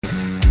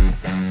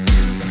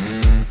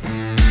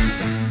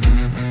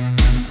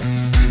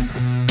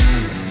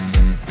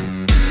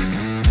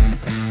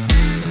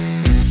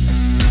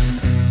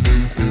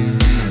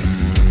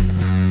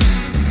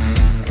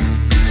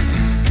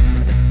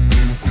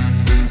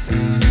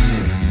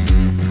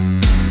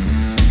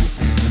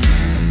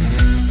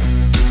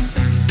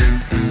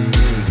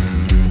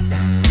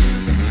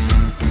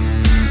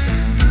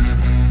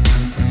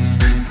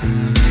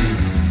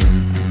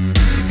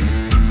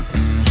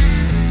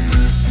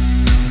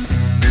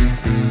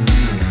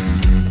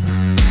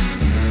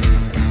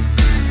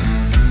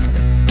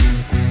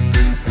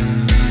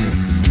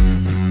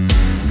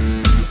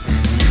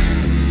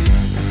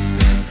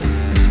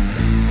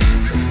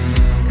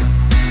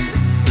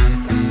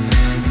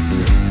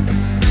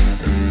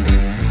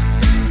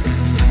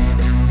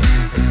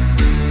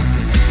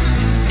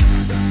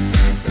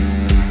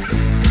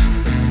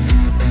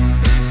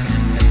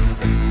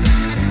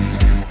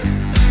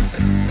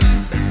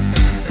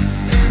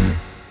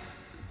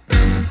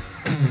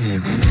Hello,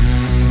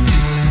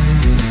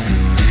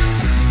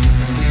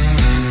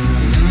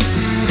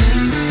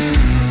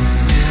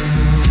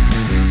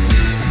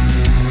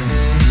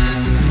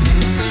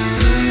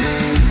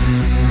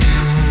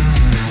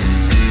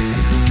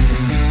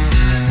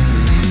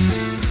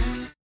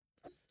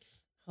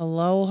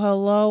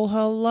 hello,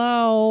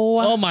 hello.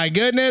 Oh my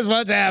goodness,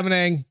 what's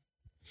happening?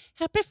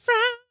 Happy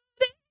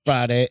Friday.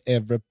 Friday,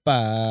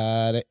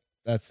 everybody.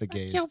 That's the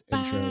gayest your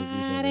intro we've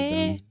ever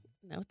done.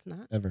 No, it's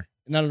not. Ever.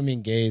 And I don't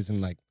mean gays and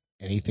like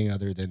anything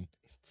other than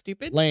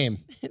Stupid. lame.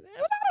 I thought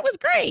it was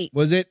great.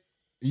 Was it?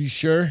 Are you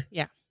sure?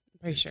 Yeah, I'm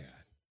pretty sure.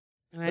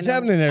 And What's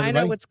happening, everybody?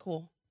 I know what's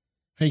cool.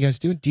 How you guys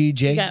doing?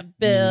 DJ. We got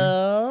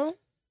Bill,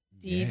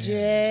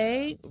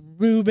 DJ,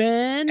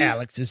 Ruben.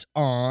 Alex is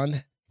on.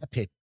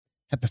 Happy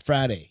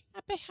Friday.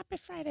 Happy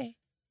Friday.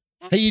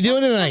 How you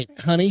doing tonight,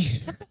 honey?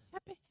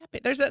 Happy.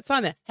 There's that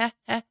song that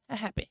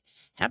happy.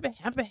 And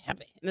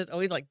there's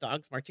always like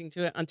dogs marching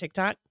to it on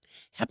TikTok.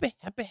 Happy.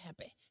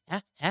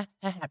 That's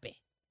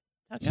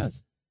how it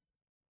goes.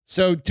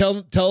 So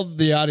tell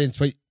the audience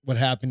what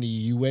happened to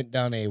you. You went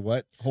down a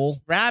what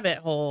hole? Rabbit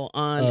hole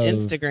on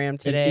Instagram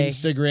today. An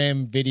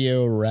Instagram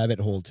video rabbit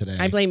hole today.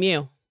 I blame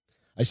you.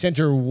 I sent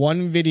her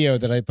one video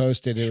that I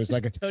posted. It was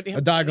like a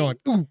dog going,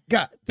 ooh,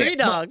 God. 3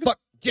 dogs. Fuck.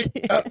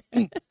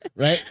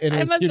 Right? And I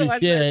must have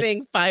watched that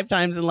thing 5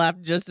 times and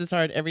laughed just as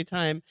hard every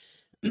time.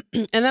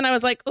 And then I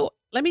was like, oh,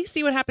 let me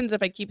see what happens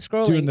if I keep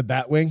scrolling. Doing the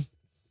bat wing.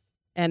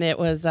 And it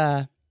was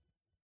it's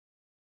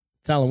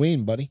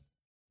Halloween, buddy.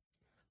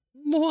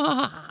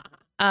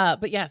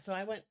 But yeah, so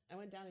I went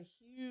down a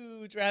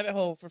huge rabbit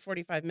hole for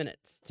 45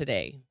 minutes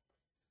today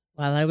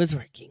while I was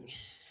working.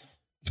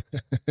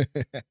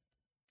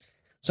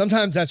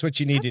 Sometimes that's what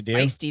you need to do.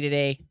 Feisty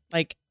today.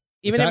 Like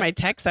even in my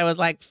text, I was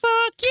like,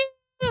 fuck you.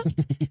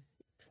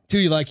 Do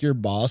you like your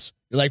boss?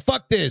 You're like,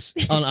 fuck this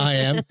on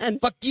IM.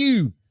 Fuck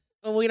you.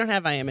 Well, we don't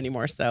have IM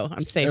anymore, so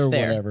I'm safe or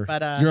there. Whatever.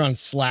 But you're on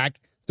Slack,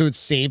 so it's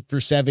saved for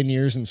 7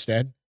 years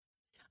instead.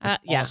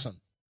 Yeah.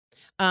 Awesome.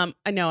 I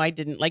know I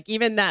didn't like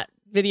even that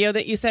video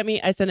that you sent me.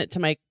 I sent it to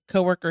my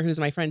coworker, who's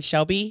my friend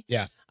Shelby.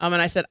 Yeah. And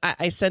I said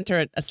I sent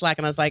her a Slack,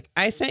 and I was like,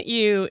 I sent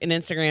you an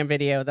Instagram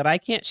video that I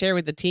can't share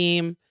with the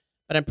team,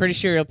 but I'm pretty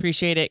sure you'll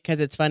appreciate it because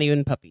it's funny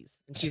and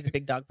puppies, and she's a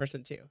big dog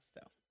person too.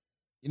 So.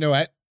 You know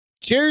what?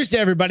 Cheers to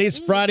everybody. It's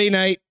Friday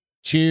night.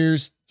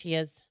 Cheers.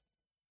 Cheers.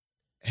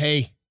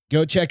 Hey,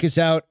 go check us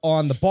out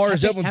on The Bar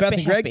is Open with Beth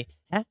and Greg.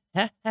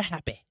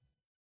 Happy.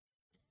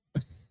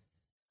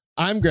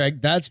 I'm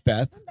Greg. That's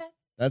Beth.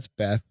 That's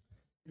Beth.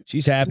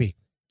 She's happy.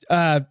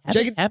 Check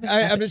it.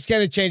 I'm just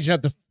kind of changing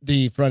up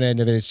the front end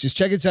of it. It's just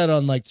check us out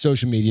on like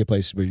social media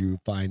places where you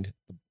find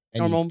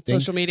normal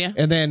social media,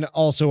 and then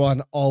also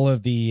on all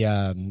of the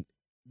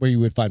where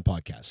you would find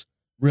podcasts.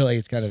 Really,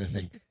 it's kind of the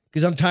thing.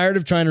 Because I'm tired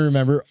of trying to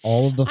remember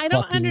all of the I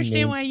don't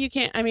understand why you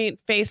can't. I mean,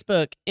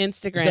 Facebook,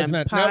 Instagram,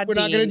 Podbean, no, we're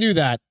not going to do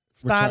that.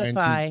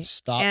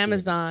 Spotify,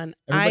 Amazon,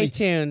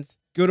 iTunes.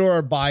 Go to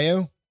our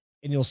bio,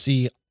 and you'll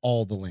see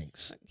all the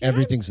links. Yeah,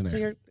 everything's in there. So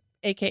you're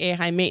AKA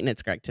high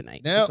maintenance, Greg,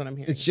 tonight. No, that's what I'm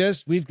hearing. It's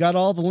just we've got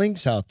all the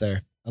links out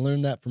there. I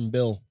learned that from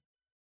Bill.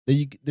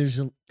 There's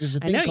a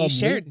thing called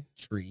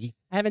Linktree.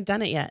 I haven't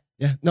done it yet.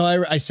 Yeah, no,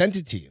 I sent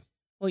it to you.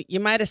 Well, you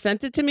might have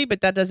sent it to me,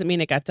 but that doesn't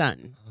mean it got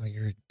done. Oh,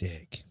 you're a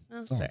dick.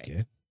 It's all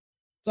good.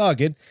 It's all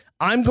good.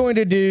 I'm going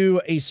to do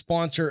a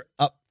sponsor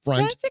up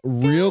front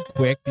real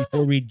quick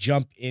before we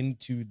jump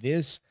into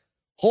this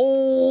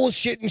whole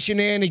shit and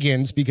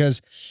shenanigans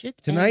because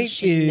tonight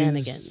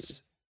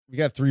is we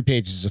got 3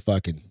 pages of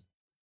fucking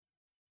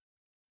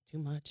too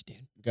much,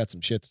 dude. We got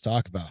some shit to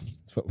talk about.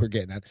 That's what we're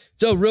getting at.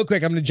 So real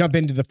quick, I'm going to jump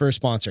into the first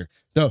sponsor.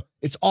 So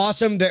it's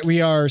awesome that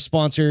we are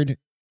sponsored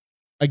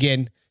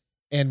again.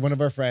 And one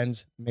of our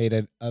friends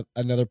made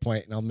another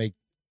point, and I'll make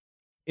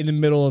in the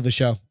middle of the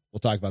show. We'll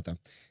talk about them.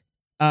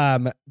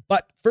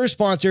 But first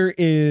sponsor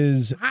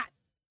is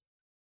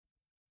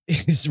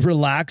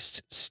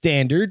Relaxed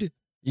Standard.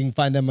 You can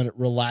find them on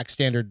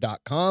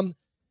relaxedstandard.com.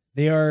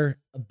 They are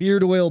a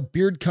beard oil,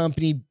 beard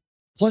company,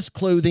 plus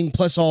clothing,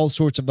 plus all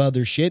sorts of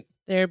other shit.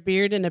 They're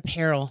beard and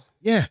apparel.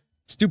 Yeah.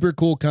 Super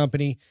cool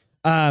company.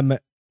 I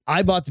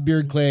bought the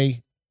beard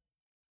clay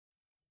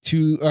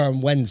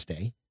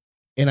Wednesday,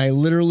 and I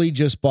literally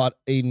just bought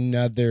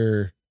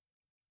another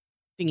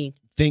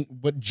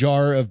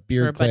jar of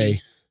beard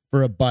clay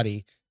for a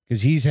buddy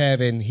because he's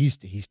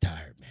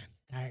tired,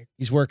 man.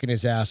 He's working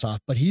his ass off,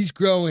 but he's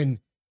growing.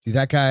 Dude,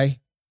 that guy,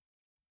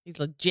 he's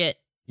legit.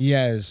 He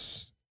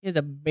has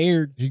a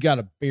beard. He got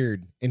a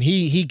beard, and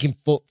he can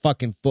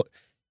fucking foot.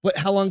 What?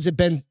 How long's it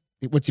been?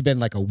 What's he been,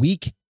 like a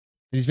week that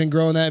he's been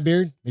growing that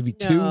beard? Maybe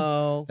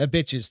 2. That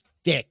bitch is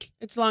thick.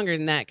 It's longer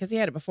than that because he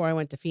had it before I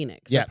went to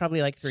Phoenix. So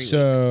probably like 3 weeks.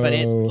 But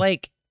it's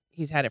like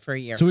he's had it for a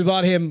year. So we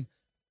bought him.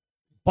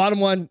 Bottom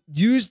one,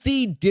 use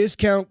the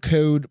discount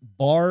code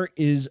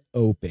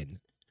BARISOPEN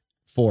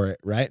for it,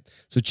 right?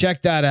 So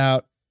check that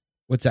out.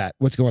 What's that?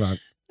 What's going on?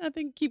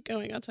 Nothing. Keep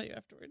going. I'll tell you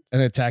afterwards.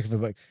 An attack of the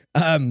book.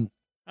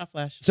 Hot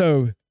flash.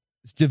 So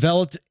it's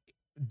developed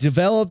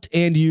Developed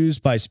and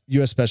used by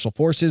U.S. Special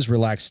Forces,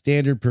 Relax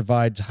Standard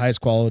provides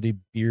highest quality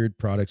beard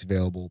products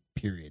available,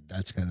 period.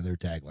 That's kind of their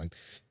tagline.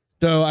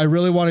 So I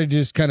really wanted to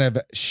just kind of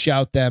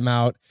shout them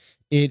out.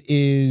 It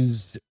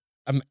is,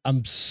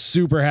 I'm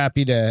super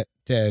happy to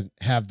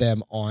have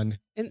them on.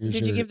 And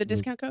did you give the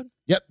discount code?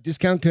 Yep.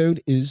 Discount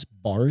code is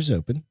bar is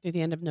open. Through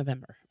the end of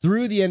November.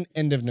 Through the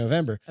end of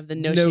November. Of the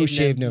No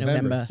Shave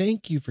November.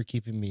 Thank you for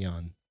keeping me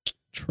on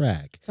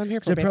track. So I'm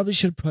here for I probably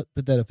should put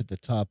that up at the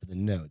top of the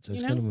notes.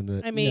 That's kind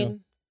of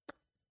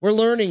we're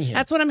learning here.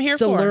 That's what I'm here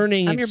for. It's a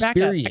learning I'm your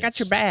experience. backup. I got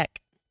your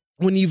back.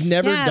 When you've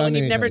never done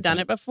you've never done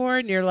it before,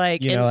 and you're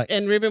like,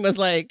 and Ruben was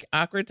like,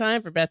 awkward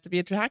time for Beth to be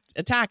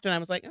attacked, and I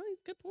was like, oh,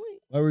 good point.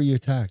 Why were you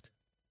attacked?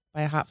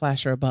 By a hot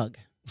flash or a bug.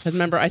 Because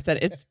remember, I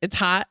said it's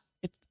hot.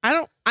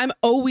 I'm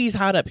always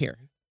hot up here.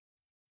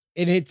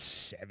 And it's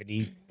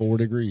 74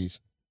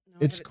 degrees. No,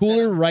 it's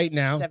cooler right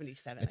now.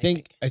 77.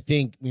 I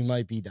think we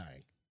might be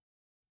dying.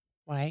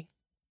 Why?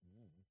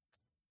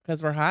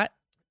 Because we're hot?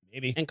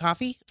 Maybe. And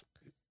coffee?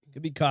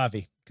 Could be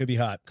coffee. Could be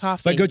hot.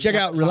 Coffee. But go check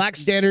out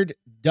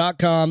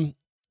relaxstandard.com.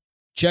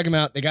 Check them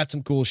out. They got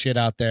some cool shit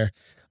out there.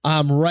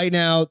 Right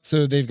now,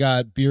 so they've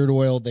got beard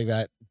oil. They've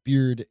got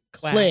beard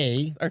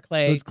clay. Or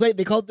clay. So it's clay.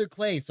 They called it their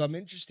clay. So I'm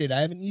interested. I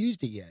haven't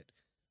used it yet.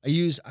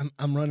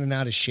 I'm running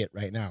out of shit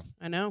right now.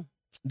 I know.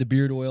 The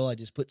beard oil, I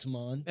just put some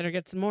on. Better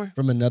get some more.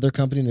 From another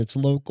company that's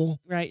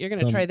local. Right. You're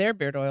going to try their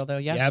beard oil, though,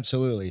 yeah? Yeah,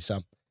 absolutely.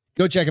 So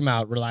go check them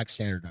out,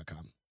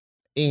 relaxstandard.com.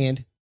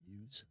 And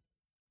use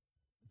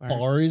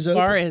bar is open.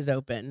 Bar is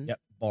open. Yep.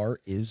 Bar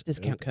is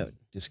Discount open. code.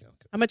 Discount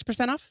code. How much %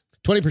 off?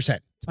 20%.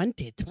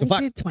 20.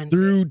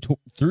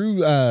 Through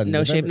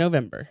No Shave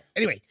November.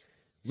 Anyway,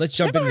 let's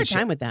jump in. You have a hard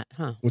time with that,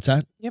 huh? What's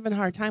that? You're having a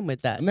hard time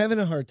with that. I'm having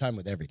a hard time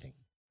with everything.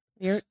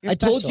 You're I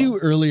told you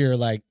earlier,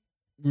 like,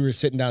 we were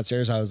sitting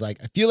downstairs. I was like,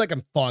 I feel like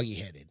I'm foggy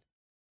headed.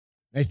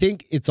 I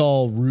think it's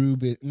all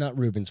not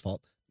Ruben's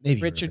fault. Maybe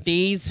Richard Ruben's.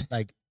 D's.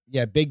 Like,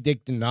 yeah, Big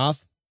Dick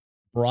Danoff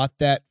brought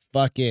that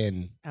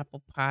fucking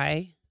apple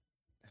pie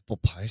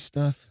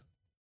stuff.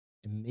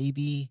 And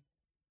maybe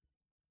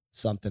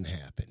something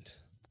happened.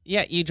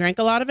 Yeah, you drank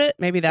a lot of it.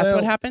 Maybe that's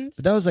what happened.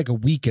 But that was like a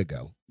week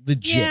ago.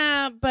 Legit.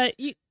 Yeah, but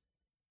did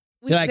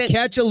I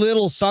catch a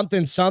little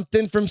something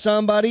from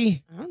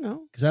somebody? I don't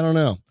know. Because I don't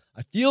know.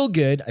 I feel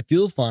good. I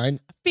feel fine.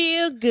 I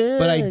feel good.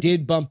 But I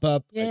did bump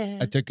up. Yeah.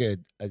 I took a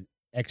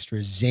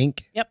extra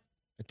zinc. Yep.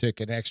 I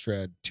took an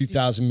extra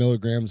 2,000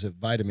 milligrams of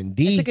vitamin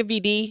D. I took a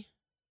VD.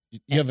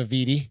 You have a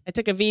VD? I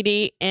took a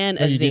VD and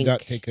No, a you zinc. did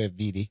not take a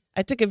VD.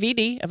 I took a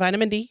VD, a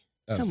vitamin D.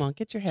 Oh, Come on,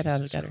 get your head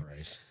out of the gutter.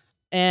 Christ.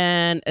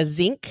 And a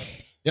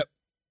zinc. Yep.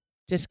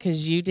 Just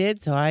because you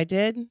did, so I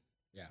did.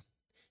 Yeah.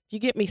 If you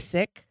get me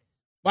sick.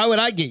 Why would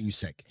I get you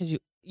sick? Because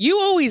you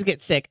always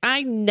get sick.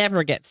 I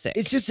never get sick.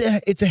 It's just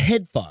it's a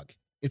head fog.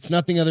 It's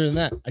nothing other than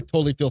that. I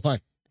totally feel fine.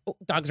 Oh,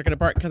 dogs are gonna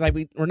bark because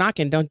we're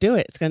knocking. Don't do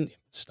it. It's gonna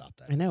stop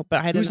that. I know, but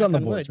I had to Who's knock on the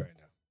on boards wood. right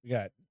now? We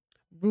got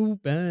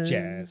Ruben.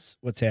 Jazz.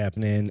 What's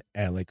happening?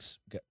 Alex.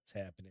 What's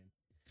happening?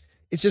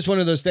 It's just one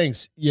of those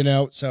things,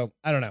 So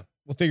I don't know.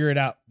 We'll figure it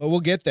out, but we'll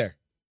get there.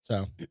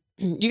 So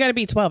you got a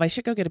B12. I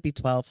should go get a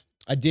B12.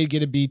 I did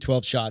get a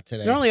B12 shot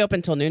today. You're only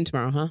open till noon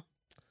tomorrow, huh?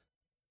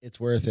 It's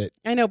worth it.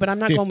 I know, but I'm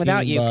not going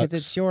without you because $15.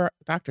 it's your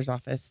doctor's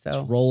office. So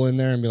just roll in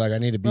there and be like, I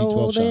need a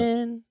B12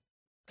 shot.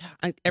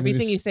 God,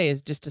 everything you say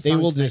is just a song. They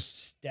will tonight.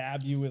 just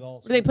stab you with all.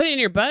 Do they put it in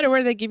your butt, or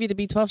where do they give you the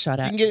B12 shot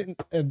at? You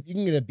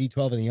can get a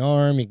B12 in the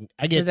arm.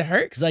 Does it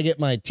hurt? Because I get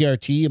my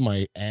TRT in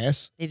my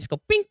ass. They just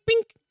go bink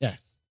bink. Yeah,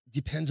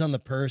 depends on the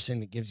person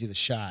that gives you the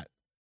shot.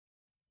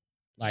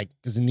 Like,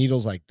 because the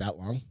needle's like that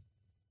long.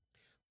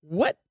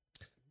 What?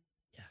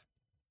 Yeah,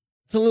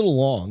 it's a little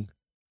long.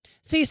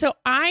 See, so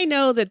I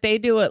know that they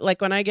do it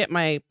like when I get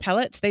my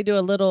pellets, they do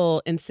a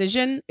little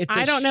incision.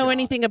 I don't know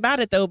anything about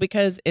it though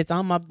because it's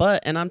on my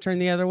butt and I'm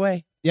turned the other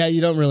way. Yeah, you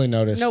don't really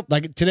notice. Nope.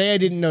 Like today, I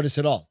didn't notice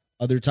at all.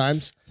 Other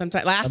times,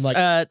 sometimes I'm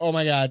like, oh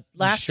my god,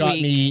 last shot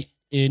week, me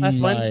in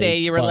last my Wednesday,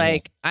 you were butthole.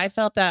 like, I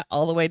felt that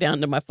all the way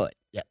down to my foot.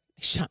 Yeah,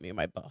 it shot me in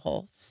my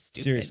butthole.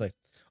 Stupid. Seriously.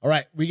 All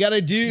right, we got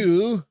to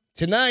do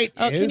tonight.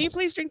 Oh, can you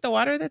please drink the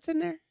water that's in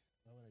there?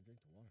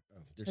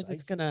 Because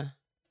it's gonna.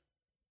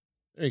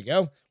 There you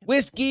go.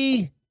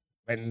 Whiskey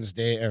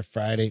Wednesday or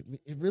Friday.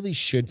 It really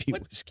should be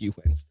Whiskey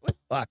Wednesday. What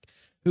the fuck?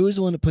 Who was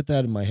the one that put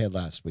that in my head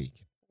last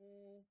week?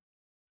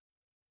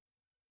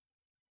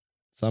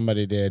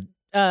 Somebody did.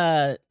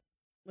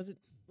 Was it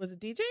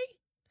DJ?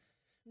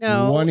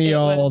 No, one of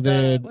y'all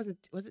did. Was it?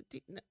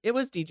 No, it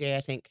was DJ,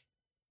 I think.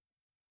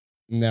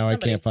 No, I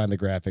can't find the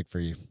graphic for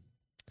you.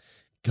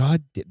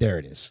 God, there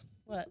it is.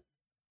 What?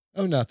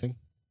 Oh, nothing.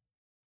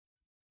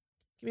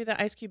 Give me the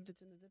ice cube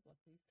that's in the Ziploc,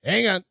 please.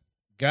 Hang on.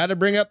 Got to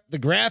bring up the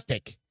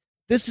graphic.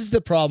 This is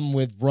the problem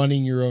with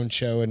running your own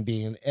show and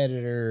being an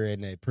editor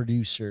and a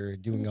producer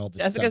and doing all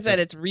this Jessica stuff. said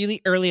it's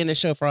really early in the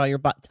show for all your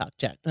butt talk,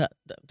 Jack. Wow,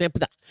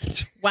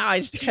 I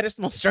just had a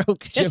small stroke.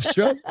 Jeff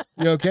stroke?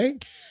 You okay?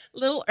 A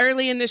little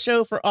early in the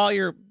show for all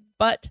your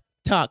butt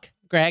talk,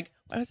 Greg.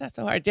 Why was that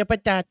so hard?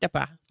 What do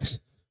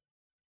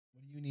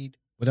you need?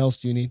 What else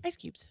do you need? Ice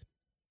cubes.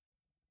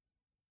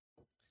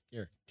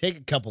 Here, take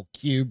a couple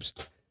cubes.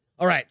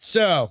 All right,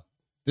 so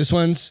this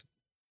one's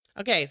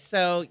Okay,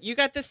 so you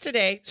got this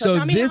today. So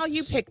tell me how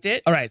you picked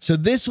it. All right, so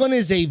this one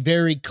is a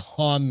very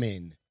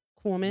common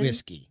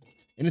whiskey,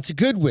 and it's a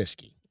good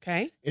whiskey.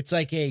 Okay. It's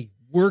like a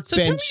workbench. So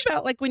tell me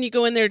about like when you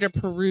go in there to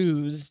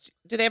peruse.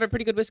 Do they have a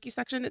pretty good whiskey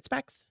section at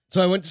Specs?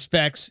 So I went to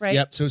Specs. Right.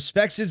 Yep. So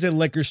Specs is a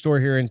liquor store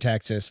here in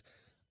Texas.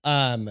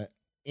 And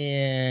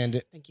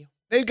thank you.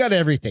 They've got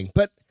everything,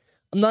 but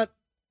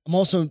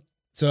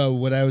so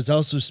what I was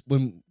also,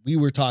 when we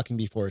were talking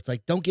before, it's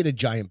like, don't get a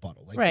giant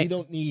bottle. Like we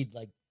don't need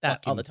like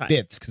that all the time.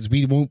 Fifths, because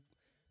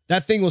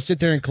that thing will sit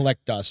there and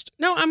collect dust.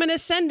 No, I'm going to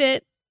send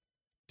it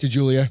to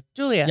Julia.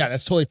 Yeah,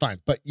 that's totally fine.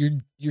 But you're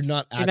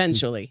not actually.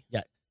 Eventually.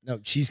 Yeah. No,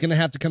 she's going to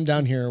have to come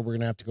down here. We're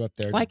going to have to go up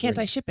there. Why can't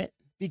I ship it?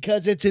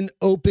 Because it's an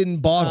open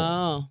bottle.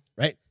 Oh.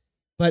 Right.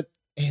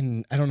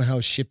 And I don't know how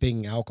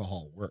shipping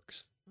alcohol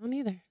works. I don't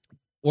either.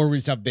 Or we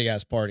just have a big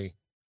ass party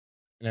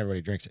and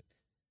everybody drinks it.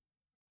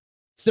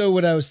 So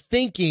what I was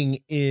thinking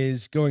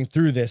is going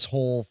through this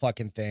whole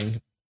fucking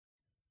thing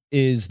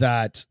is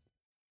that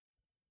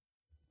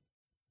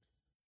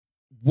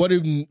what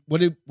do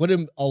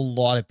a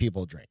lot of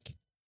people drink?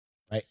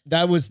 Right?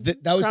 That was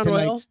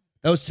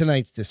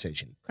tonight's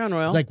decision. Crown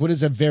Royal. It's like, what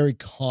is a very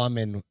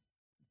common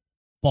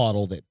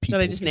bottle that people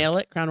Did I just nail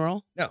it? Crown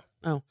Royal?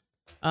 No.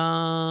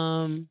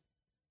 Oh.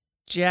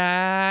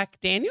 Jack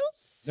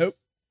Daniels? Nope.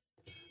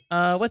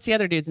 What's the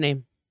other dude's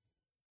name?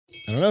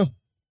 I don't know.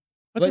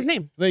 What's his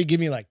name? Wait, give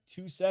me like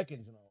 2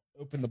 seconds and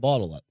I'll open the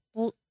bottle up.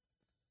 Well,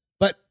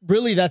 but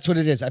really, that's what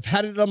it is. I've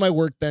had it on my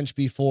workbench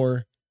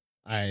before.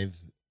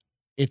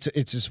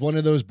 It's just one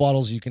of those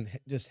bottles you can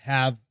just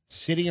have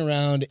sitting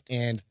around,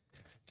 and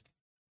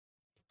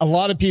a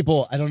lot of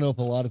people, I don't know if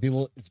a lot of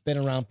people, it's been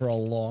around for a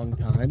long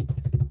time.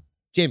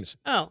 Jameson.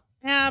 Oh,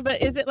 yeah,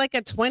 but is it like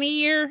a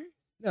 20-year?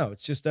 No,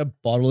 it's just a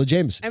bottle of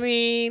Jameson. I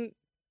mean,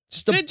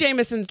 good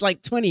Jameson's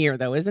like 20-year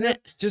though, isn't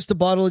it? Just a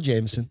bottle of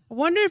Jameson. I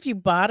wonder if you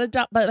bought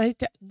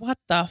what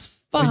the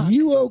fuck? Are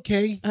you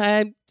okay?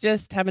 I'm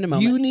just having a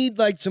moment. You need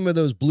like some of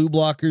those blue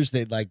blockers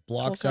that like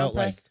blocks out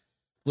like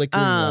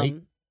flickering light.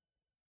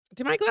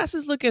 Do my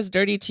glasses look as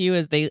dirty to you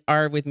as they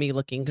are with me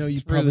looking through them? No,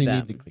 you probably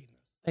need to clean them.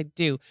 I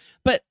do.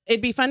 But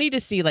it'd be funny to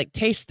see like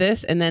taste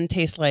this and then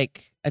taste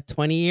like a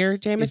 20-year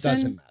Jameson. It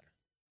doesn't matter.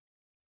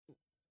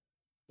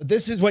 But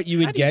this is what you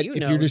would get if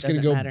you're just going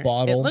to go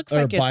bottle it looks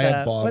or like buy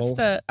a bottle. What's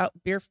the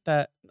beer?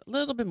 A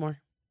little bit more.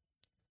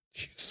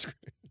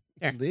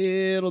 A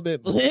little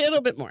bit more.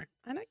 Little bit more.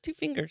 I like 2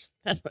 fingers.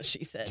 That's what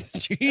she said.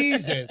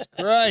 Jesus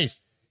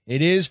Christ.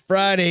 It is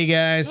Friday,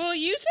 guys. Well,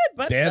 you said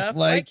butt Beth stuff.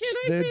 likes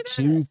Why can't I the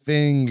 2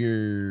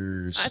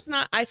 fingers. That's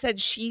not. I said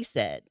she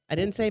said. I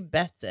didn't say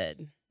Beth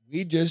said.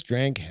 We just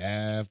drank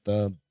half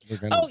the.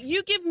 Oh,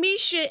 you give me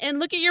shit and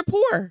look at your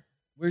pour.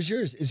 Where's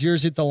yours? Is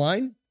yours at the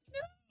line?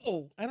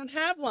 No, I don't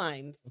have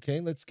lines. Okay,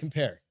 let's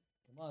compare.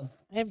 Come on.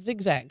 I have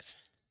zigzags.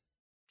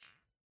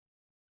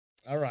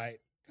 All right.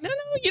 No,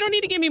 you don't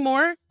need to give me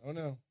more. Oh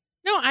no.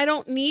 No, I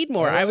don't need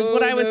more.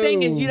 What I was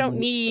saying is you don't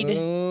need.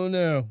 Oh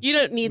no. You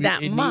don't need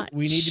that much.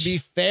 We need to be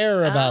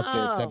fair about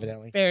this,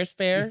 evidently. Fair is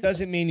fair. This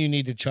doesn't mean you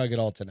need to chug it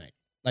all tonight.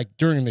 Like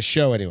during the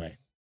show anyway.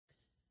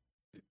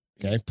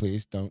 Okay,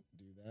 please don't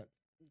do that.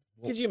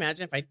 Could you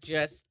imagine if I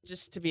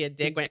just to be a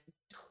dick went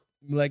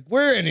like,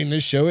 we're ending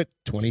this show at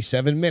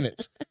 27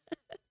 minutes.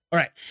 All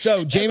right.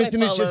 So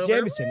Jameson is just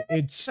Jameson.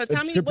 It's so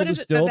tell me, what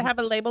is it? Does it have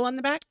a label on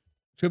the back?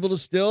 Triple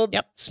distilled.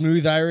 Yep.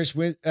 Smooth Irish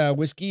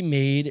whiskey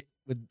made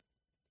with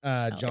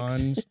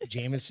John's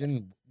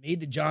Jameson,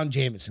 made the John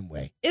Jameson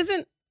way. Who's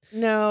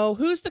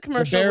the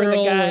commercial where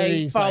the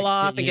guy fall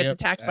off and gets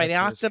attacked by the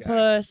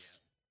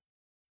octopus?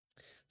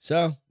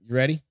 So, you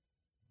ready?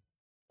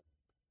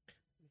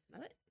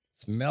 Smell it.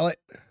 Smell it.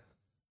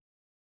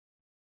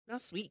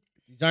 Smells sweet.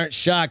 These aren't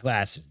shot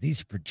glasses.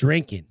 These are for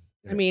drinking.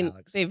 I mean,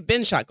 Alex. They've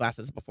been shot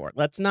glasses before.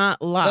 Let's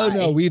not lie. Oh,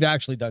 no, we've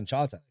actually done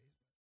shots at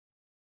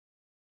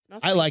it.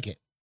 I like it.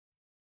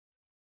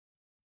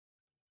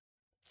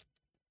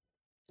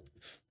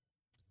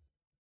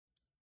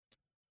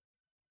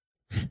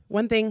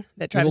 One thing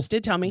that Travis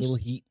did tell me, little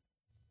heat.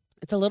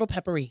 It's a little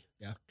peppery.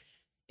 Yeah.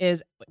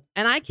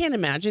 And I can't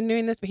imagine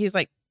doing this, but he's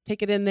like,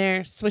 take it in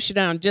there, swish it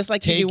down, just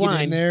like you do wine. Take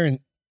it in there and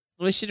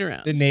swish it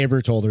around. The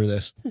neighbor told her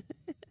this.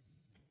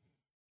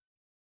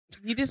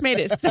 You just made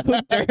it so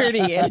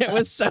dirty, and it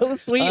was so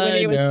sweet when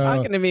he was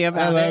talking to me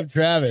about it. I love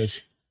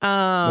Travis.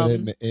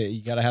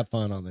 You got to have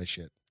fun on this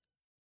shit.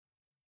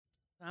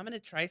 I'm going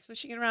to try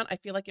swishing it around. I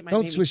feel like it might.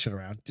 Don't swish it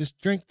around. Just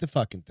drink the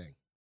fucking thing.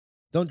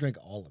 Don't drink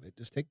all of it.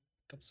 Just take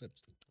a couple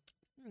sips.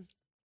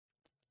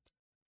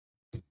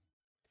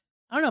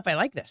 I don't know if I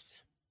like this.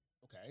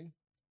 Okay.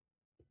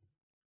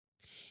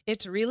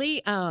 It's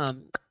really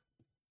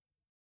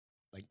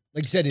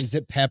like I said, is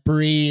it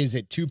peppery? Is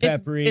it too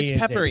peppery? It's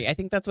peppery. I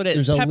think that's what it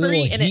is. There's peppery,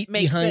 a little and heat it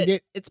makes behind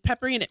it. It's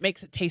peppery and it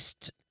makes it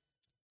taste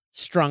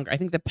stronger. I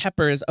think the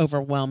pepper is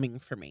overwhelming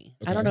for me.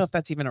 Okay. I don't know if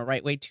that's even a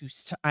right way to.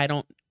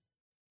 I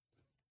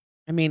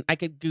mean, I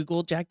could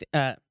Google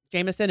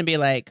Jameson and be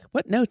like,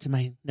 "What notes am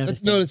I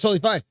noticing?" No, it's totally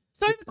fine.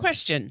 So I have a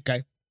question.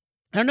 Okay.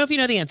 I don't know if you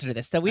know the answer to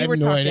this. So we I have were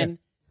no talking, idea.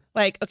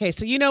 like, okay,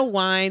 so you know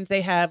wines,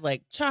 they have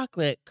like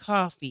chocolate,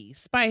 coffee,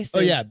 spices. Oh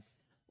yeah,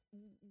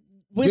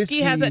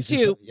 Whiskey has that Whiskeys and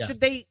too. stuff, yeah. Did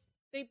they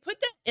put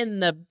that in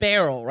the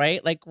barrel,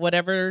 right? Like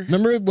whatever.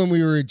 Remember when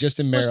we were just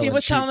in Well, Maryland? she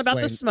was she telling about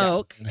the explained,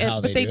 smoke, and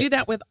how but they do it.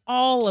 that with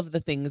all of the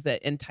things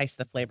that entice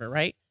the flavor,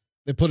 right?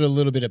 They put a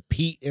little bit of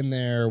peat in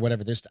there or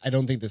whatever. I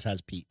don't think this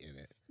has peat in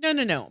it.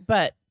 No.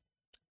 But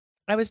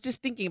I was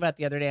just thinking about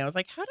the other day. I was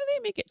like, how do they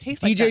make it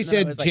taste like that? DJ And then I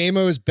said was like,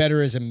 JMO is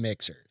better as a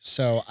mixer.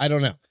 So I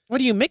don't know. what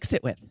do you mix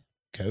it with?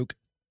 Coke.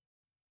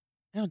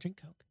 I don't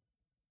drink Coke.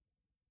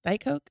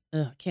 Diet Coke?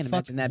 Ugh, I can't Fuck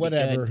imagine that.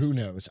 whatever. Be good. Who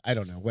knows? I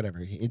don't know. Whatever.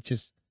 It's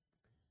just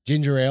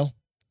ginger ale.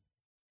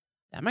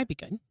 That might be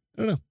good.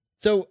 I don't know.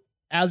 So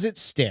as it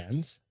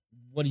stands,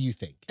 what do you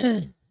think?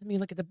 Let me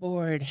look at the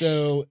board.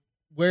 So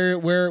where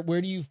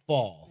do you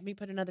fall? Let me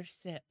put another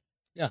sip.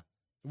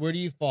 Where do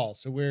you fall?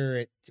 So we're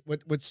at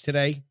what's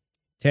today?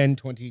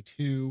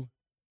 10/22.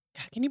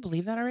 God, can you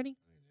believe that already?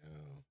 I know.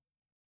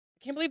 I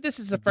can't believe this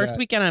is the We first got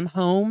weekend I'm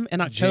home in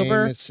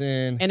October,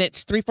 Jameson. and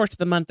it's 3/4 of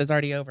the month is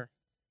already over.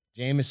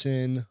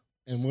 Jameson.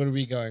 And what are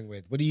we going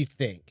with? What do you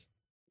think?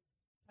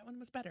 That one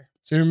was better.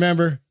 So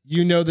remember,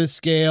 you know the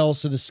scale.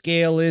 So the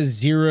scale is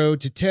 0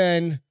 to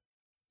 10.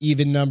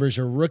 Even numbers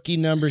are rookie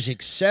numbers,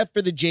 except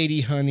for the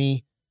JD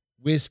Honey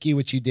whiskey,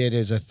 which you did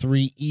as a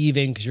 3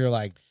 even, because you're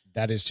like,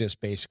 that is just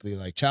basically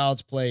like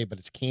child's play, but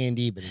it's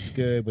candy, but it's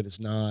good, but it's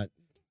not.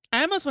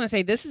 I almost want to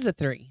say this is a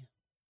 3.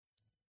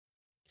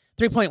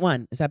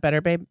 3.1. Is that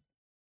better, babe?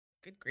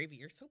 Good gravy.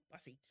 You're so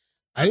fussy.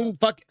 I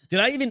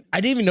didn't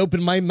even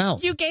open my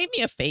mouth. You gave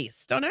me a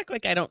face. Don't act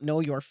like I don't know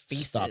your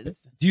faces. Stop it.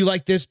 Do you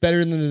like this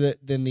better than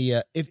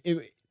the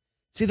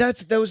see,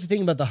 that was the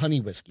thing about the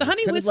honey whiskey. The It's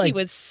honey kind of whiskey like,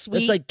 was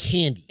sweet. it's like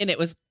candy. And it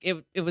was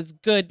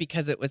good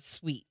because it was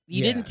sweet.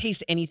 You Yeah. didn't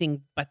taste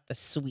anything but the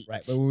sweet.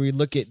 Right. But when we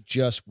look at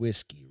just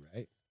whiskey,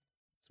 right?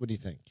 So what do you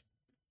think?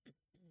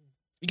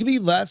 It could be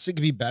less, it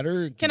could be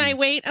better. Can I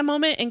wait a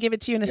moment and give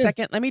it to you in a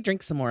second? Let me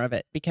drink some more of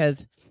it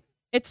because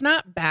it's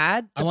not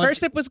bad. The first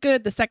sip was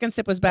good. The second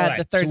sip was bad.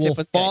 The third sip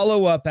was good. We'll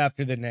follow up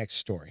after the next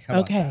story. How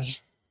about that? Okay.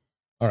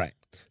 All right.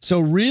 So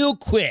real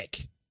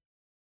quick,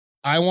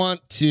 I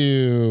want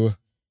to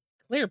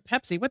Clear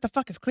Pepsi. What the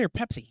fuck is Clear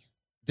Pepsi?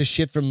 the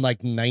shit from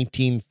like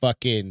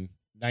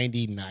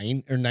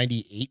 1999 or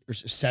 98 or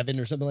 7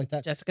 or something like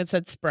that. Jessica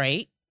said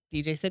Sprite.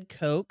 DJ said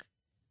Coke.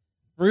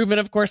 Ruben,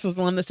 of course, was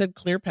the one that said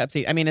Clear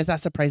Pepsi. I mean, is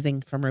that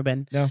surprising from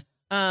Ruben? No.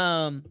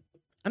 I'm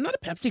not a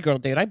Pepsi girl,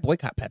 dude. I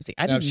boycott Pepsi.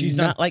 I No, do she's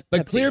not like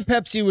But Pepsi. Clear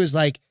Pepsi was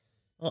like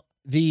Well,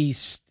 the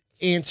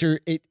answer.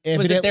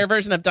 was it their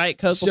version of Diet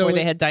Coke before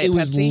they had Diet It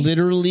was Pepsi?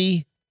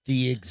 literally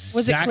the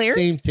exact clear?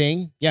 same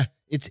thing. Yeah.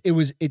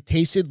 It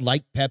tasted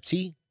like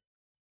Pepsi,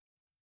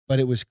 but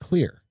it was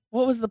clear.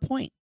 What was the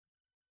point?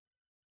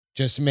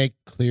 Just to make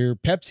clear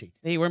Pepsi.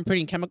 They weren't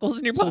putting chemicals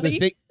in your So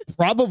body?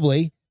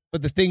 probably,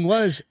 but the thing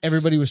was,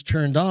 everybody was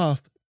turned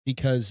off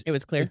because It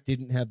was clear. it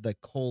didn't have the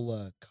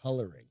cola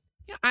coloring.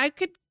 Yeah, I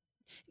could.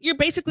 You're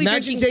basically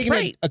Imagine drinking taking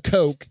Sprite. a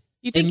Coke,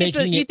 You think and it's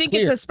making you it think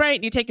clear. it's a Sprite,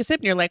 and you take a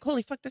sip, and you're like,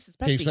 "Holy fuck, this is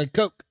Pepsi." tastes like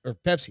Coke or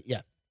Pepsi.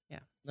 Yeah. Yeah.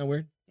 Not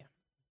weird? Yeah.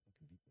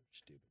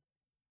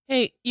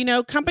 Hey,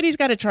 companies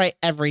got to try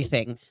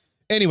everything.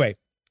 Anyway,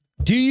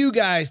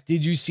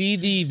 did you see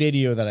the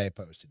video that I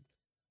posted?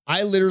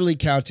 I literally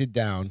counted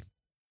down.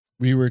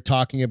 We were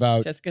talking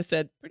about Jessica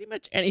said, "Pretty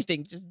much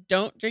anything. Just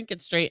don't drink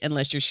it straight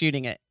unless you're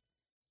shooting it."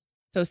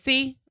 So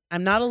see,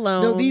 I'm not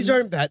alone. No, these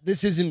aren't bad.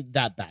 This isn't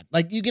that bad.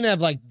 Like you can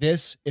have like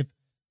this if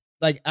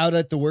like out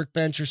at the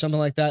workbench or something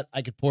like that.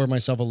 I could pour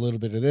myself a little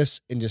bit of this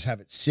and just have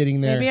it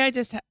sitting there. Maybe I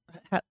just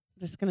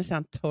this is gonna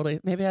sound totally.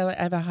 Maybe I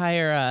have a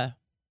higher,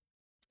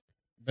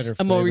 Better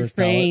a more flavor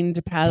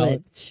refined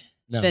palate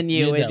No, than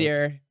you with don't.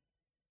 your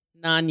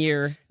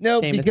non-year.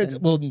 No, Jameson.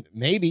 because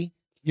maybe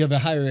you have a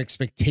higher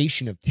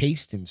expectation of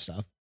taste and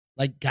stuff.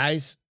 Like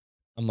guys,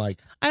 I'm like,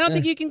 I don't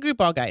think you can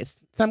group all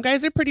guys. Some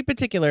guys are pretty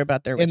particular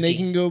about their whiskey. and they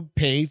can go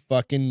pay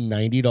fucking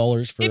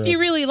 $90 for. If you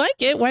really like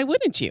it, why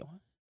wouldn't you?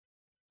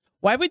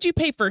 Why would you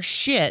pay for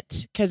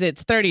shit because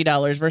it's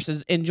 $30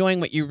 versus enjoying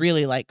what you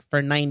really like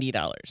for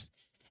 $90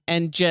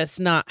 and just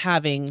not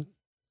having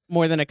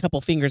more than a couple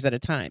fingers at a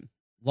time?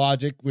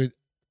 Logic would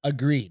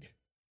agreed.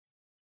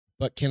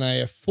 But can I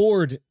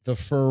afford the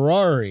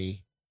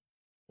Ferrari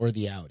or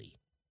the Audi?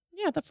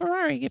 Yeah, the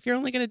Ferrari, if you're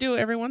only going to do it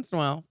every once in a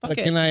while. Fuck But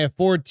it. can I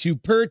afford to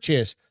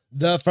purchase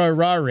the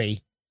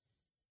Ferrari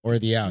or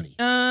the Audi?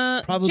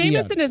 Probably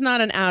Jameson is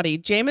not an Audi.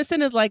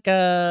 Jameson is like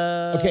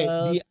a...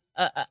 Okay,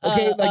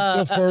 like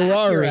the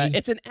Ferrari. Acura.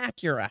 It's an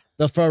Acura.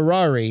 The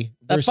Ferrari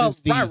versus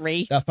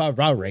Ferrari. the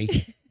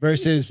Ferrari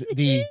versus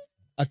the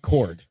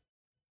Accord,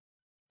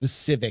 the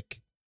Civic.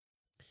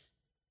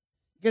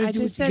 You gotta, I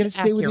just said you gotta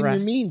stay within Acura. your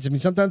means. I mean,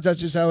 sometimes that's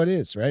just how it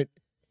is, right?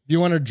 If you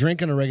want to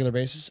drink on a regular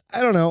basis,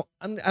 I don't know.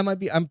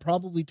 I'm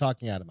probably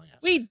talking out of my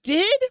ass. We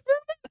did?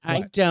 I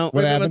What? don't.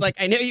 What Ruben was happened? like,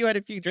 I know you had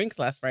a few drinks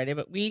last Friday,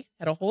 but we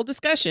had a whole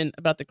discussion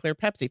about the Clear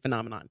Pepsi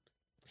phenomenon.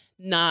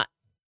 Not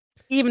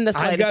even the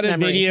slightest I've got a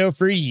memory. video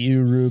for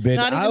you, Ruben.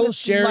 Not even I'll the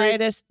share it.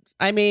 slightest.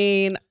 I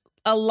mean,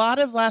 a lot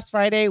of last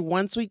Friday,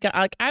 once we got,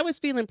 like, I was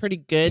feeling pretty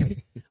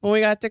good when we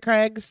got to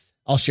Craig's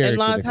I'll share it to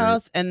in-laws the group.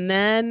 house, and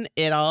then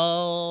it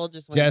all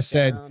just went Jess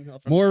said, downhill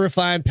from more there.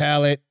 refined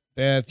palate.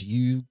 Beth,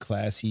 you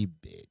classy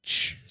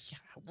bitch. Yeah,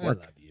 I love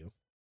you.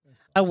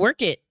 I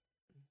work it.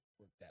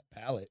 Work that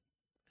palate.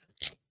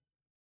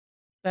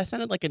 That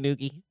sounded like a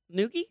noogie.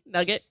 Noogie?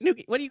 Nugget?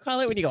 Noogie. What do you call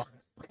it when you go?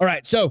 All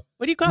right, so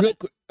What do you call real it?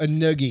 quick, a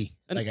noogie.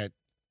 A- Like a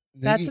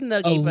That's a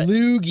nuggie, A but-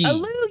 loogie. A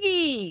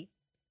loogie.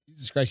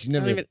 Jesus Christ, I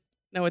don't even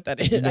know what that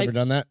is. you've never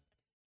done that?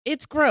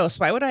 It's gross.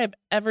 Why would I have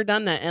ever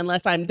done that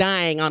unless I'm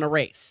dying on a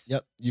race?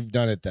 Yep, you've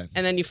done it then.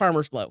 And then you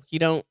farmer's blow. You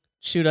don't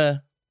shoot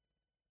a...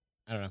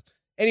 I don't know.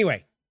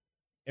 Anyway,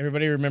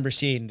 everybody remember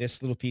seeing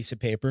this little piece of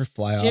paper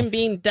fly Jim off,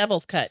 Beam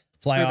devil's cut.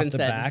 fly Ruben off the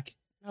said. back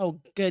Oh,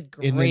 good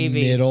in gravy.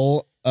 the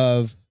middle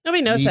of.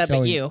 Nobody knows me that but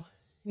telling- you.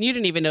 You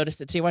didn't even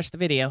notice it till you watched the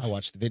video. I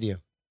watched the video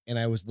and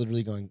I was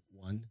literally going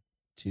 1,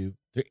 2,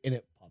 3, and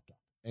it popped off.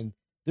 And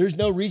there's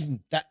no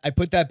reason that I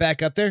put that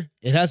back up there.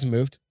 It hasn't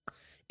moved.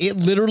 It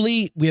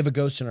literally, we have a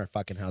ghost in our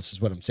fucking house,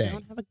 is what I'm We saying.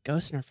 don't have a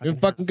ghost in our We have fucking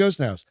a fucking house. ghost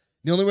in our house.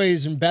 The only way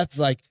is when Beth's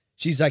like,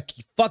 she's like,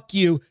 fuck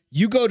you.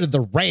 You go to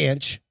the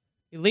ranch.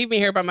 You leave me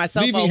here by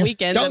myself Leave me all here.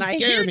 weekend, Don't and I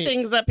scare hear me.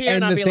 things up here, and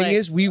And I'll the be thing like,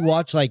 is, we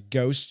watch like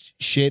ghost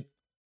shit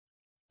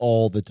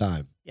all the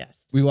time.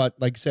 yes. We watch,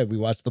 like I said, we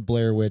watch the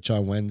Blair Witch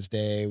on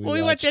Wednesday. Well,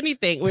 we watch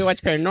anything. We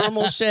watch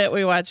paranormal shit.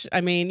 We watch, I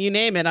mean, you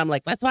name it. I'm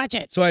like, let's watch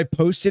it. So I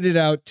posted it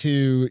out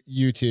to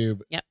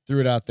YouTube. Yep. Threw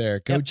it out there.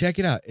 Go Yep. check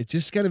it out. It's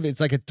just kind of, it's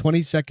like a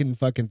 20-second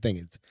fucking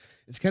thing.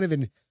 It's kind of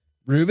in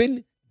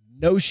Ruben.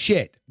 No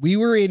shit. We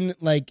were in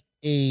like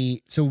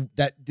so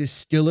that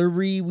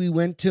distillery we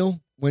went to,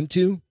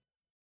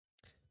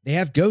 they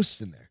have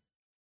ghosts in there,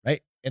 right?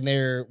 And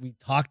we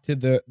talked to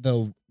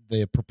the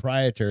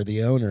proprietor,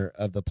 the owner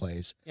of the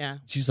place. Yeah.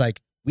 She's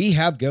like, we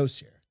have ghosts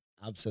here.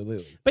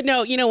 Absolutely. But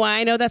no, you know why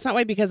I know that's not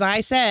why? Because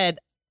I said,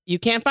 you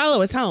can't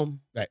follow us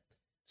home.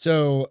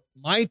 So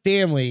my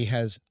family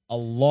has a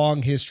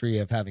long history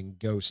of having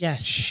ghost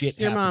Yes. shit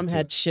Your happen mom to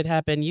had us. shit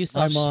happen. You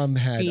saw My mom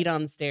had feet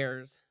on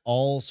stairs.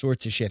 all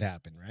sorts of shit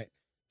happen, right?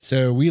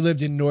 So we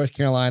lived in North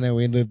Carolina.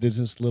 We lived in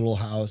this little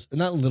house.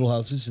 Not a little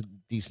house, this is a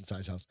decent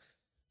sized house.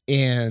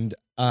 And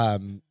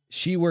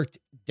she worked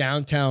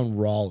downtown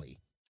Raleigh,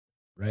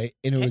 right?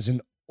 And it Okay. was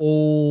an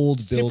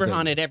old building. Super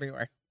haunted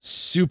everywhere.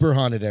 Super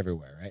haunted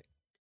everywhere, right?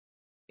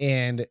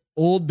 And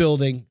old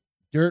building,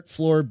 dirt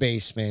floor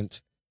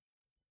basement,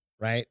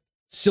 right?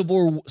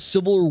 Civil,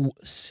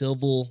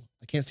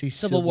 I can't say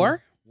Civil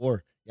War?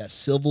 War. Yeah,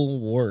 Civil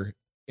War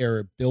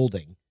era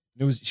building.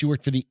 She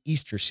worked for the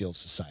Easter Seal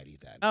Society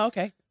then. Oh,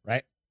 okay.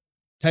 Right?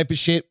 Type of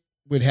shit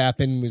would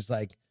happen was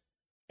like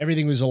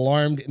everything was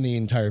alarmed in the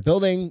entire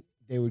building.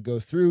 They would go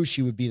through.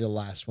 She would be the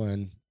last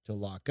one to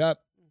lock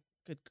up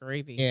Good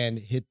gravy. and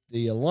hit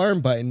the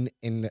alarm button,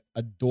 and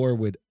a door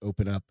would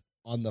open up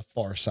on the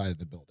far side of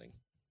the building.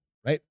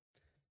 Right?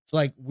 It's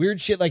like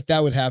weird shit like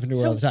that would happen to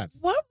her all the time.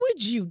 What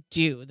would you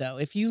do though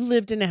if you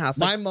lived in a house?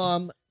 My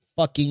mom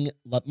fucking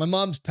loved. My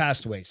mom's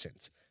passed away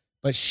since,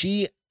 but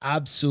she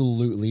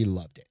absolutely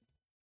loved it.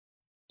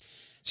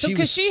 So was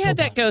because she so had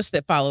that bummed. ghost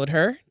that followed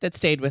her, that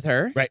stayed with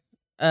her, Right.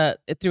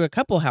 Through a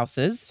couple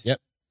houses. Yep.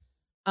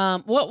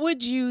 What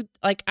would you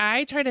like?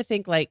 I try to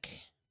think like,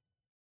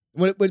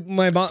 What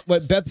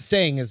what Beth's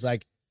saying is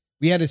like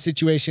we had a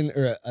situation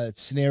or a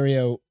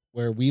scenario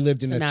where we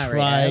lived in a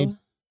tri.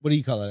 What do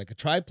you call it? Like a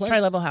triplex,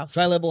 tri-level house.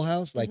 tri-level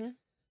house, like Mhm.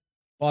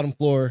 bottom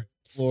floor.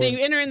 So you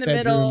enter in the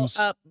bedrooms.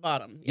 middle, up,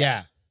 bottom.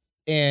 Yeah.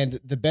 And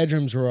the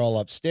bedrooms were all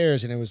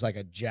upstairs, and it was like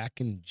a Jack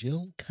and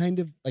Jill kind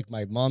of like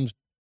my mom's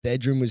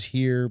bedroom was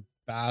here,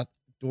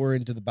 door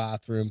into the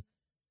bathroom,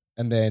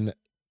 and then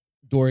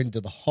door into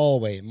the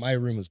hallway. And my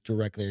room was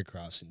directly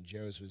across, and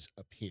Joe's was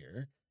up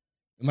here.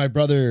 And my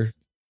brother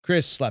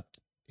Chris slept.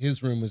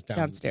 His room was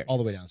Downstairs. all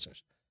the way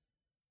downstairs.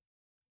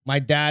 My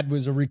dad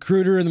was a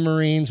recruiter in the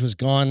Marines, was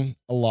gone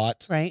a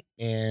lot, Right.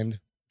 and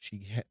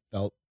she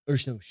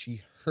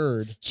she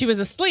heard. She was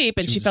asleep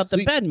and She she was felt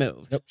asleep. the bed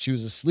move. Nope, she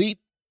was asleep,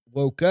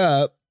 woke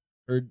up,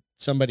 heard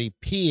somebody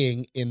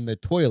peeing in the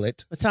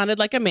toilet. It sounded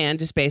like a man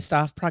just based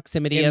off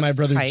proximity And of my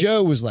brother height.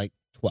 Joe was like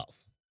 12,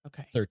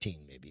 Okay.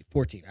 13, maybe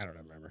 14. I don't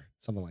remember.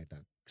 Something like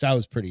that. Because I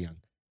was pretty young.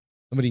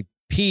 Somebody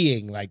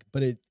peeing, like,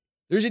 but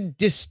there's a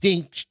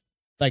distinct,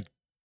 like,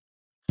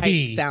 Height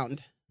pee.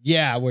 sound.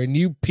 Yeah, when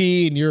you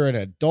pee and you're an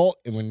adult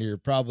and when you're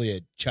probably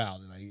a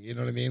child. Like, you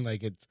know what I mean?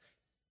 Like, it's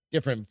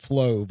different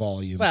flow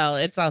volumes. Well,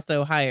 it's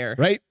also higher.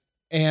 right?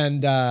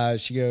 And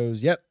she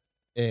goes, yep.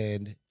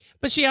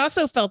 But she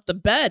also felt the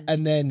bed.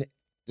 And then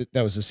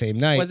that was the same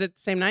night. Was it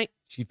the same night?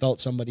 She felt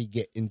somebody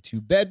get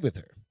into bed with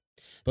her.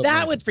 But That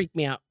like, would freak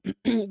me out.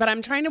 But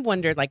I'm trying to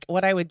wonder, like,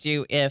 what I would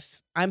do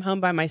if I'm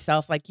home by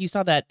myself. Like, you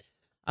saw that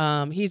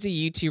he's a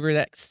YouTuber,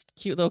 that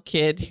cute little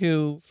kid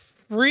who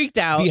freaked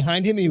out.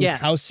 behind him, he was Yeah.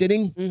 house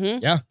sitting.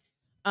 Mm-hmm. Yeah.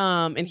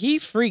 And he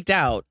freaked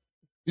out.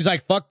 He's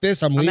like, fuck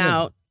this, I'm I'm leaving.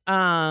 out.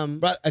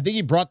 But I think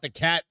he brought the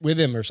cat with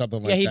him or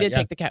something like Yeah, that. he did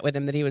take the cat with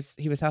him that he was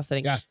house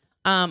sitting. Yeah.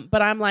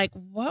 But I'm like,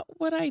 what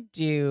would I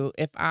do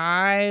if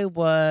I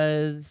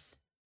was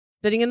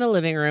sitting in the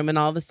living room, and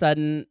all of a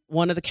sudden,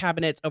 one of the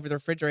cabinets over the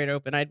refrigerator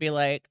open, I'd be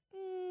like,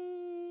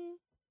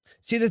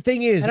 See, the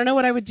thing is, I don't know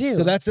what I would do.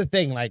 So that's the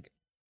thing. I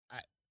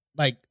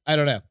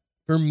don't know.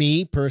 For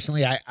me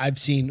personally, I've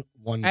seen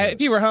one ghost.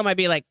 If you were home, I'd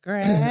be like,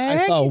 Greg.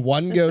 I saw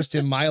one ghost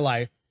in my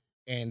life,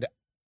 and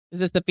is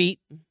this the feet?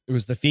 it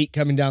was the feet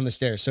coming down the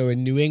stairs. So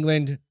in New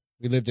England,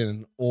 we lived in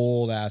an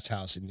old ass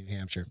house in New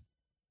Hampshire,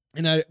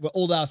 and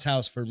old ass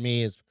house for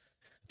me is,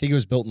 I think it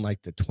was built in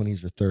like the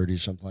 20s or 30s,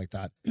 something like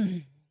that.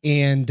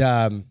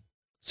 And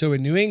so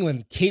in New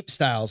England, Cape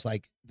styles,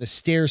 like the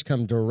stairs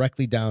come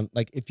directly down.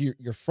 Like if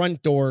your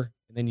front door,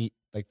 and then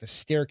like the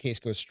staircase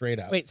goes straight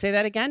up. Wait, say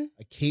that again.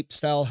 A Cape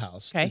style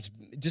house. Okay.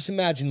 Just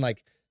imagine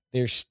like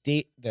the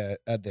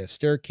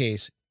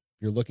staircase.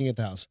 You're looking at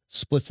the house,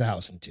 splits the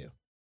house in two.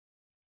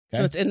 Okay?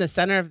 So it's in the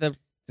center of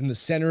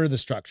the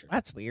structure.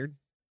 That's weird.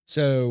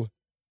 So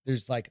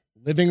there's like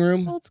living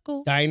room, Old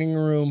school. dining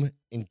room,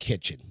 and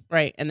kitchen.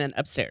 Right, and then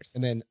upstairs.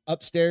 And then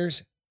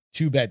upstairs,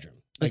 2-bedroom.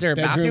 Is there a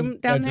bathroom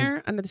down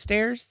there under the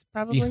stairs?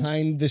 Probably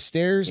behind the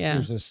stairs. Yeah.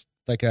 There's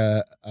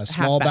a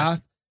small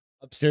bath.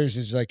 Upstairs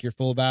is like your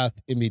full bath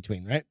in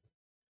between, right?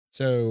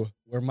 So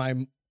where my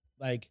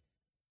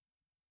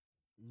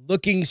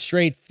looking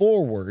straight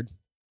forward,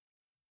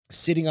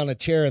 sitting on a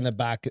chair in the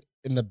back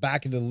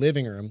of the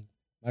living room,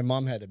 my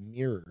mom had a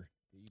mirror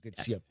that you could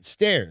see up the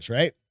stairs,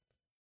 right?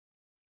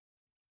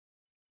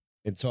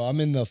 And so I'm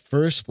in the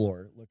first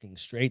floor looking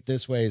straight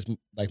this way, is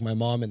like my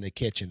mom in the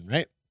kitchen,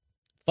 right?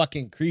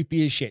 Fucking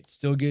creepy as shit.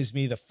 Still gives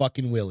me the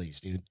fucking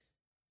willies, dude.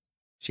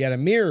 She had a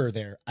mirror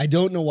there. I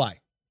don't know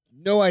why.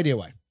 No idea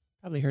why.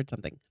 probably heard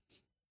something.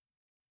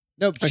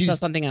 Nope. Or saw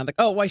something on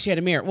why she had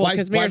a mirror. Well,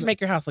 because mirrors make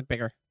your house look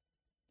bigger.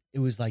 It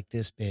was like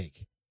this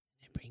big.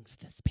 It brings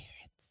the spirits.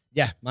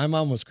 Yeah, my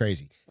mom was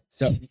crazy.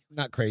 So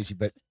not crazy,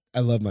 but I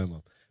love my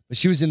mom. But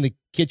she was in the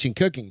kitchen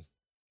cooking,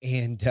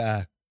 and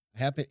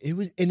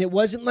it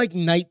wasn't like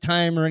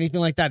nighttime or anything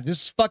like that.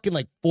 This is fucking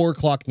like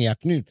 4:00 in the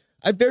afternoon.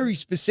 I very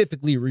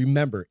specifically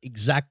remember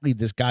exactly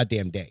this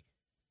goddamn day.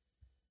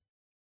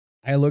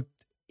 I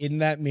looked in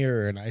that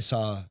mirror and I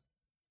saw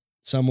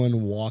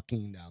someone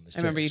walking down the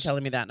stairs. I remember you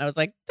telling me that, and I was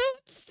like,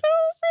 "That's so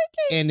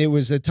freaky." And it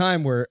was a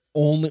time where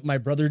only my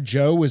brother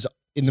Joe was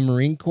in the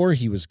Marine Corps.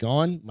 He was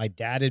gone. My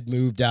dad had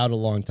moved out a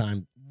long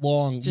time.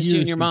 Just you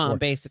and your mom,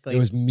 basically. It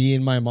was me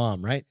and my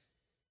mom, right?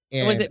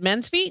 And was it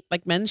men's feet,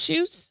 like men's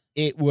shoes?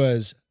 It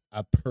was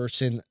a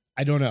person.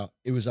 I don't know.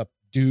 It was a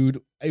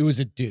dude. It was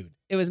a dude.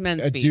 It was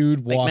men's feet. A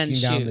dude like walking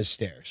down the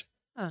stairs.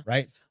 Huh.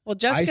 Right? Well,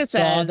 Jessica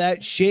saw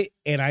that shit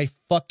and I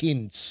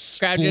fucking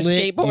grabbed your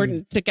skateboard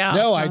and took out.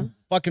 No, I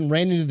fucking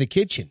ran into the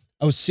kitchen.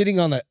 I was sitting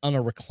on a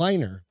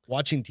recliner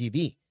watching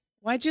TV.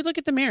 Why'd you look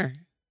at the mirror?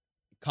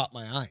 It caught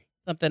my eye.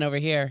 Something over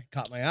here.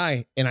 Caught my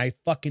eye and I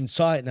fucking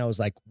saw it and I was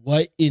like,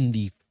 what in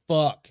the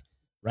fuck?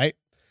 Right?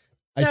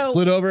 So I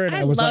split over and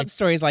I was love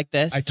stories like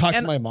this. I talked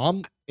to my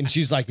mom and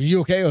she's like, are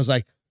you okay? I was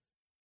like,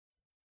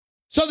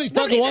 something's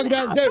fucking walking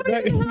down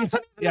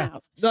the yeah.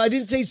 No, I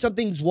didn't say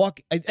something's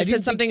walking. I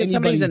said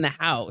somebody's in the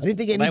house. I didn't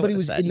think anybody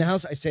was in the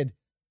house. I said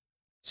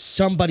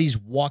somebody's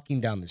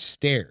walking down the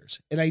stairs.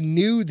 And I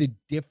knew the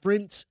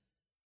difference.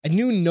 I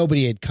knew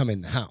nobody had come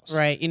in the house.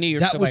 Right. You knew you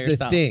were still by yourself.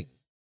 That was the thing.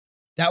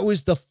 That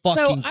was the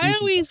fucking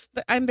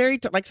So I'm very,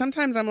 like,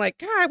 sometimes I'm like,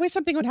 God, I wish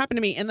something would happen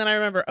to me. And then I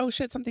remember, oh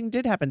shit, something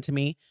did happen to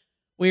me.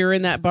 We were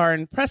in that bar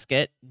in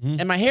Prescott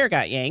and my hair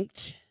got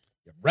yanked.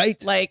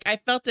 Right. Like I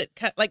felt it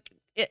cut,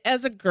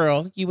 as a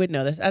girl, you would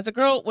know this. As a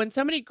girl, when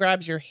somebody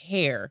grabs your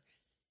hair,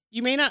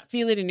 you may not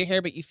feel it in your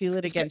hair, but you feel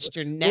it against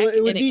your neck.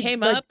 Well, and it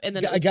came up and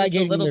then it was just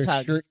a little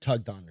tug. Shirt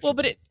tugged on. Well,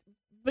 but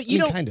you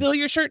don't feel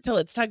your shirt till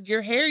it's tugged.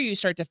 Your hair, you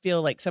start to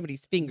feel like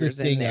somebody's fingers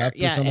in there.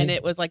 Yeah. And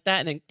it was like that.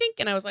 And then dink.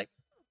 And I was like,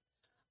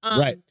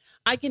 right.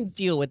 I can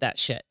deal with that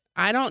shit.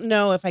 I don't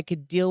know if I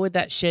could deal with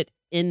that shit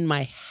in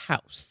my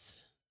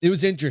house. It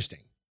was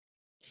interesting.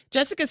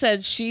 Jessica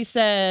said,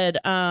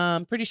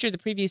 pretty sure the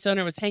previous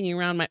owner was hanging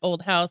around my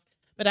old house,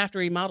 but after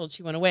remodeled,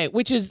 she went away,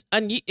 which is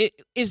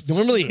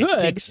normally good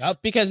it ticks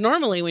up. Because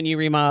normally when you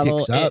remodel,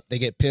 they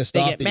get pissed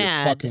off. They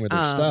get fucking with their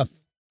stuff.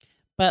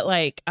 But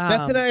like,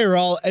 Beth and I are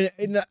all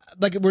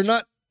like, we're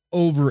not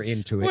over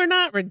into it. We're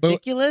not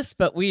ridiculous,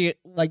 but we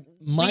like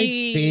my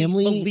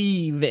family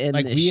believe in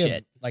this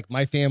shit. Like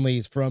my family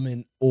is from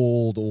an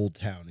old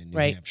town in New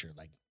Hampshire,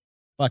 like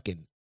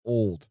fucking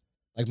old.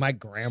 Like my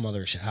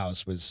grandmother's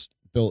house was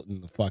built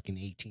in the fucking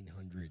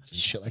 1800s and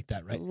shit like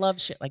that, right? I love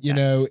shit like that. You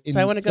know, so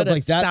I want to go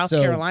to South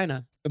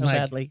Carolina so like,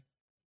 badly.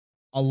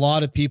 A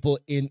lot of people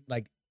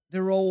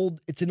they're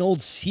old. It's an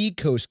old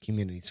seacoast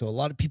community, so a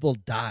lot of people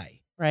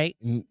die, right?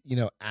 And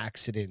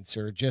accidents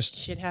or just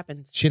shit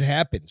happens. Shit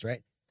happens,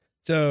 right?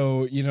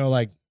 So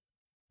like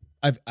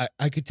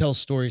I could tell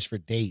stories for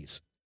days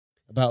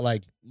about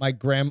like my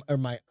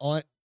my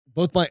aunt,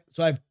 so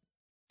I have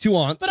two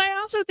aunts. But I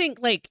also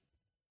think like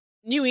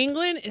New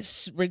England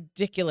is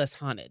ridiculous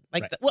haunted.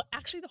 Like, right.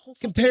 Actually, the whole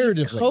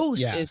comparatively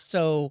coast is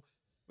so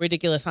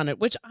ridiculous haunted,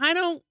 which I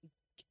don't.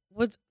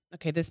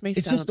 Okay, this may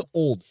it's sound. It's just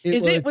old.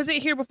 Was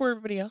it here before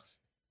everybody else?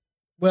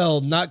 Well,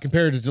 not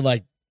comparative to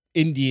like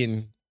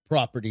Indian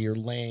property or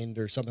land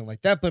or something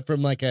like that, but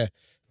from like a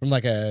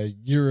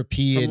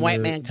European From white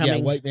man coming.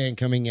 Yeah, white man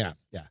coming. Yeah.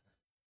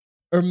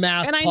 Or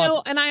mass. And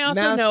I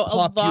also know a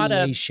lot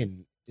of.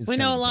 We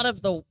know a lot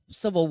of the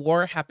Civil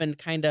War happened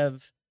kind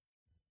of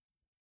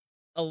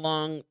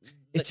along.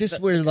 It's just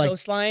where the like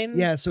coastlines.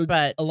 Yeah, so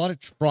but a lot of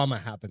trauma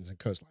happens in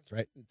coastlines,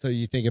 right? So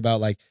you think about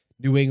like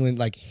New England,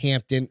 like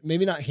Hampton,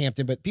 maybe not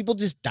Hampton, but people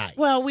just die.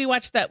 well, we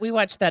watched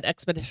that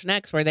Expedition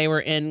X where they were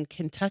in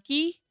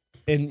Kentucky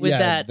And with yeah,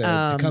 that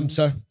the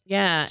Tecumseh.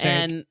 yeah,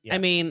 sank. and Yeah. I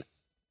mean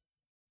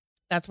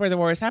that's where the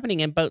war was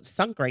happening, and boats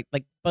sunk, right?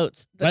 Like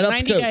boats. The Right off the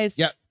 90 coast. guys.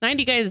 Yeah.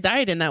 90 guys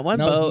died in that one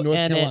That was boat, North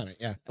and Carolina, it's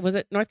yeah. was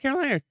it North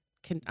Carolina or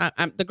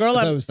the girl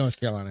I thought I'm it was North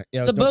Carolina.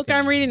 Yeah, it the was North book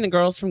I'm Carolina. reading, the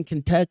girl's from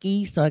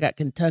Kentucky, so I got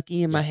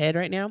Kentucky in my Yeah. head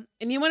right now.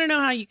 And you want to know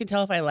how you can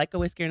tell if I like a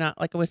whiskey or not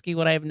like a whiskey?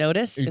 What I've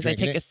noticed Are you is I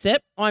drinking take it? a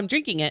sip. Oh, I'm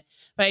drinking it,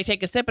 but I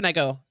take a sip and I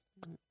go,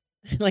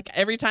 like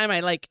every time I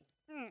like.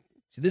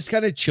 So this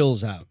kind of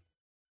chills out.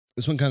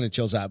 This one kind of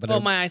chills out. But Well,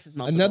 my eyes is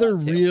melting. another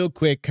real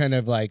quick kind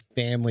of like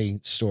family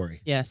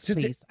story. Yes, So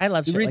please. I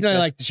love The shit reason like I this.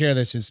 like to share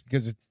this is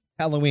because it's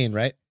Halloween,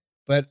 right?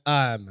 But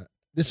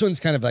this one's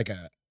kind of like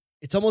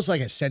it's almost like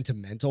a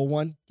sentimental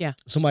one. Yeah.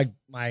 So my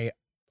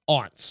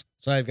aunts.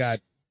 So I've got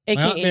my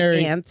Aunt AKA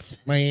Mary, aunts.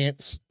 my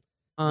aunts,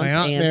 Aunts, my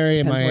Aunt aunts, Mary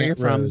and depends my where Aunt you're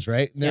from. Rose,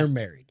 right? And they're Yeah.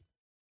 married.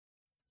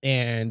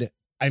 And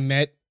I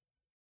met,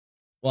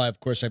 well, of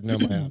course, I've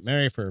known my Aunt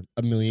Mary for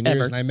a million years.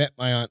 Ever. And I met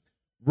my Aunt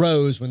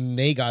Rose when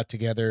they got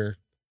together,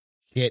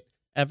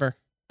 Ever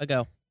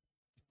ago.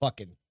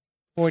 fucking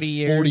 40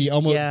 years. 40,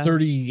 almost yeah.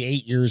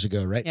 38 years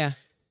ago, right? Yeah.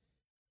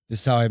 This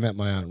is how I met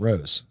my Aunt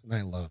Rose. And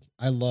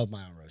I love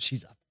my Aunt Rose.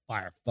 She's a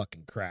fire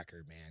fucking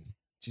cracker, man.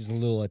 She's a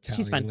little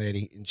She's Italian fun.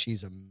 lady, and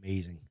she's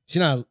amazing.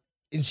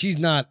 She's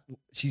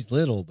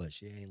little, but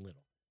she ain't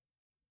little.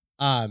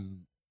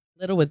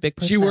 Little with big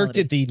She worked personality.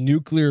 at the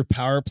nuclear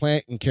power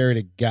plant and carried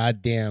a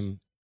goddamn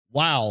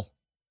while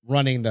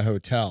running the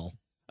hotel,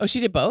 Oh, she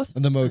did both?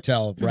 the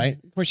motel,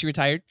 right? Before she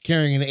retired?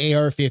 Carrying an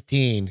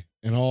AR-15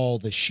 and all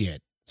the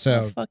shit.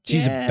 So Oh, fuck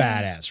she's yeah. a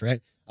badass,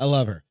 right? I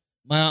love her.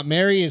 My Aunt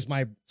Mary is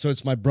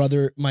it's my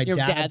brother, my Your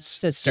dad's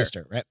sister.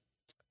 sister, right?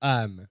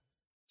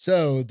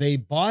 So they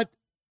bought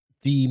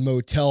the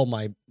motel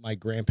my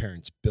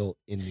grandparents built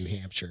in New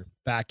Hampshire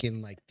back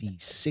in like the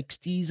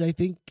 60s, I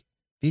think.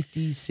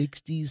 50s,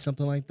 60s,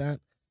 something like that.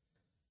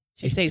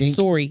 She'd I say think-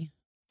 story.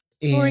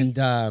 Story.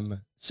 And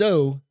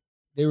so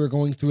they were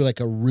going through like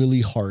a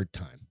really hard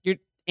time.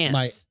 Ants.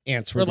 My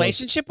aunts were going-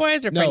 Relationship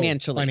wise or No,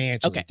 financially?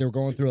 financially. Okay. They were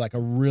going through like a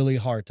really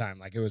hard time.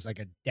 Like it was like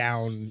a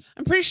down.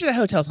 I'm pretty sure the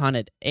hotel's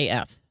haunted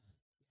AF.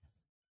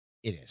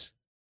 It is.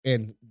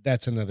 And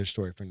that's another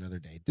story for another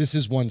day. This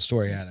is one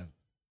story out of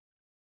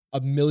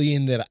a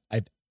million that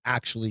I've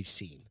actually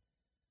seen.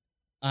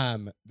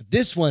 But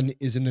this one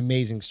is an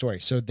amazing story.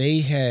 So they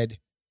had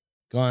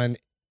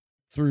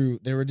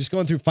they were just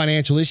going through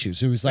financial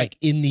issues. It was like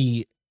in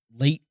the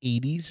late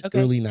 80s, Okay.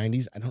 early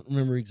 90s. I don't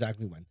remember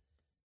exactly when.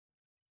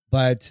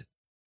 But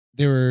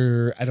I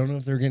don't know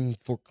if they're getting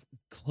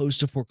close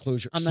to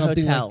foreclosure or On the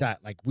something hotel. like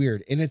that, like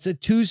weird. And it's a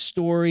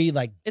 2-story,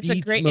 like It's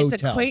beach a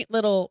motel. quaint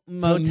little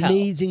It's an motel.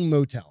 amazing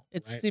motel.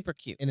 It's right? super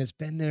cute. And it's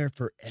been there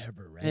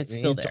forever, right? And it's I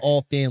mean, still it's there.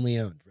 all family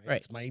owned, right? Right.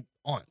 It's my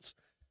aunt's.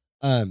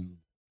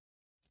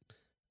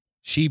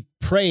 She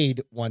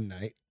prayed one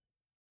night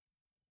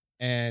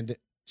and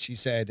she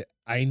said,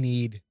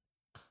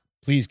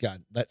 please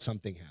God, let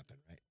something happen,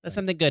 right? Let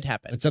something good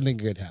happen. Let something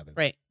good happen.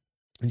 Right.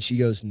 And she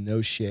goes,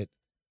 no shit.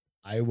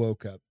 I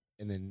woke up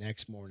and the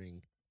next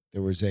morning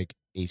there was like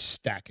a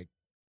stack of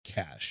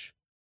cash.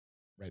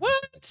 Right.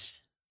 beside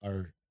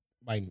What?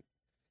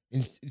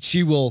 and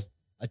she will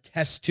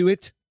attest to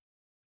it.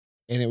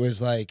 And it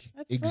was like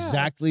That's rad.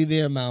 exactly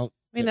the amount.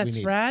 I mean, that we that's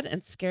need. rad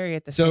and scary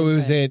at the same So time. it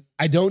was it.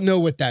 I don't know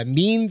what that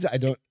means. I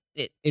don't.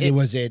 It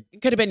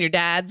It could have been your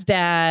dad's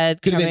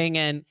dad Could've been- coming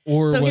in.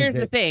 or So was here's it,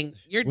 the thing: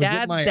 your was it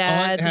dad's my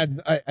dad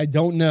aunt had. I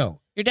don't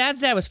know. Your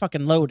dad's dad was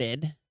fucking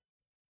loaded.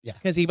 Yeah.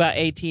 Because he bought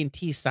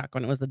AT&T stock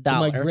when it was the So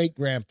dollar. my great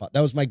grandfather.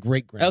 That was my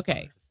great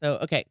grandfather.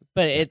 Okay.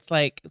 But it's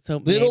like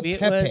Little maybe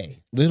Pepe. it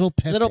was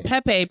Little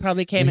Pepe.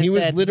 probably came And and he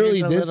was said, literally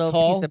 "Here's a this little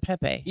tall. piece of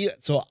Pepe."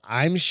 So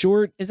I'm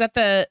short. Is that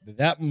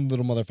That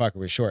little motherfucker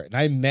was short, and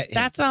I met him.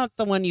 that's not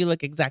the one you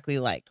look exactly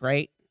like,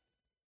 right?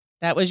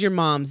 That was your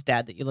mom's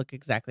dad that you look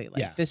exactly like.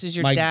 Yeah. This is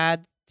your My-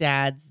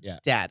 dad's Yeah.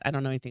 dad. I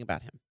don't know anything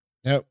about him.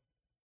 Nope.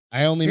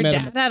 I only Your met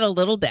dad him. had a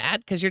little dad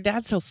because your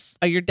dad's so.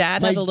 Your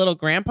dad had My- a little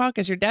grandpa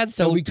because your dad's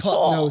so. So we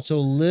call tall. So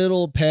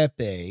little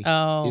Pepe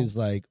Oh, is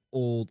like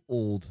old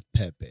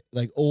Pepe,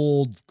 like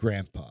old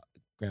grandpa,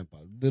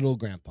 little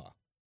grandpa.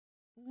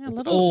 yeah, it's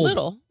little, old.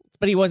 little.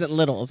 But he wasn't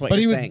little, is what But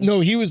he you're was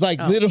saying. he was like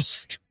Oh.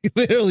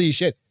 literally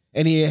shit.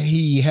 And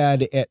he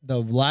had at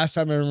the last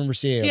time I remember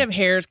seeing Does him. he have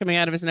hairs coming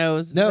out of his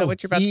nose? Is no, that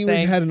what you're about he to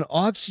say? had an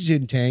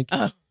oxygen tank,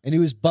 Oh. and he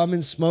was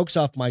bumming smokes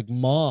off my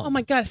mom. Oh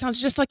my God, it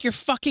sounds just like your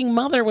fucking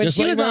mother when Just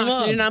she like was my on mom.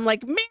 oxygen. And I'm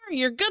like, Mary,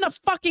 you're gonna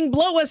fucking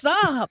blow us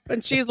up.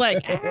 And she's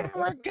like,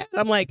 we're good.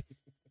 I'm like,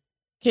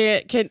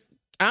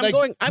 I'm Like,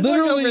 going over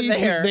literally,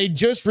 there. They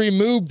just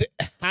removed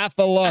half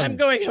a lung. I'm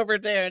going over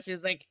there. And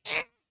she's like,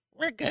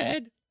 we're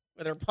good.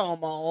 with her Pall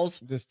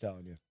Malls. I'm just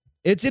telling you.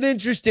 It's an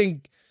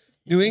interesting,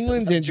 New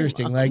England's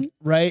interesting, like,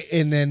 right?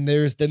 And then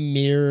there's the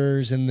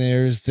mirrors and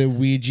there's the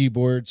Ouija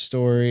board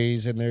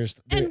stories and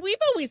and we've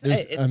always,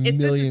 there's a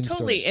million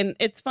totally, stories. and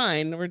it's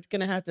fine. We're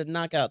going to have to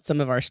knock out some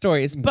of our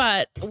stories,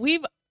 but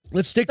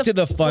Let's stick to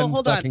the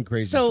fun, fucking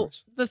crazy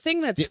stories. The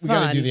thing that's We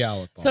gotta fun, do the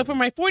Alec. so for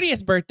my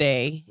 40th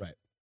birthday, right,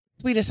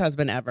 sweetest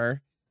husband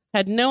ever,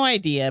 had no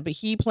idea, but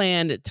he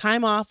planned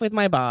time off with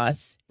my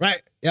boss.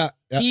 right, yeah.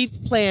 He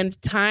planned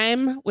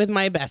time with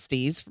my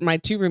besties, my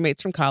 2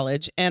 roommates from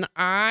college, and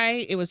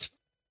it was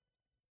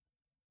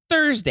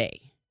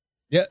Thursday.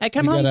 Yeah, I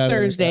come home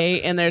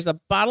Thursday, and there's a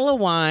bottle of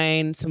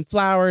wine, some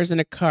flowers,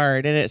 and a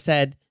card, and it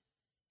said,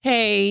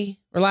 "Hey,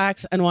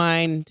 relax,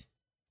 unwind.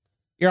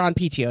 You're on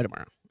PTO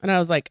tomorrow." And I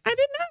was like, "I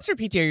didn't ask for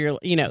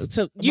PTO.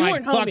 So you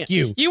weren't home yet.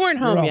 You weren't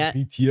home yet.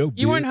 PTO,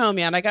 you weren't home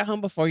yet. I got home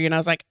before you, and I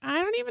was like,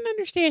 I don't even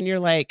understand. You're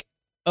like,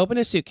 open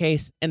a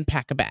suitcase and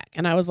pack a bag,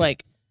 and I was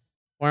like,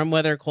 warm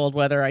weather, cold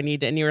weather. I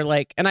need to. And you were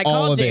like, and I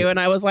called you, and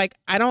I was like,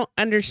 I don't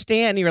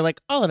understand. And you were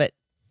like, all of it.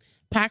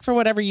 Pack for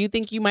whatever you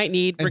think you might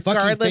need, and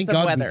regardless of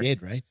God weather. We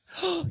did, right?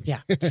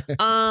 Yeah.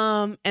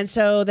 And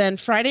so then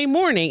Friday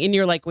morning, and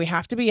you're like, we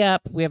have to be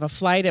up. We have a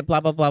flight at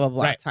blah blah blah blah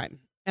blah time.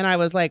 And I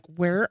was like,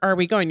 where are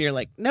we going? You're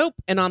like, nope.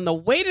 And on the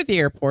way to the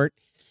airport,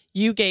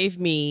 you gave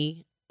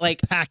me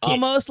like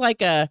almost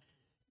like a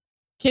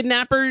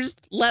kidnapper's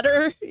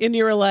letter, and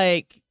you were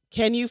like,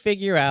 can you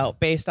figure out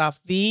based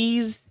off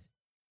these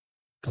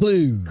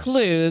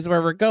clues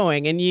where we're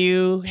going? And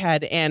you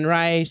had Anne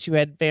Rice, you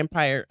had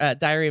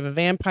Diary of a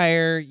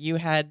Vampire, you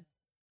had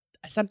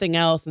something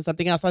else and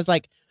something else. I was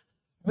like,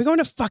 are we going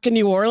to fucking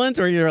New Orleans?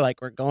 Or you're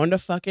like, we're going to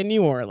fucking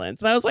New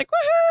Orleans. And I was like,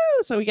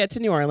 woohoo! So we get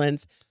to New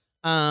Orleans.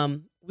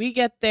 We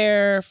get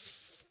there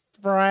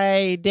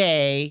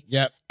Friday.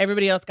 Yep.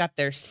 Everybody else got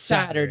there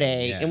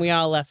Saturday, and we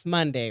all left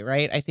Monday,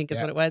 right? I think is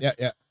what it was.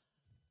 Yeah.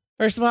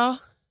 First of all,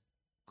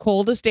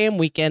 coldest damn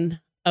weekend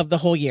of the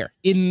whole year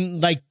in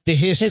like the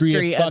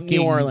history of fucking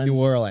New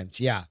Orleans.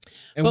 Yeah.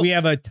 And we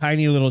have a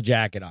tiny little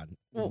jacket on.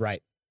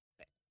 Right.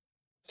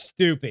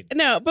 Stupid.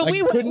 No, but like,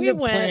 we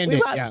went. We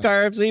bought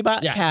scarves. We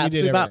bought caps.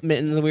 We bought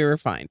mittens. And we were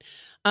fine.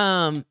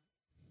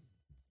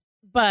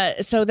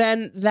 But so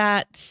then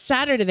that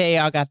Saturday they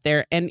all got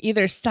there, and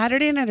either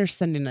Saturday night or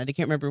Sunday night, I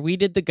can't remember. We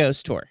did the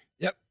ghost tour.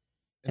 Yep.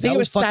 I think it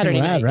was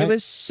Saturday night. Right? It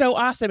was so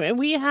awesome. And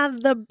we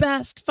had the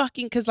best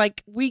fucking, because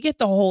like we get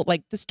the whole,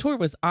 like this tour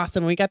was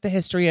awesome. We got the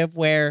history of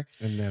where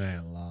and then I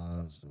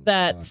lost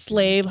that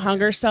slave hung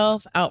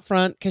herself out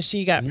front because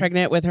she got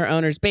pregnant with her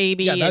owner's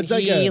baby. Yeah, that's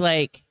and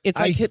it's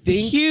like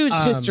huge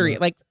history.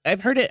 Like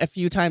I've heard it a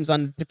few times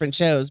on different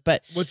shows,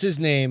 but what's his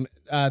name?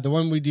 The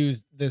one we do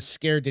the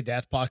Scared to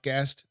Death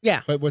podcast.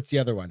 Yeah. But what's the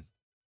other one?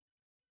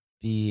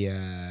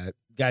 The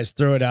guys,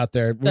 throw it out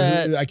there.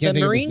 I can't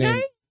think of his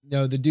name.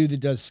 No, the dude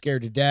that does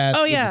Scared to Death.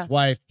 Oh yeah, his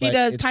wife. He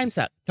does Time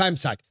Suck. Time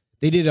Suck.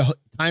 They did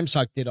Time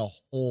Suck did a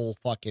whole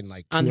fucking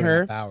like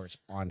 2.5 hours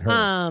on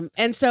her.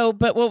 And so,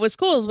 but what was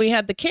cool is we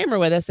had the camera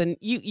with us, and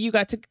you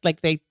got to like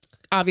they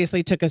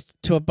obviously took us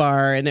to a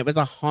bar, and it was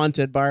a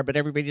haunted bar, but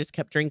everybody just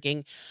kept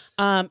drinking.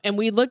 And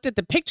we looked at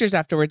the pictures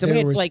afterwards, and we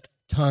had like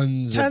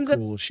tons of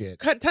cool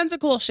shit. Tons of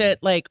cool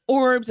shit, like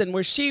orbs, and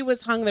where she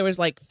was hung, there was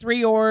like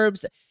 3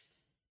 orbs.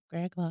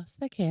 Greg lost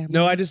the camera.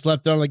 No, I just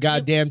left it on the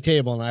goddamn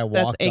table and I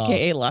walked off.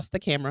 AKA lost the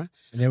camera.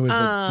 And it was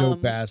a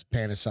dope ass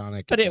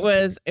Panasonic. But it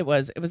was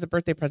a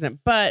birthday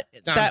present. But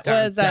but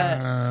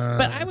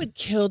I would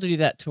kill to do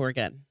that tour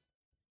again.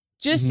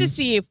 Just to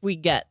see if we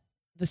get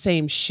the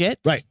same shit.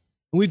 Right.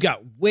 We've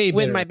got way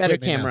better with my better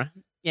camera.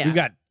 Now. Yeah. We've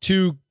got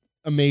 2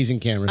 amazing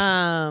cameras.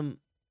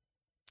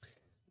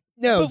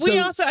 No, but we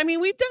also, I mean,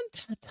 we've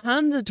done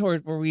tons of tours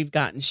where we've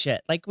gotten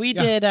shit. Like we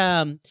did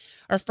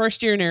our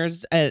first year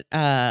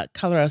at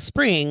Colorado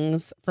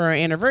Springs for our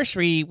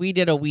anniversary. We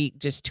did a week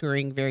just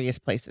touring various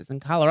places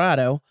in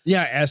Colorado.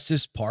 Yeah,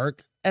 Estes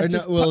Park. It's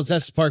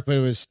Estes Park, but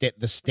it was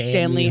the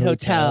Stanley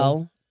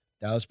Hotel.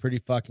 That was pretty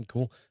fucking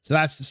cool. So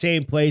that's the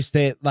same place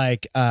that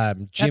like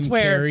Jim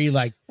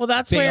Carrey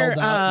that's bailed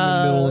out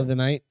in the middle of the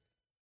night.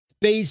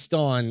 Based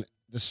on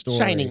the story,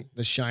 Shining.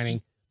 The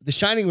Shining. The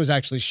Shining was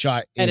actually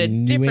shot at a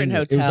different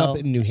hotel. It was up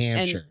in New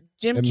Hampshire. And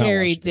Jim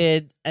Carrey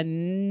did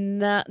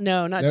not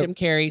Jim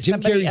Carrey.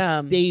 Jim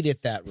Carrey stayed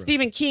at that room.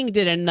 Stephen King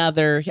did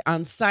another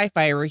on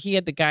Sci-Fi where he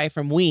had the guy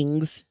from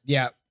Wings.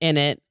 In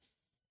it,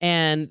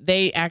 and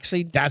they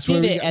actually did it at the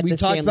Stanley Hotel. We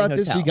talked about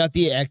this. We got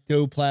the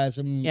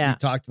ectoplasm. Yeah, we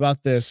talked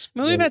about this. I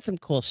mean, we've had some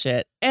cool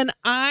shit, and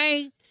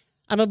I'm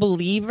a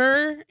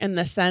believer in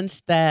the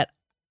sense that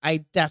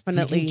I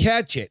definitely if you can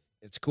catch it.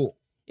 It's cool.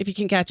 If you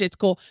can catch it, it's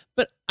cool.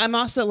 But I'm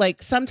also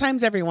like,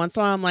 sometimes every once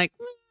in a while, I'm like,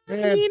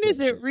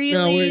 is it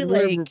really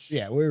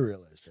we're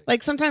realistic.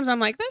 Like sometimes I'm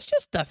like, that's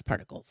just dust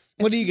particles.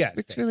 What do you guys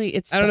think? Really,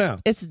 I don't know.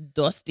 It's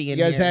dusty in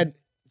here. You guys had,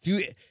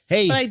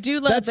 but I do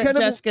love that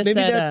Jessica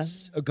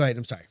said. Go ahead.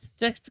 I'm sorry.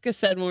 Jessica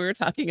said when we were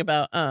talking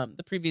about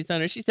the previous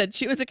owner, she said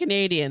she was a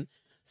Canadian,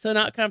 so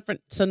not a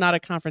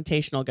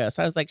confrontational ghost.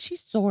 So I was like,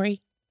 she's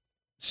sorry.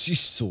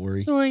 She's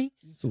sorry. Sorry.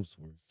 I'm so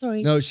sorry.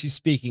 Sorry. No, she's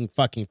speaking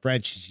fucking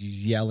French.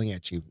 She's yelling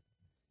at you.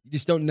 You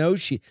just don't know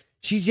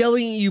she's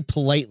yelling at you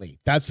politely.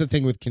 That's the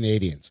thing with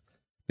Canadians.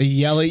 They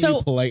yell at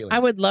you politely. I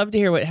would love to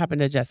hear what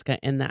happened to Jessica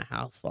in that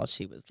house while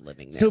she was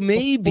living there. So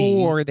maybe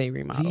before they what do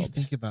you remodeled.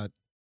 think about?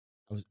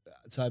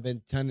 So I've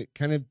been kind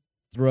of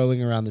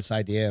throwing around this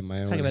idea in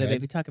my own. Talk about head, it,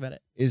 baby. Talk about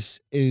it. Is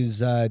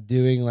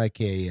doing like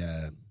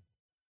a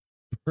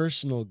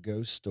personal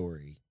ghost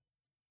story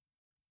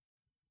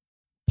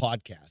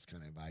podcast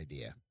kind of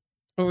idea.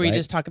 Or we right?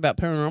 just talk about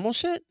paranormal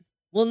shit?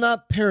 Well,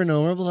 not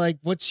paranormal, but like,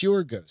 what's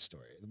your ghost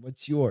story?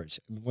 What's yours?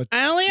 And what's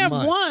I only have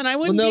mine? one. I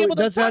wouldn't be able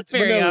to talk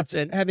very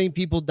often. Having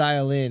people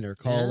dial in or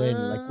call in,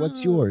 like,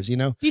 what's yours? You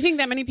know? Do you think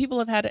that many people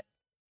have had it?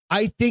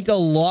 I think a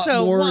lot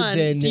more one,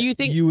 than do you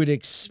think you would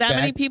expect. That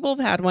many people have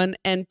had one,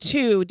 and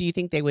two, do you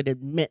think they would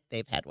admit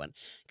they've had one?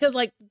 Because,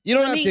 like, you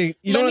don't have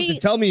to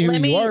tell me who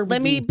you are.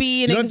 Let me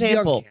be an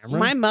example.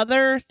 My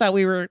mother thought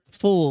we were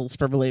fools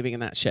for believing in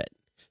that shit.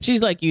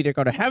 She's like, you either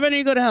go to heaven or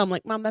you go to hell. I'm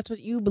like, Mom, that's what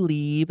you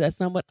believe. That's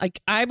not what. Like,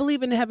 I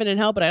believe in heaven and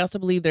hell, but I also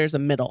believe there's a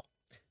middle.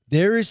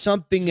 There is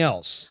something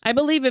else. I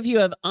believe if you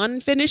have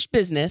unfinished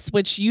business,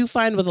 which you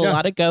find with a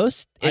lot of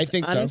ghosts, it's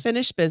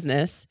unfinished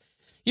business.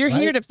 You're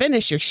here to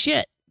finish your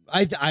shit.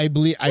 I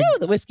believe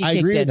the whiskey I kicked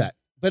agree in. with that.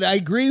 But I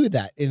agree with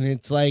that. And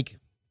it's like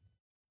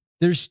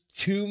there's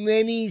too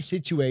many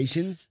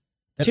situations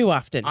that too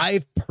often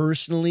I've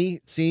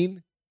personally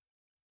seen.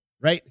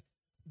 Right?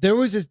 There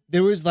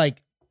was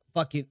like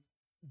fucking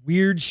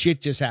weird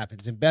shit just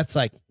happens. And Beth's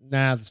like,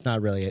 nah, that's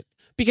not really it.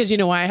 Because you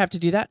know why I have to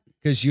do that?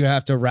 Because you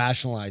have to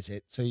rationalize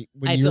it. So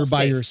when you're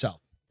by yourself.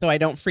 So I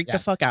don't freak the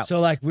fuck out. So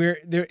like we're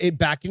there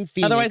back in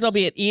Phoenix. Otherwise I'll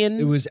be at Ian.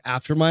 It was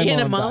after my Ian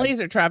mom and Molly's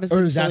died. Or Travis or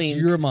and it was after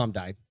Celine's. your mom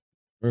died.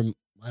 Or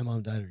my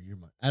mom died or your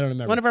mom. I don't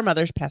remember. One of our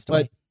mothers passed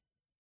away.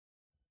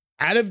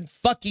 Out of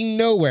fucking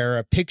nowhere,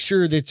 a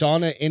picture that's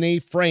in a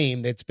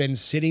frame that's been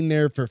sitting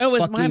there for it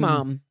was my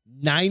mom.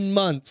 9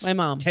 months. My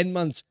mom. 10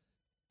 months.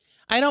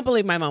 I don't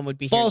believe my mom would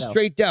be Fall here,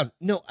 straight down.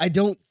 No, I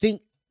don't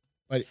think.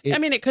 But I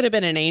mean, it could have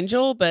been an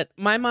angel, but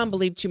my mom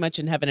believed too much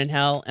in heaven and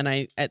hell, and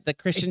at the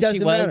Christian she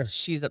was, matter.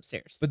 She's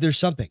upstairs. But there's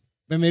something.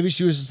 But maybe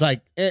she was just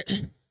like,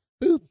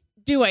 boop.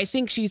 Do I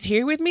think she's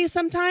here with me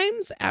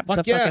sometimes?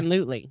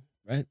 Absolutely.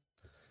 Right?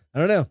 I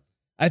don't know.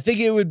 I think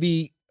it would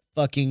be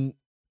fucking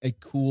a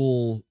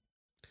cool.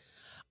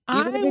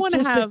 I want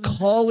to have a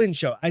call-in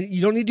show.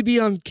 You don't need to be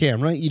on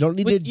camera. You don't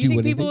need to do anything.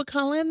 You think people would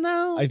call in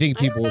though? I think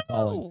people would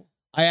call in.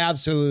 I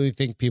absolutely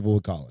think people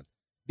would call in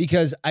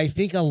because I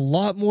think a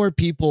lot more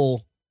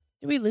people.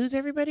 Did we lose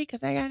everybody?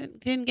 Because I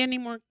didn't get any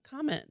more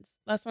comments.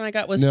 Last one I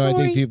got was no.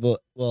 story. I think people.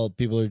 Well,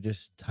 people are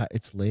just.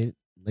 It's late,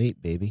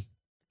 baby.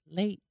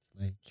 Late.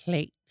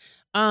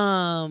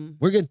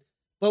 We're good,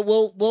 but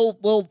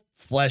we'll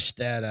flesh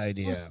that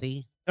idea. We'll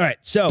see. All right,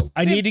 so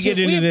I need to get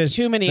into this.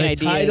 Too many ideas.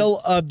 The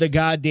title of the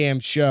goddamn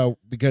show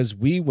because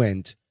we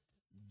went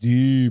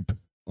deep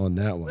on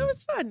that one. It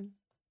was fun.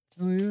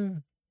 Oh yeah.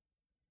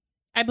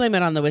 I blame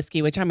it on the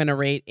whiskey, which I'm going to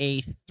rate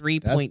a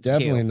 3.2. That's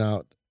definitely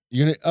not.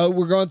 You're gonna. Oh,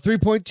 we're going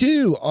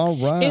 3.2. All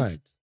right.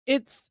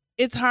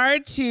 It's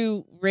hard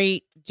to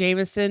rate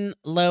Jameson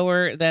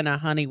lower than a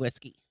honey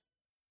whiskey.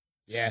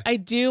 Yeah. I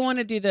do want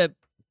to do the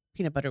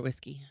peanut butter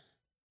whiskey.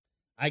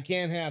 I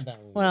can't have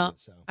that one. Well,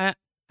 so. I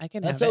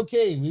can have it. That's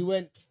okay. We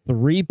went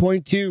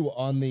 3.2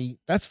 on the.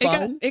 That's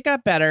fine. It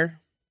got better.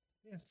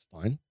 Yeah, it's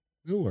fine.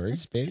 No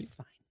worries, baby. It's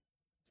fine.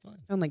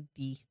 Sound like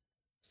D.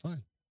 It's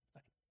fine.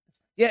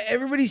 Yeah,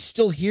 everybody's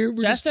still here.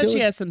 We're Jess said she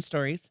has some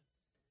stories.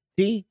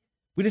 See,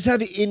 we just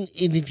have it in.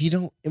 If you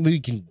don't, we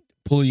can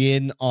pull you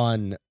in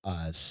on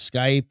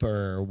Skype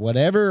or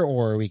whatever,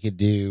 or we could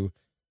do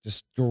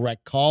just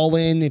direct call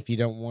in if you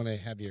don't want to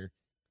have your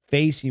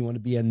face and you want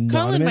to be anonymous.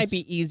 Call in might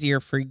be easier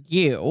for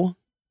you.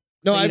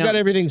 No, I've got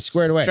everything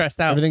squared away. Stressed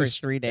out for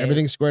 3 days.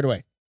 Everything's squared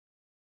away.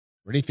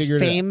 Already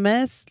figured it out.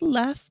 Famous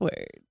last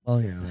word. Oh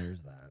yeah,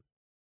 there's that.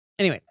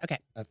 Anyway, okay.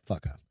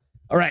 Fuck up.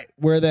 All right,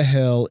 where the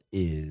hell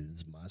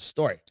is my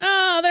story?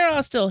 Oh, they're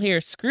all still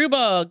here.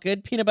 Screwball,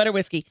 good peanut butter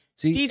whiskey.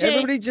 See, DJ,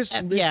 everybody just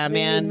listening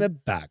in the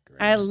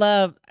background. I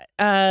love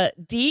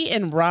D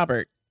and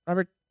Robert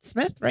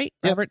Smith, right?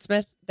 Yep. Robert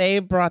Smith. They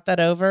brought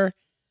that over.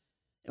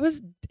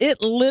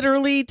 It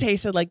literally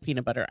tasted like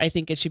peanut butter. I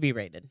think it should be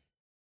rated.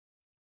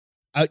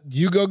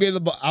 You go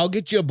get I'll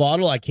get you a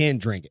bottle. I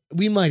can't drink it.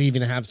 We might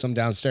even have some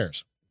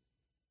downstairs.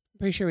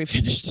 Pretty sure we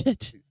finished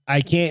it. I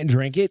can't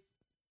drink it,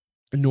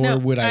 nor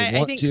would I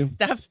want think to.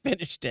 Steph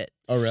finished it.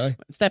 Oh, really?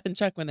 Steph and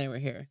Chuck when they were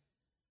here.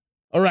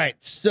 All right.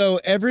 So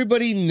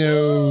everybody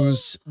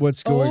knows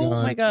what's going on.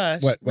 Oh my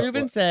gosh. What?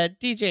 Ruben said,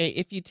 DJ,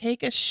 if you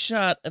take a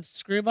shot of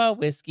Screwball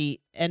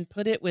whiskey and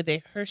put it with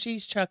a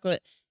Hershey's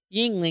chocolate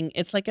Yingling,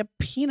 it's like a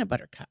peanut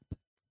butter cup.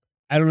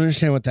 I don't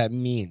understand what that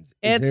means.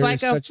 Is It's there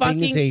like a such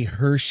thing as a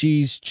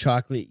Hershey's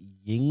chocolate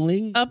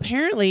Yingling?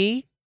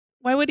 Apparently.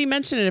 Why would he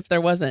mention it if there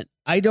wasn't?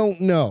 I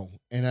don't know,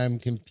 and I'm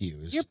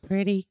confused. You're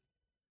pretty.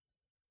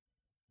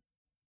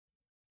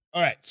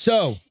 All right,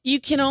 so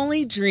you can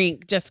only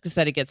drink. Jessica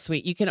said it gets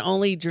sweet. You can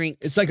only drink.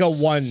 It's like a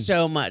one.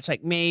 So much,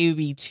 like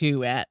maybe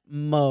 2 at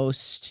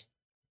most.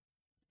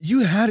 You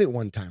had it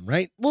one time,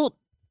 right? Well,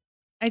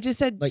 I just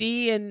said Like-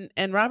 D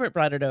and Robert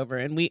brought it over,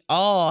 and we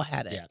all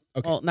had it. Yeah.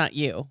 Okay. Well, not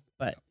you,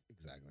 but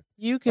Exactly.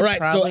 you could All right. So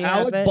probably have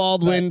Alec it,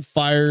 Baldwin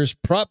fires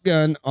prop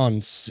gun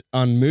on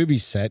movie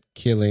set,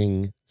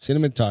 killing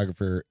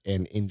cinematographer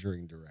and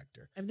injuring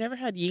director. but I've never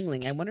had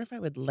Yingling. I wonder if I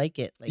would like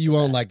it. Like You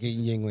won't that. like a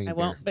Yingling. I beer.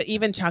 won't. But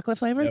even chocolate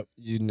flavor. Nope,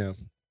 you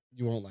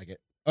won't like it.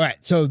 All right.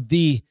 So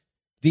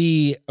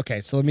okay.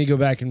 So let me go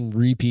back and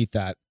repeat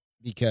that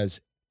because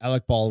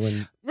Alec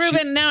Baldwin.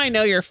 Ruben, now I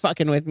know you're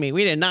fucking with me.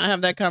 We did not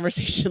have that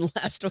conversation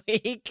last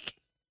week.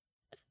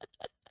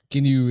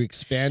 Can you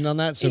expand on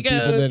that so He people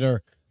goes, that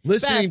are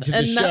listening Beth, to the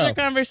another show?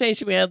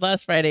 conversation we had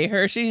last Friday.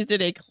 Hershey's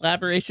did a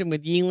collaboration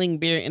with Yingling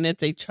beer, and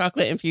it's a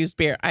chocolate infused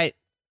beer.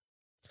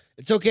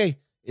 It's okay.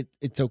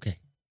 It's okay.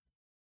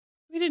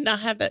 We did not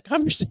have that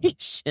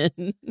conversation.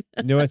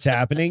 You know what's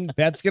happening?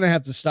 Beth's gonna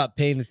have to stop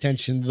paying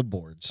attention to the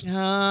boards. But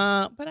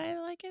I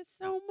like it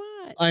so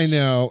much. I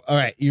know. All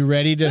right, you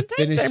ready to Sometimes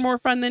finish? they're more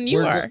fun than you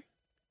We're are.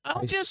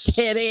 I'm just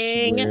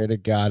kidding. Swear to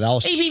God, I'll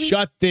Hey, baby.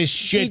 shut this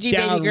shit Gigi,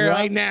 baby down girl.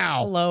 right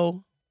now.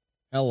 Hello.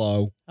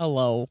 Hello.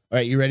 All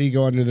right, you ready to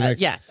go on to the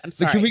next? Yes, I'm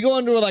So sorry. can we go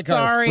on to like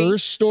Sorry. our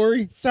first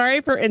story?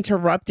 Sorry for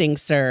interrupting,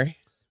 sir.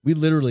 We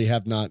literally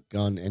have not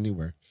gone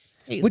anywhere,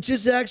 Hey, which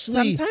is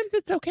actually, sometimes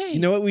it's okay. you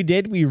know what we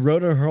did? We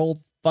wrote a whole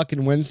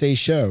fucking Wednesday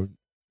show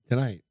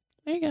tonight.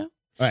 There you go. All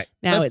right,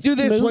 Now let's it's do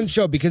this smooth- one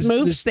show because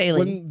smooth this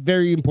sailing. one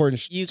very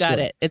important. You got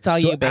story. it. It's all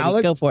So you, baby.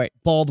 Alec- Go for it.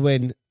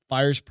 Baldwin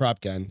fires prop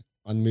gun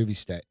on movie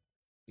set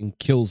and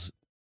kills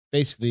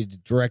basically the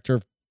director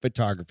of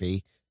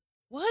photography.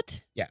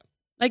 What? Yeah.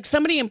 Like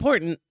somebody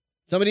important.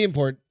 Somebody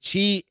important.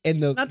 She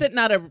and the Not that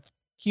not a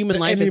human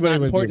But life is anybody not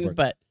would be important,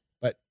 important.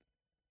 but But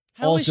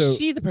how was also-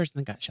 she the person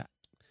that got shot?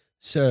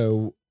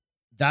 So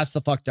that's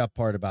the fucked up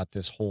part about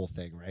this whole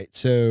thing, right?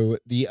 So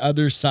the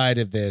other side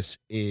of this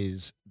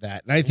is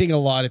that, and I think a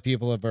lot of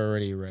people have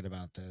already read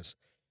about this.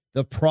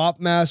 The Prop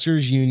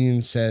Masters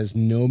Union says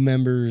no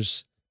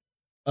members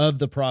of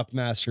the Prop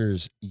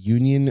Masters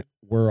Union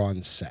were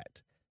on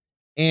set.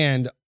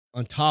 And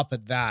on top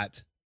of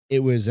that, it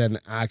was an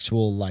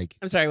actual like,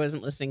 I'm sorry, I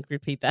wasn't listening.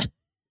 Repeat that.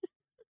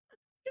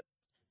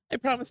 I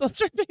promise I'll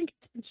start paying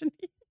attention.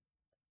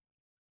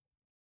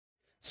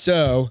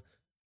 so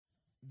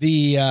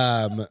the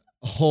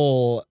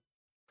whole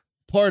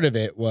part of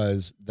it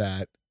was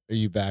that, are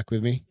you back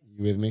with me?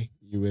 You with me?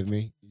 You with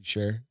me? You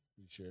sure?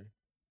 You sure?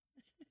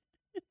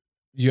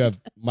 You have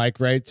mic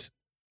rights?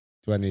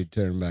 Do I need to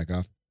turn them back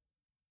off?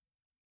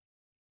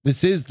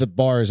 This is The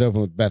Bar is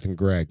Open with Beth and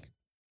Greg.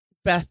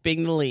 Beth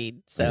being the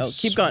lead. So I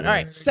keep going. All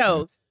swear right. to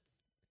So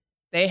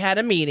they had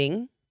a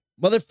meeting.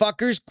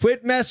 Motherfuckers,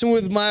 quit messing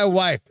with my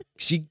wife.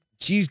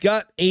 She's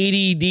got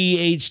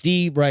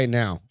ADHD right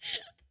now.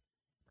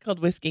 It's called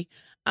whiskey.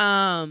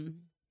 Fucking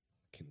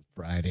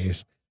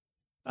Fridays.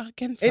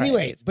 Fucking Anyway,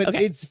 Fridays. but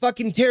Okay. it's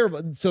fucking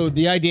terrible. So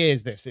the idea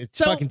is this. It's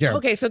So, fucking terrible.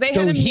 okay, so they So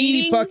had a he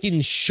meeting.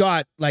 fucking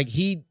shot, like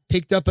he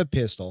picked up a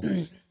pistol.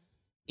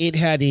 It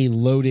had a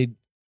loaded,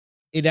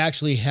 it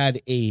actually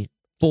had a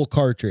full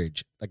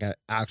cartridge, like an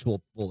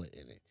actual bullet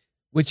in it,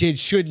 which it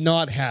should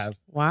not have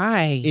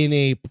Why? in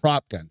a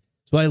prop gun.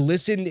 So I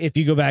listened, if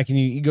you go back and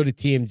you go to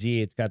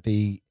TMZ, it's got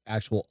the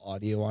actual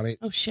audio on it.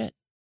 Oh shit.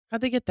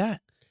 How'd they get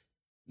that?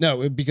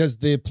 No, because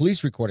the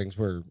police recordings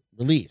were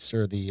released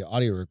or the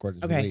audio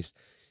recordings were Okay. released.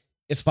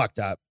 It's fucked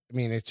up. I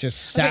mean, it's just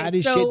sad Okay,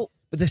 as shit. so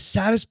But the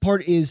saddest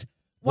part is,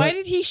 why what-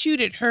 did he shoot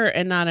at her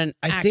and not an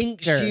actor? I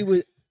think she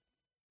was.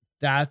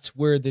 That's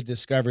where the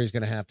discovery is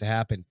going to have to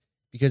happen,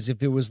 because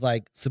if it was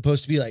like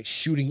supposed to be like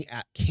shooting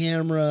at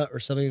camera or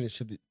something, it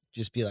should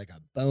just be like a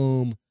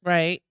boom.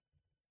 Right.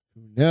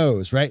 Who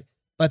knows, right?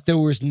 But there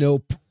was no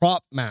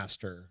prop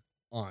master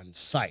on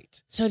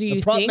site. So do The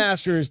you prop think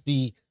master is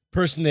the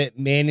person that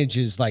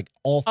manages like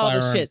all all the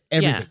firearms, shit?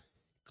 everything, Yeah.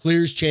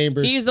 clears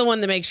chambers. He's the one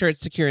that makes sure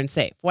it's secure and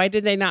safe. Why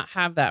did they not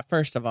have that,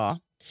 first of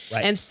all?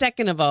 Right. And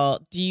second of all,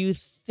 do you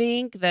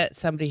think that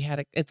somebody had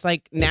a, it's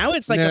like, now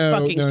it's like No, a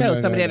fucking no, show.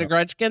 no, Somebody no, had a no.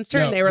 grudge against her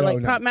No, and they were no, like,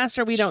 no. Prop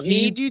Master, we don't She-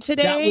 need you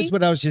today. That was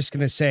what I was just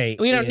going to say.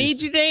 We don't is-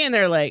 need you today. And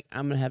they're like,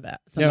 I'm going to have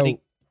somebody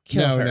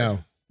kill her.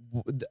 No.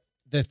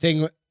 The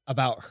thing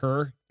about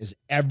her is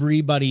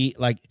everybody,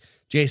 like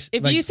Jason.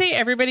 If like, you say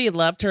everybody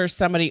loved her,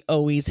 somebody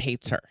always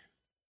hates her.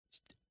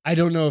 I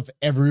don't know if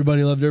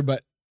everybody loved her,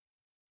 but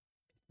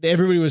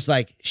everybody was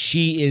like,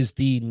 she is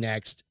the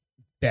next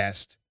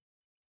best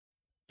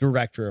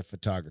director of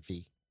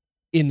photography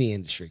in the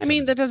industry. I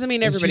mean, that doesn't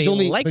mean And she's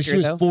everybody liked but she her,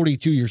 was though.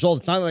 42 years old.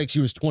 It's not like she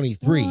was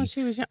 23. Well,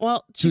 she was young.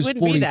 Well, She she was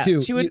wouldn't be that.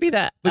 42. She wouldn't be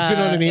that. But you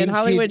know what I mean? In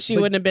Hollywood, she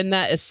but- wouldn't have been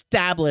that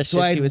established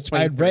So if she was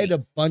 23. I'd read a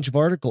bunch of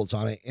articles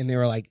on it, and they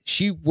were like,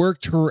 she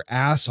worked her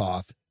ass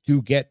off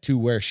to get to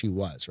where she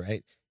was,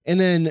 right? And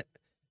then,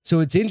 so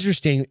it's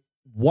interesting.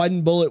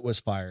 One bullet was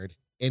fired,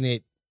 and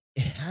it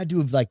had to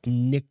have like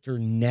nicked her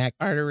neck,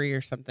 artery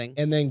or something.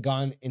 and then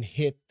gone and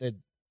hit the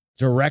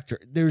director.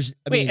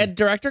 Wait, a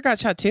director got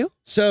shot too?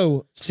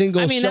 so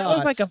single. I mean, that was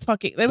shots, like a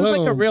fucking. That was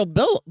like a Boom. real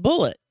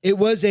bullet. It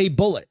was a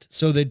bullet.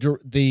 So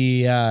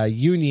the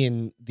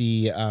union,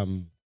 the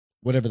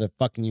whatever the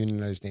fucking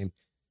union is name,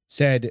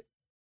 said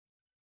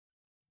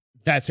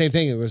that same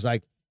thing. It was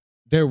like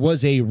there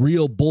was a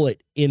real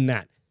bullet in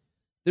that.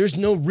 There's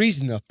no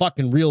reason a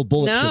fucking real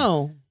bullet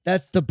should.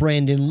 That's the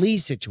Brandon Lee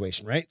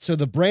situation, right? So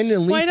the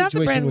Brandon Lee situation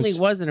the Brandon Lee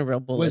wasn't a real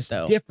bullet,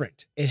 though.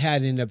 Different. It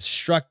had an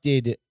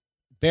obstructed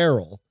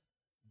barrel.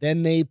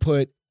 Then they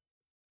put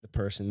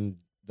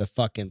the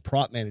fucking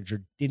prop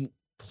manager didn't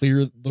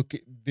look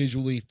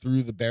visually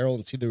through the barrel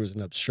and see there was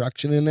an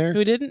obstruction in there.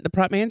 Who didn't? The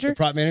prop manager? The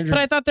prop manager. But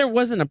I thought there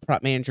wasn't a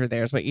prop manager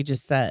there, is what you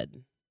just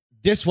said.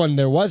 This one,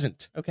 there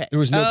wasn't. Okay. There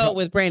was no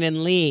with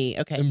Brandon Lee.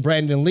 Okay. And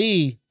Brandon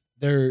Lee,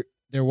 there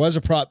was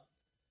a prop.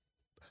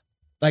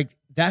 Like,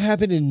 that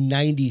happened in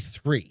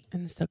 93.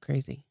 And it's so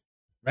crazy.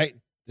 Right?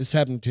 This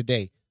happened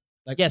today.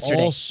 Like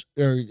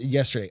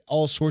yesterday.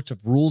 All sorts of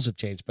rules have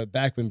changed. But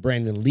back when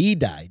Brandon Lee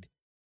died.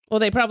 Well,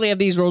 they probably have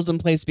these rules in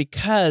place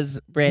because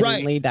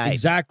Brandon Lee died.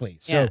 Exactly.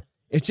 So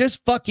it's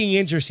just fucking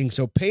interesting.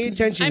 So pay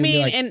attention. I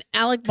mean, and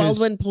Alec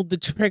Baldwin pulled the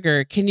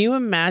trigger. Can you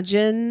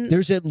imagine?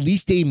 There's at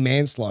least a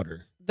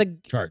manslaughter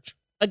charge.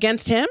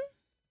 Against him?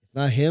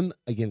 Not him,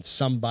 against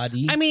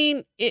somebody. I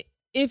mean,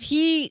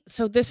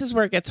 so this is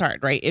where it gets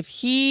hard, right? If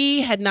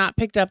he had not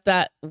picked up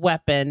that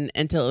weapon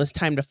until it was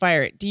time to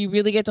fire it, do you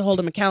really get to hold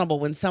him accountable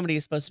when somebody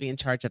is supposed to be in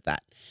charge of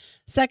that?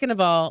 Second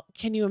of all,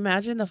 can you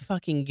imagine the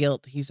fucking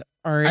guilt he's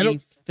already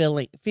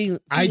feeling?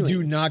 I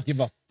do not give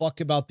a fuck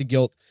about the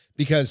guilt,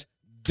 because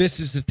this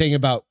is the thing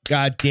about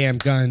goddamn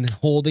gun,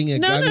 holding a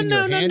gun in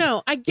your hand.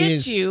 No. I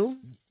get you.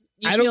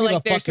 I don't feel give like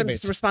a there's fuck some if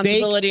it's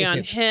responsibility on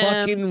it's him.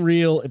 Fucking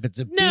real. If it's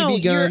a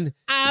BB gun, you're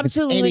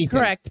absolutely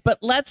correct. But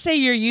let's say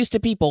you're used to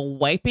people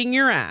wiping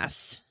your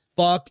ass.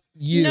 Fuck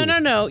you.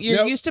 No.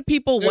 You're used to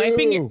people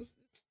wiping your.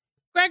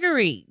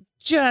 Gregory,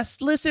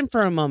 just listen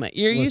for a moment.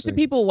 You're used to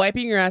people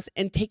wiping your ass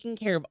and taking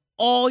care of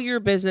all your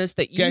business,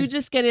 that you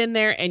just get in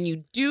there and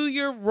you do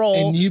your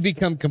role. And you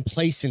become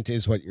complacent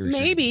is what you're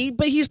saying. Maybe,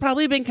 but he's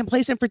probably been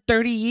complacent for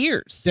 30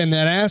 years. Then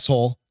that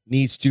asshole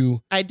needs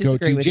to I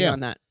disagree with jail. you on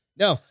that.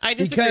 No. I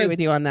disagree with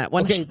you on that.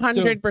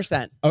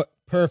 100%.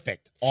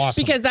 Perfect.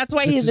 Awesome. Because that's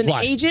why he's an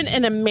agent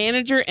and a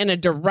manager and a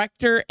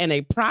director and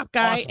a prop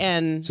guy. Awesome.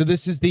 And so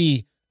this is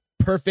the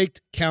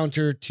perfect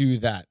counter to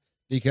that.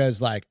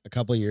 Because like a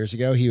couple of years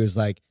ago, he was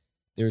like,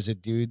 there's a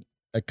dude,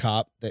 a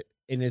cop that,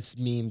 and it's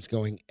memes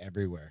going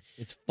everywhere.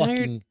 It's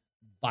fucking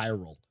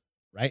viral,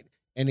 right?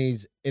 And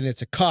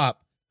it's a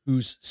cop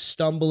who's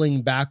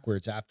stumbling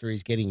backwards after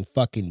he's getting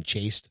fucking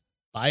chased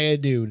by a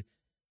dude,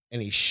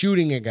 and he's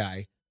shooting a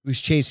guy who's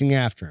chasing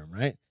after him,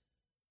 right?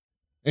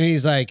 And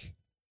he's like,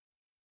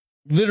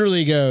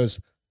 literally goes,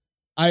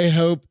 I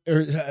hope,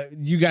 or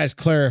you guys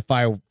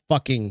clarify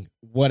fucking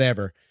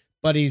whatever.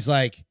 But he's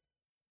like,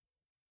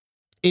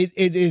 it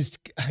is,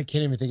 I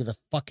can't even think of the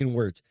fucking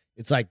words.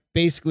 It's like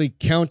basically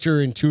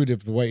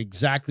counterintuitive to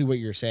exactly what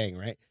you're saying,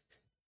 right?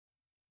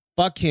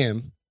 Fuck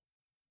him,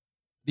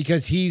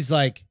 because he's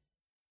like,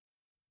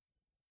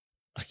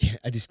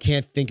 I just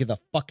can't think of the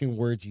fucking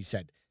words he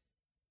said.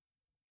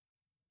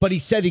 But he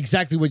said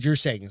exactly what you're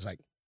saying. It's like,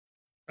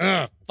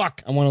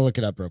 fuck. I want to look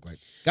it up real quick.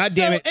 God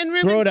damn it.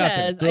 Throw it out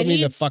there. Throw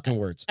me the fucking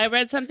words. I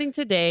read something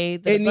today.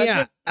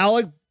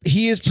 Alec,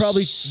 he is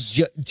probably,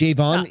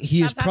 Javon,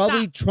 he is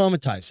probably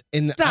traumatized.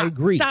 And I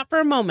agree. Stop for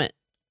a moment.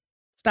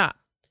 Stop.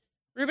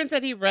 Ruben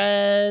said he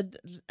read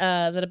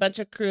that a bunch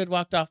of crew had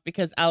walked off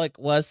because Alec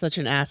was such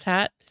an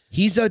asshat.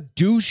 He's a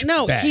douche.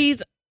 No,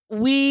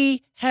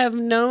 we have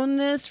known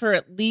this for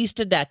at least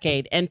a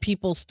decade, and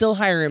people still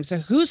hire him. So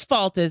whose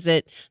fault is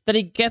it that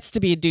he gets to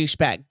be a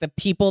douchebag? The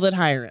people that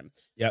hire him.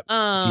 Yep.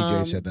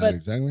 DJ said that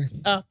exactly.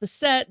 Off the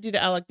set due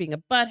to Alec being a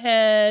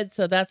butthead.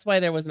 So that's why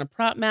there wasn't a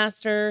prop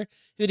master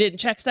who didn't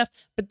check stuff.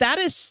 But that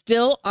is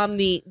still on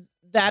the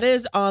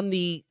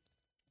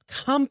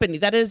company.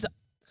 That is.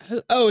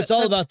 It's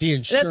all about the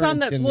insurance.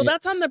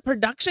 That's on the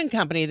production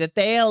company that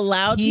they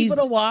allowed people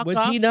to walk off.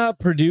 Was he not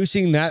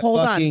producing that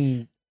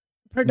production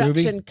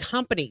movie?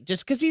 Company?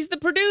 Just because he's the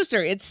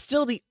producer, it's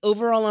still the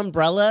overall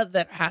umbrella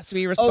that has to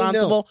be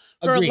responsible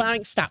for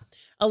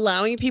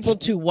allowing people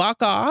to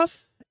walk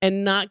off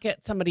and not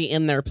get somebody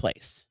in their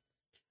place.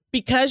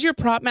 Because your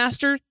prop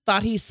master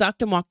thought he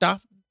sucked and walked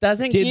off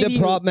doesn't give you... Did the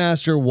prop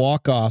master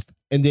walk off,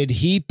 and did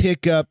he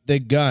pick up the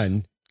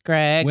gun,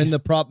 Greg, when the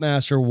prop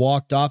master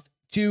walked off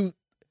to...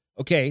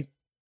 Okay.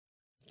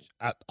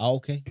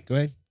 Okay. Go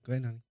ahead,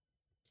 honey.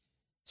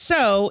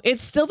 So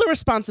it's still the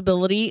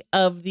responsibility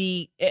of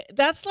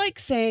that's like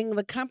saying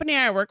the company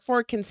I work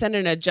for can send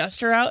an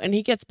adjuster out and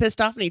he gets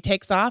pissed off and he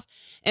takes off,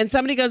 and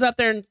somebody goes up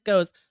there and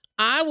goes,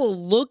 I will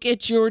look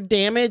at your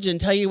damage and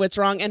tell you what's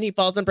wrong, and he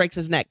falls and breaks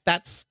his neck.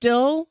 That's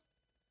still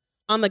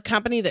on the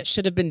company that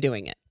should have been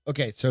doing it.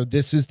 Okay, so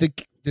this is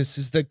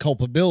the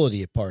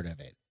culpability part of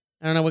it.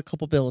 I don't know what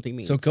culpability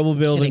means. So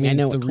culpability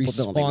means the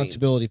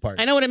responsibility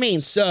part. I know what it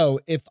means. So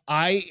if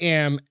I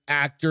am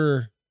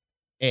actor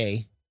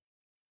A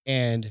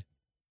and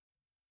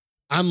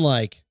I'm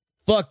like,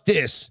 fuck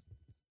this,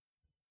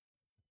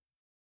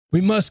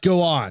 we must go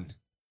on,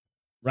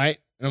 right?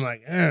 And I'm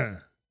like,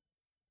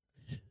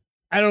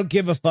 I don't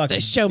give a fuck.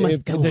 The show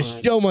must go on. The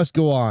show must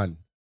go on,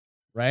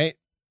 right?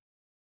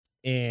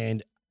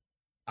 And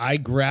I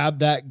grab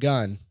that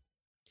gun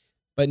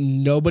but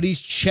nobody's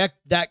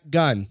checked that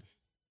gun.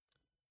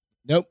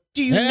 Nope.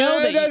 Do you know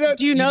that? No.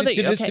 Do you know that?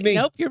 did this to me.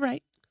 Nope, you're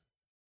right.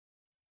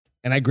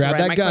 And I grabbed Write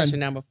that my gun. question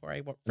down before I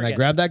forget. And I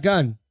grabbed that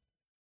gun,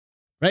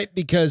 right?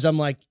 Because I'm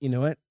like, you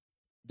know what?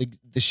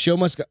 The show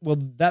must go. Well,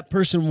 that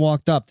person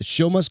walked off. The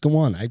show must go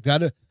on. I've got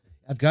to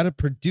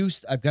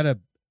produce,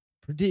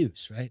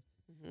 right?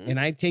 Mhm. And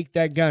I take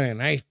that gun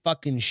and I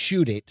fucking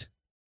shoot it.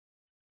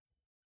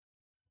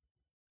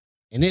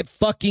 And it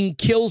fucking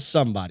kills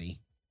somebody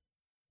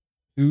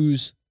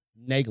who's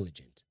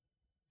negligent.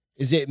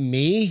 Is it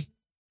me?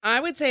 I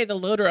would say the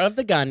loader of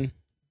the gun.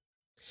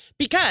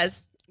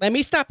 Because let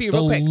me stop you The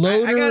real quick.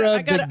 loader I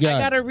of the gun. I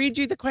gotta read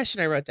you the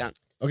question I wrote down.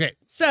 Okay.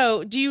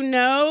 So do you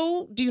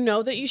know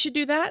that you should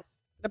do that?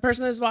 The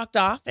person has walked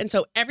off. And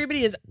so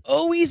everybody has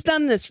always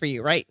done this for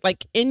you, right?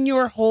 Like in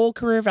your whole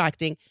career of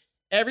acting,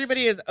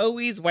 everybody has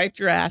always wiped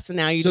your ass, and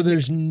now you. So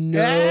there's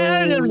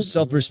no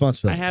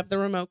self-responsibility. I have the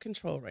remote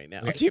control right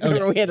now. Okay, Do you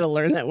remember we had to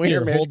learn that when Here,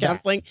 you're marriage hold that.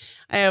 counseling?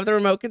 I have the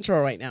remote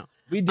control right now.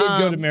 We did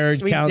go to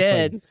marriage We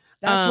counseling. did.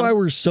 That's why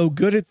we're so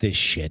good at this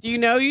shit. Do you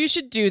know you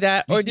should do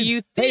that, or do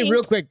you think? Hey,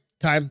 real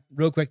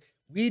quick.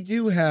 We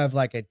do have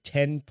like a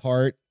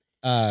 10-part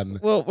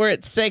Well, we're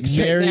at 6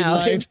 right Married now.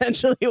 Life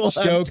Eventually, we'll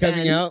show have 10.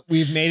 coming out.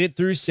 We've made it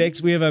through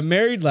 6. We have a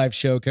married life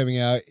show coming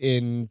out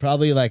in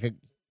probably like a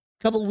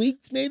couple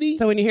weeks, maybe.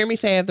 So when you hear me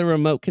say I have the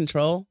remote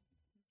control,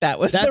 that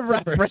was That's the the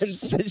reference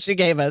first. that she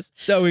gave us.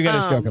 So we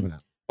got a show Um, coming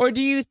out. Or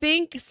do you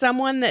think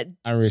someone that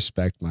I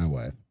respect my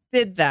wife.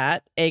 did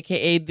that,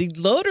 aka the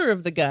loader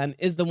of the gun,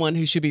 is the one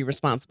who should be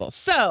responsible?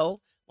 So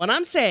what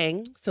I'm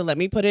saying, so let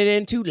me put it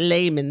into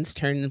layman's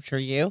terms for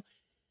you.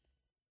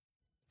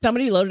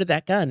 Somebody loaded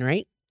that gun,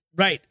 right?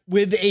 Right.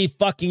 With a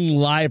fucking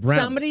live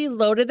round. Somebody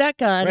loaded that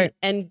gun Right.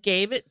 and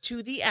gave it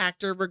to the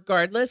actor,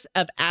 regardless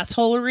of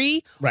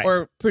assholery Right.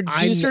 or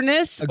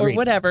producerness or agreed.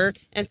 whatever,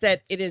 and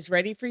said, it is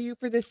ready for you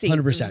for the scene.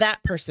 100%.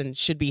 That person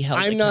should be held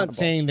I'm accountable. not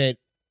saying that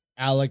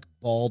Alec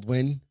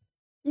Baldwin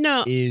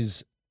No,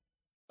 is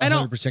I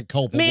don't- 100%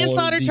 culpable.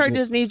 manslaughter or legal.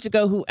 charges needs to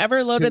go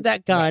whoever loaded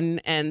that gun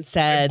and My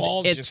said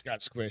balls it's just got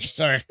squished.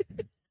 Sorry.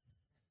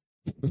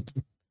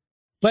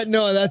 But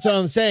no, that's what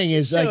I'm saying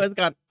is show like, has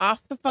gone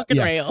off the fucking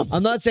yeah. rail.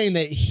 I'm not saying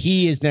that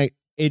he is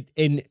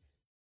and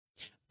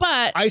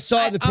But I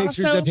saw the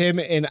pictures also- of him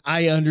and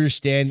I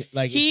understand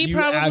like if he you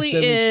probably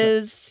accidentally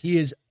is. he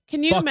is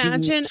Can you fucking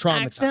imagine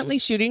traumatized. accidentally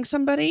shooting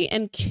somebody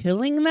and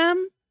killing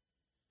them?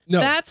 no.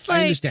 That's I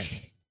like understand.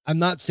 I'm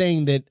not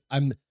saying that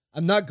I'm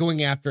not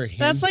going after him.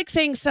 that's like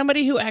saying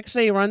somebody who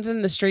actually runs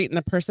in the street and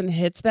the person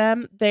hits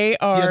them. They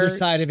the are other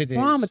side of it is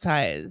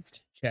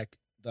traumatized. check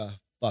the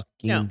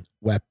fucking No.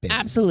 weapon.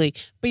 Absolutely,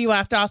 but you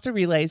have to also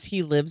realize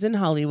he lives in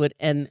Hollywood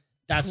and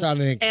That's not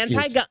an excuse.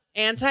 anti-gun, That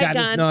is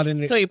anti-gun. not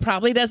an So he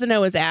probably doesn't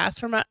know his ass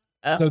from a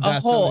So that's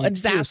not hole, an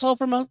his excuse. asshole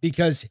from a.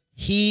 because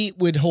he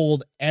would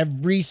hold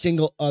every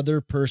single other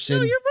person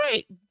No, you're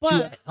right, to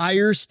but a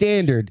higher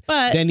standard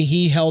but than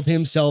he held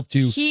himself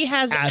to. he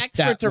has at that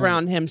experts moment.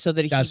 around him so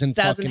that he Doesn't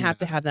doesn't fucking have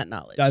to matter. have that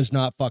knowledge. Does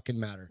not fucking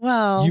matter.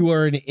 Well, You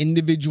are an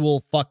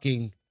individual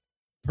fucking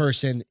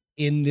person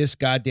in this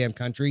goddamn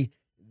country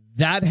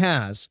that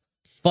has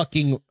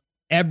fucking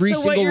every so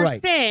what single you're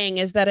right. saying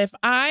is that if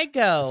I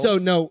go, So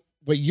no,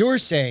 what you're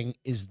saying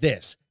is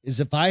this: is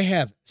if I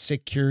have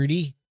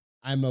security,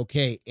 I'm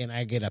okay, and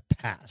I get a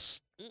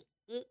pass.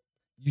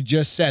 You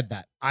just said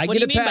that. I what do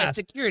get you a mean by pass.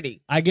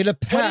 security? I get a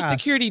What pass.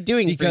 is security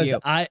doing for because you?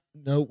 I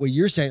know what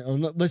you're saying. Oh,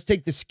 no, let's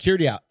take the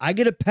security out. I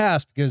get a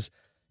pass because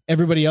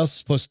everybody else is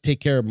supposed to take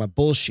care of my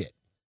bullshit.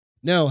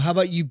 No, how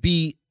about you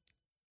be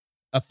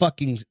a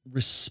fucking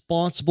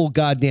responsible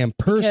goddamn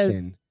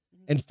person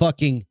and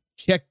fucking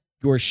check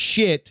your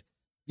shit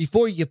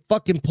before you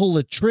fucking pull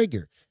a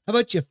trigger? How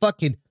about you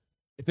fucking,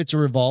 if it's a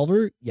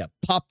revolver, you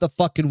pop the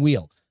fucking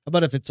wheel. How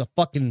about if it's a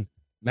fucking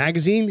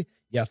magazine,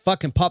 you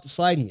fucking pop the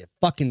slide and you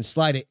fucking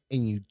slide it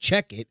and you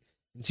check it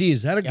and see,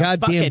 is that a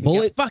goddamn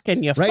bullet?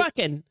 You right?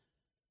 fucking.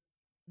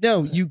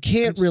 No, you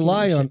can't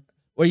rely on,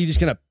 or you just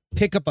gonna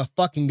pick up a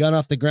fucking gun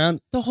off the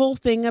ground. The whole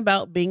thing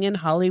about being in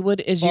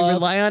Hollywood is you Fuck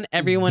rely on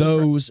everyone for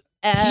Those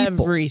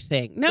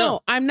everything. No,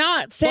 No. I'm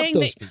not fuck saying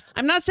those that. people.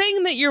 I'm not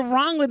saying that you're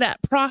wrong with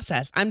that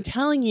process. I'm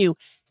telling you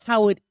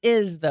how it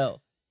is,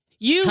 though.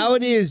 How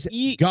it is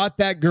you- got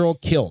that girl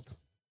killed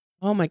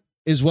Oh my.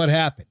 is what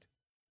happened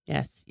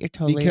Yes, you're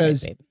totally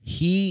because right, babe.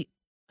 he.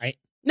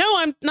 No,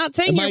 I'm not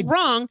saying Am you're I-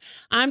 wrong.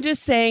 I'm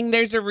just saying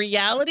there's a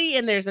reality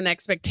and there's an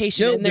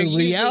expectation, No, and they're the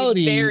usually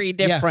reality- very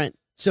yeah. different.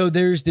 So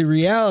there's the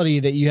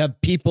reality that you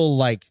have people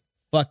like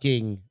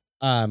fucking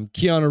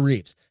Keanu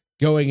Reeves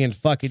going and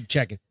fucking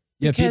checking.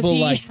 You have Because people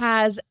he like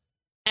has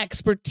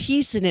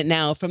expertise in it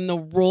now from the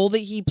role that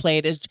he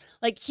played. Is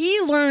like he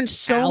learned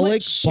so Alec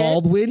much shit.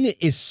 Baldwin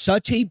is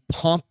such a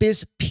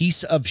pompous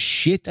piece of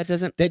shit That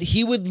doesn't. that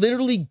he would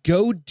literally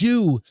go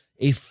do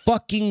a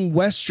fucking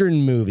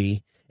Western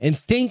movie and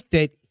think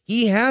that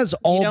he has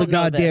all you the don't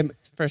know goddamn. this,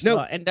 first No. of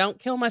all, and don't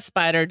kill my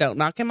spider. Don't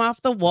knock him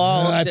off the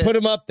wall. I Just- put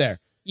him up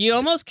there. You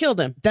almost killed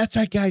him, That's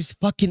that guy's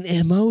fucking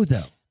MO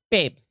though.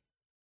 babe.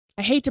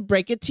 I hate to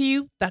break it to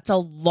you, that's a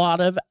lot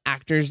of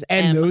actors.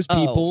 And those MO.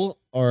 people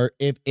are,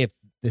 if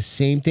the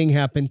same thing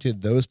happened to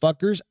those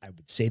fuckers, I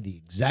would say the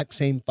exact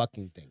same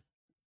fucking thing.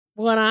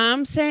 What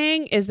I'm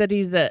saying is that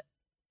he's the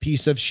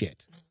Piece of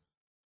shit.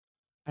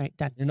 all right,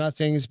 done. You're not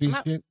saying it's a piece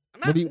of shit?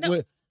 I think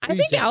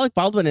saying? Alec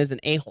Baldwin is an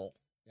a-hole.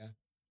 Yeah.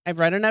 I've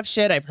read enough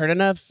shit. I've heard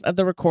enough of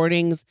the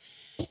recordings.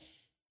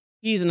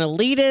 He's an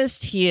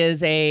elitist. He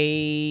is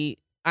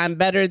I'm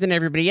better than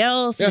everybody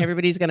else, and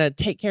everybody's going to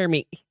take care of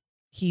me.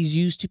 He's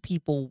used to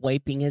people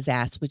wiping his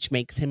ass, which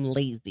makes him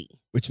lazy.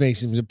 Which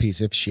makes him a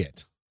piece of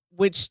shit.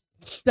 Which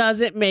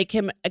doesn't make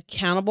him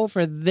accountable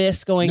for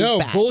this going No,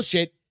 back.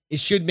 bullshit. It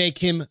should make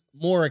him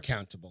more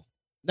accountable.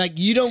 Like,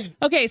 you don't.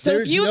 Okay, so if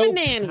there's you have no a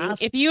nanny,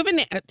 past- if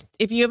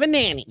you have a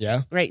nanny,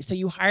 Yeah. right? So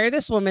you hire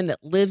this woman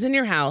that lives in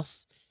your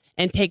house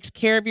and takes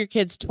care of your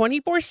kids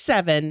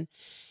 24/7,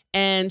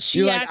 and she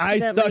You're like, I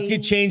suck accidentally-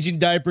 at changing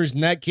diapers,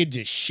 and that kid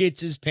just shits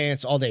his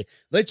pants all day.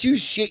 Let's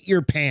use shit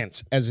your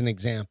pants as an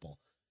example.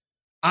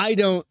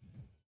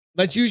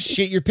 Let's use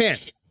shit your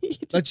pants.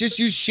 Let's just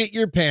use shit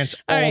your pants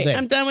all All right, day.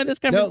 I'm done with this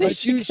No, conversation.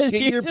 let's use because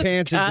shit you your just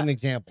pants as an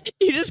example.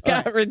 You just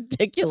got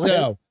ridiculous.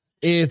 So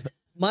if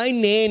my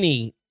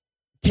nanny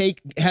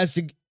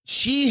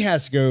she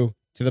has to go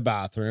to the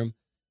bathroom,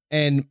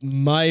 and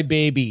my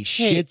baby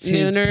shits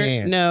his Nooner,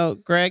 pants. no,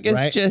 Greg is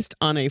right? just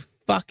on a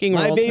fucking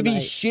My roll baby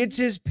tonight. shits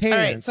his pants. All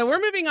right, so we're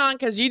moving on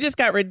because you just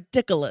got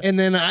ridiculous. And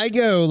then I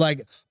go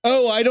like,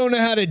 oh, I don't know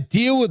how to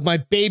deal with my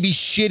baby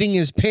shitting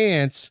his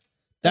pants.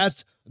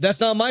 That's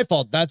not my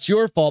fault. That's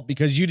your fault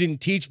because you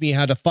didn't teach me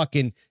how to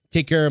fucking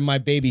take care of my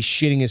baby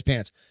shitting his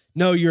pants.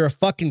 No, you're a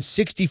fucking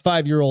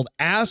 65-year-old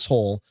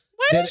asshole.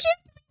 Why does she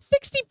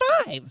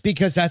 65?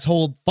 Because that's how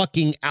old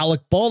fucking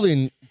Alec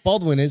Baldwin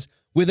is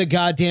with a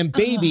goddamn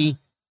baby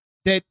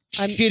that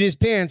shit his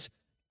pants.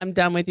 I'm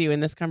done with you in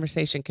this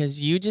conversation because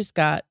you just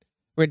got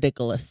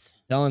ridiculous.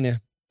 Telling you.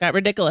 Got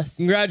ridiculous.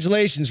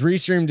 Congratulations.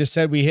 Restream just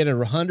said we hit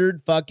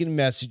 100 fucking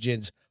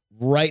messages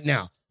right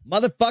now.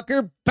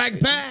 Motherfucker, bang,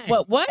 bang.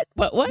 What?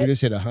 We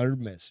just hit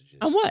 100 messages.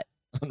 On what?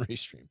 On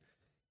Restream.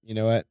 You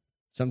know what?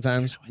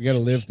 Sometimes we got to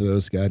live through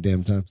those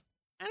goddamn times.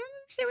 I don't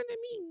understand what that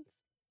means.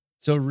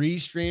 So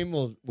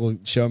Restream will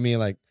show me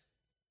like,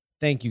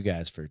 thank you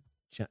guys for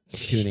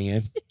tuning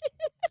in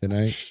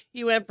tonight.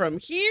 He went from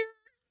here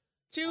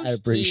to I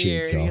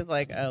appreciate here. y'all. He's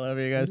like, I love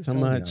you guys so telling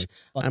you, much.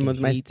 I I'm with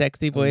my fucking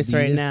sexy voice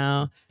right elitist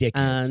now. dickheads.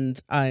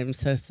 And I'm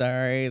so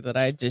sorry that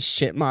I just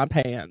shit my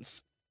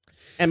pants.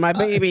 And my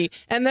baby,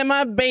 and then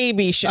my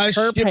baby shit I her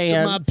shipped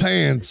pants. my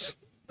pants.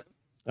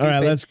 All right,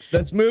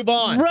 let's move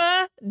on.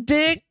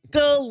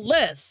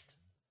 Ridiculous.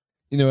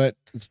 You know what?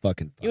 It's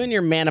fucking fun. You and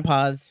your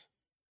menopause.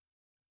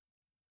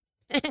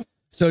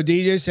 So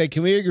DJ said,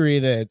 can we agree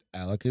that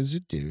Alec is a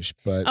douche,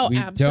 but Oh, we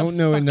don't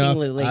know enough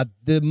abso-fucking-lutely. at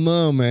the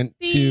moment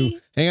See? to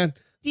hang on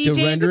DJ's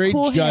to render a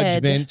cool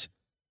head. judgment.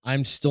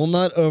 I'm still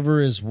not over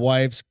his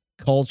wife's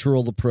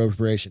cultural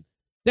appropriation.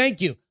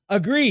 Thank you.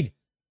 Agreed.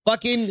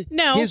 Fucking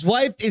No. his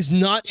wife is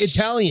not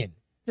Italian.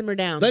 Simmer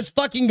down. Let's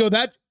fucking go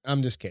that.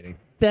 I'm just kidding.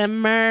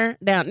 Simmer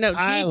down. No,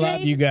 I DJ,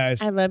 love you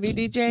guys. I love you,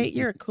 DJ.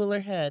 You're a cooler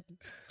head.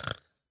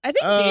 I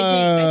think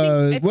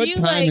DJ. I What feel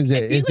time like, is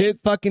it? Is it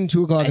fucking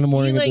 2 o'clock in the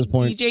morning at this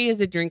point? DJ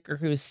is a drinker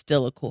who is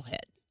still a cool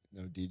head.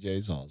 No,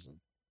 DJ's awesome.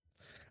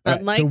 All right,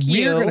 Unlike so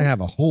you. we're gonna have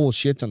a whole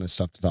shit ton of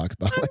stuff to talk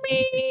about. I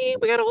mean,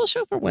 we got a whole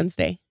show for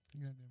Wednesday.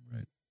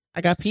 Right.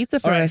 I got pizza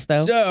for All right, us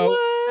though. so-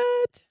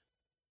 What?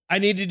 I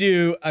need to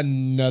do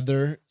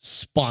another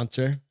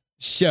sponsor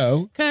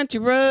show. Country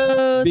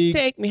roads, Big-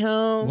 take me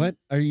home. What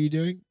are you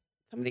doing?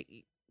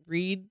 Somebody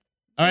read.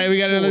 All right, we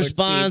got another Lord,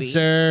 baby.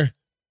 sponsor.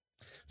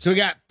 So we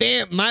got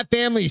My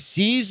Family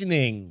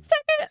Seasoning.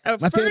 My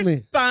First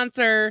family-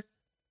 sponsor,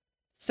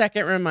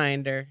 second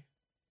reminder.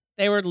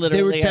 They were They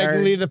literally were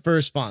technically our, the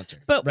first sponsor,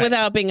 but Right.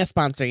 without being a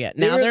sponsor yet.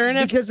 Now They they're were-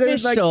 an because they're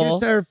like official.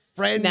 just our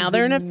friends. Now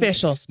they're an and-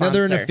 official Now sponsor.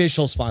 they're an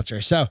official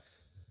sponsor. So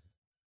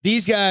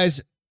these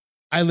guys,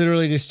 I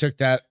literally just took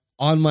that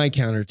on my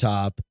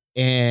countertop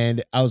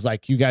and I was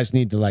like, you guys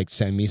need to like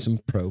send me some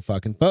pro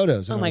fucking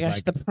photos. And Oh I my was gosh,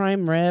 like- the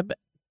prime rib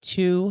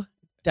to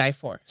die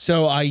for.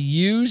 So I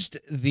used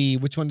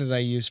which one did I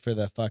use for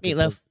the fucking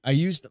Meatloaf. pork? I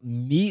used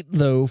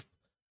meatloaf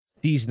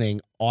seasoning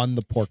on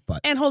the pork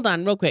butt. And hold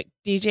on, real quick,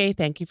 DJ.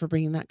 Thank you for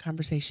bringing that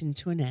conversation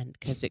to an end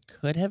because it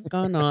could have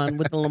gone on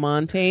with the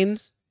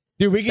Lamontaines.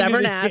 Dude, we can do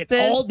Stubborn this shit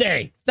acid. all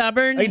day.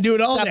 Stubborn. I can do it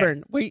all day.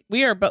 Stubborn.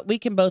 We are, but we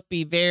can both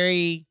be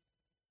very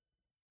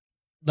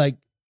Like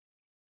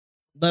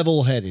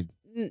level-headed.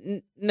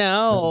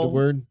 no. The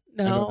word?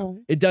 I don't know. No.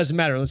 It doesn't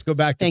matter. Let's go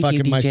back to Thank you,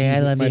 fucking my DJ. I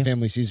season, love my you.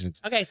 family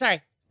seasons. Okay,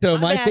 sorry. So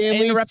My my bad. I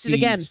family interrupted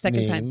again,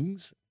 second time.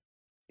 Seasonings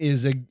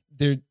is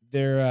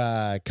they're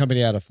a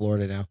company out of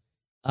Florida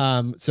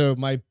now. So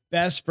my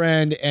best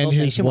friend and Oh,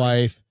 his nationwide.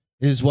 wife,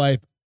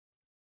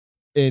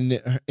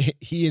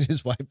 he and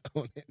his wife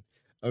own it.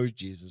 Oh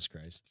Jesus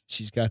Christ!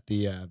 She's got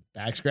the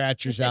back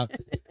scratchers out,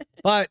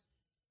 but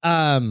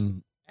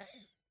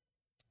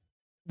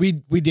we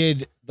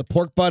did the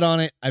pork butt on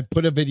it. I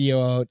put a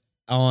video out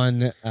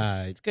on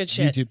It's good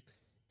shit. YouTube.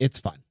 It's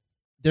fun.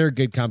 they're a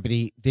good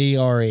company. They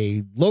are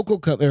a local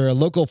or a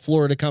local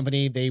Florida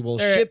company. They will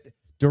They're ship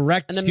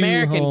direct An to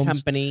American homes.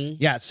 company.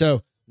 Yeah,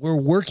 so we're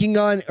working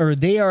on, or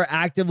they are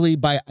actively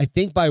I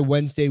think by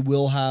Wednesday,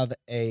 we'll have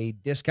a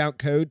discount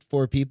code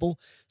for people.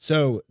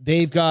 So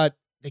they can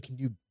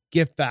do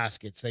gift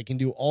baskets. They can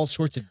do all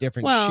sorts of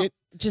different shit.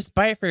 Just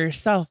buy it for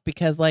yourself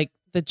because like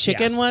the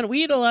chicken one,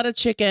 we eat a lot of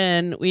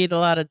chicken. We eat a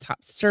lot of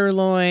top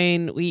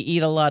sirloin. We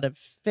eat a lot of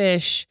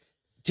fish.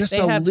 Just They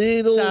a have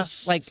little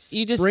stuff, like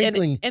you just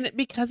sprinkling.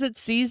 because it's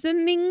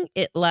seasoning,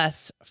 it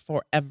lasts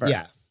forever.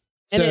 Yeah.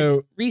 And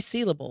So it's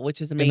resealable,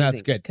 which is amazing. and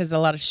that's good. Because a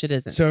lot of shit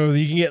isn't. So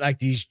you can get like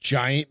these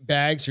giant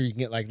bags, or you can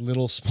get like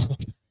little small.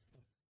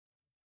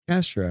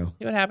 Castro.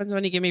 See what happens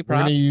when you give me We're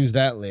props. gonna use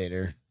that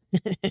later.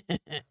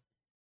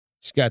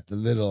 She's got the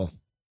little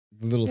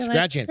You're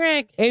scratch like, ins.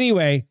 Craig.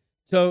 Anyway,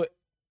 so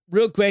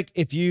real quick,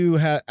 if you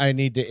I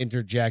need to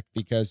interject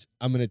because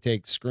I'm gonna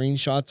take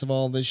screenshots of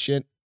all this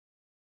shit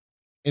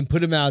and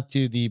put them out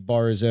to the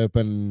Bars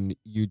Open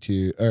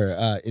YouTube or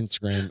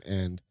Instagram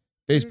and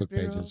Facebook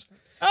pages.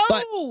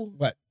 Oh,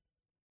 What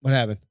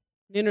happened?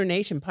 Nooner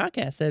Nation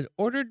podcast said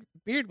ordered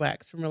beard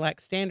wax from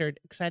Relaxed Standard.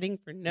 Exciting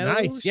for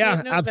Nice. Shit Yeah,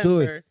 November.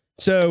 absolutely.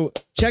 So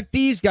check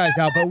these guys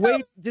out, but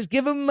wait, just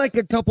give them like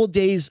a couple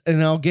days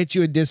and I'll get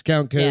you a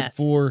discount code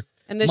for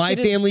And this My shit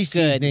is Family good.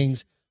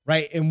 Seasonings.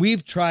 Right. And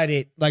we've tried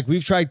it. Like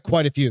we've tried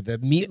quite a few. The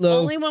meatloaf. The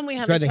only one we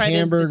haven't tried the tried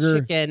is the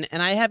hamburger. chicken,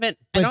 and I haven't.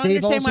 I But don't they've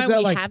understand also why got,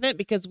 we like- haven't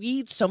because we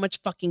eat so much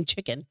fucking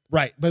chicken.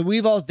 Right. But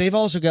they've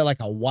also got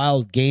like a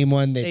wild game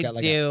one. They've They got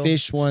like do. a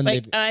fish one.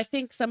 Like They've- I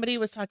think somebody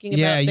was talking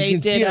yeah, about you they can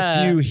did see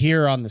a few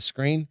here on the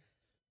screen.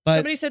 But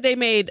somebody said they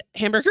made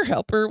hamburger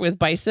helper with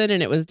bison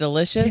and it was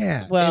delicious.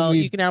 Yeah, Well, and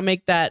you can now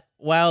make that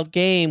wild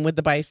game with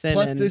the bison.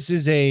 plus and this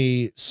is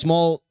a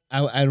small,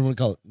 I don't want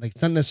to call it, like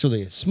it's not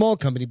necessarily a small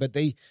company, but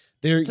they're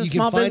It's a you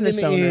small can find them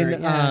business owner,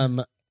 in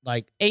yeah.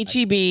 like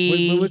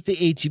HEB. what's the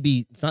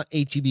HEB? It's not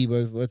HEB,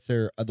 but what's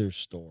their other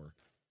store?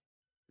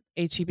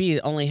 HEB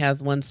only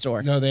has one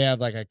store. No, they have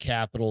like a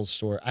Capital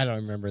store. I don't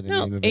remember the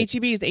No, name of it.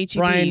 HEB is HEB.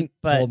 Brian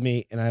but told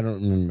me, and I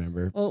don't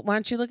remember. well, why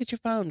don't you look at your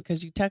phone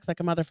because you text like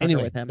a motherfucker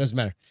Anyway, with him. doesn't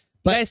matter. You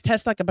but- guys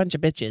test like a bunch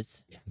of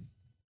bitches. Yeah.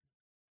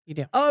 You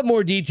do. I'll have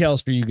more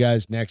details for you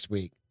guys next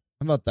week.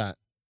 How about that?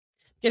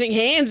 Getting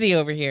handsy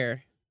over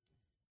here.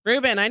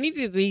 Ruben, I need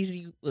to these.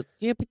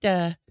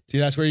 See,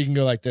 that's where you can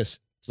go like this.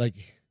 Like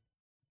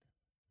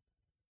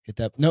hit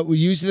that. No, we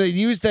use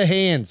the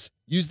hands.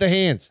 Use the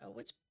hands. Oh,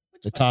 which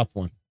The top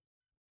one.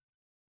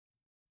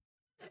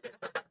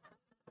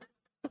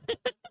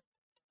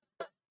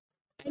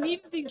 I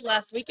needed these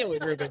last weekend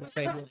with Ruben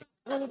saying,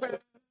 "Oh,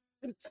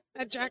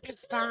 that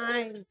jacket's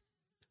fine."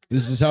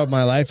 This is how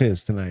my life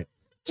is tonight.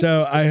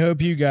 So I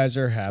hope you guys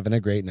are having a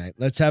great night.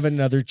 Let's have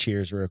another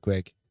cheers real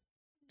quick.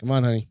 Come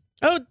on, honey.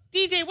 Oh,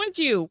 DJ, what's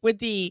you with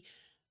the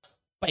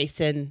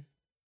bison?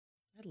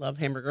 I love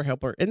hamburger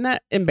helper. Isn't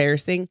that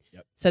embarrassing?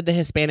 Yep. Said the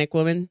Hispanic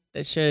woman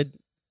that should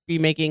be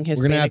making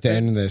Hispanic. We're gonna have to food.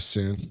 end this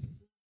soon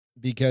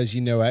because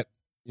you know what?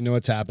 You know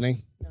what's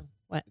happening? No.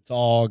 What? It's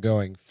all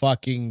going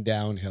fucking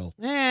downhill.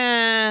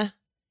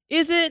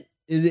 Is it?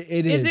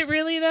 It is. Is it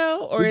really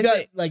though, or We've is got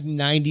it? like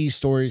 90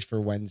 stories for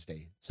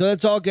Wednesday, so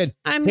that's all good.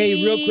 I mean,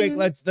 Hey, real quick,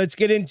 let's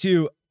get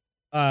into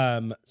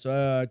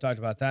so I talked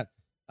about that.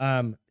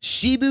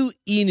 Shibu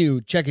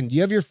Inu check-in. Do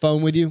you have your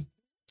phone with you?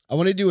 I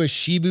want to do a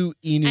Shibu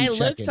Inu I check-in.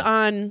 looked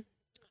on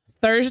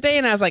Thursday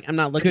and I was like, I'm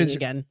not looking 'Cause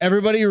again.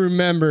 Everybody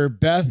remember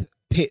Beth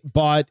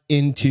bought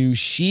into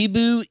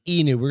Shibu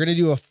Inu. We're gonna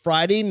do a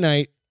Friday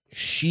night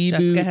Shibu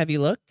Jessica, have you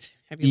looked?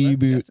 Have you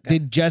looked, Inu. Jessica?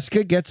 Did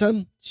Jessica get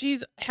some?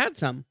 She's had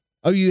some.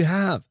 Oh, you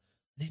have.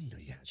 I didn't know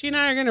you had She some. and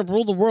I are gonna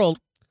rule the world.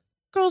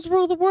 Girls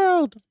rule the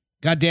world.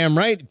 Goddamn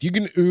right. If you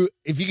can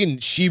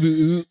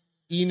Shibu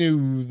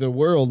Inu the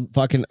world,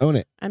 fucking own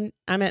it. I'm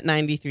at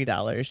 $93.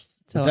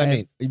 So What's that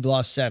mean? You've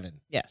lost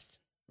 7. Yes.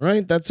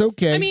 Right? That's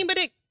okay. I mean, but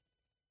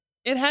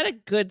it had a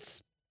good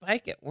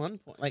spike at one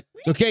point. Like,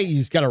 it's okay. You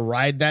just got to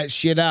ride that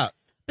shit out.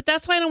 but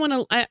that's why I don't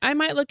want to. I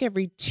might look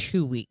every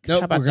 2 weeks.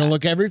 Nope, How about we're going to that?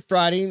 look every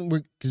Friday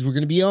because we're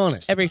going to be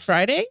honest. Every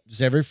Friday.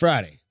 Just every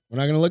Friday. We're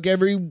not going to look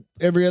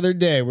every other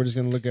day. We're just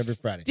going to look every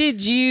Friday.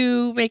 Did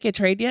you make a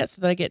trade yet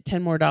so that I get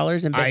 $10 more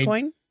in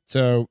Bitcoin?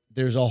 So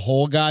there's a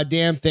whole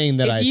goddamn thing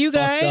that If you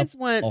fucked guys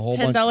up want a whole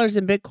 $10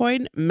 in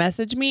Bitcoin,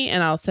 message me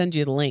and I'll send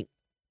you the link.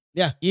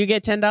 Yeah. You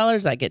get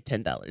 $10, I get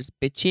 $10.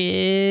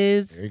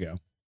 Bitches. There you go.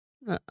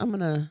 I'm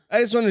gonna.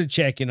 I just wanted to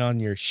check in on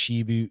your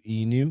Shibu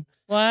Inu.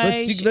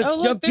 Why? Let's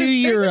look, jump to there's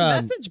your,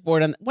 a message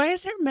board on. Why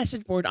is there a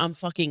message board on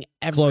fucking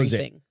Close it.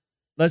 everything?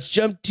 Let's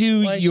jump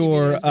to Why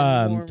your Shibu Inu's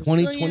been more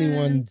 2021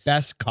 resilient.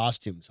 best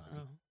costumes. Oh.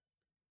 Honey.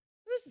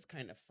 This is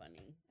kind of funny.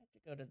 I have to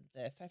go to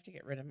this. I have to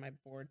get rid of my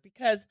board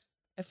because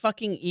I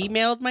fucking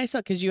emailed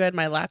myself because you had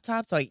my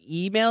laptop, so I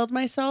emailed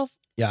myself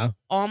Yeah.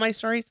 all my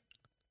stories.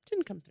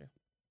 Didn't come through.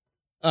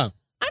 Oh.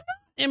 I'm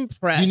not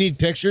impressed. Do you need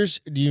pictures?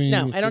 Do you need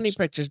No, I don't need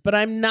pictures, but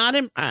I'm not.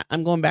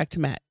 I'm going back to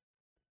Matt.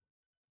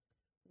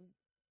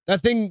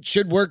 That thing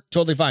should work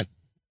totally fine.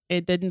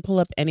 It didn't pull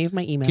up any of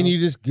my emails. Can you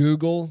just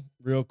Google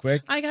real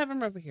quick? I have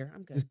them over here.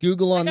 I'm good. Just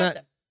Google on I got that.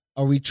 them.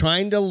 Are we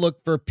trying to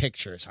look for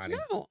pictures, honey?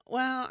 No.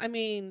 Well, I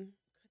mean,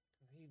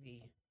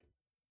 maybe.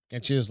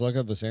 Can't you just look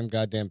up the same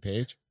goddamn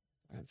page?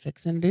 I'm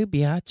fixing to do,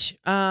 biatch.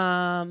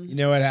 You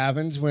know what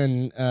happens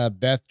when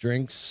Beth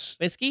drinks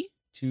Whiskey?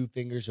 2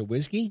 fingers of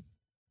whiskey?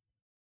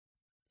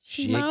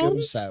 She Shit goes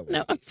moans? sideways.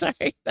 No, I'm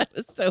sorry. That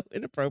was so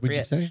inappropriate. What'd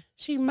you say?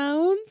 She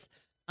moans.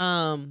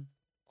 Oh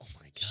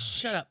my god.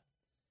 Shut up.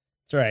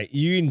 It's all right.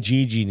 You and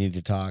Gigi need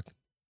to talk.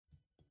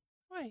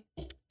 Why?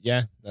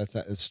 Yeah, that's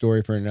a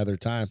story for another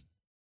time.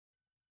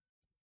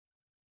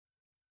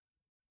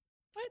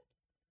 What?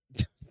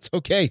 It's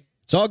okay.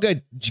 It's all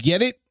good. Did you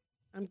get it?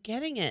 I'm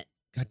getting it.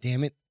 God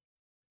damn it.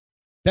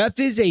 Beth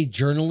is a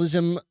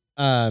journalism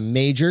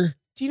major.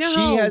 Do you know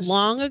how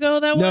long ago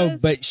that was? No,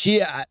 but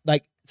she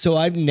so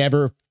I've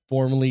never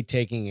formally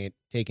taken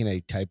a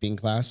typing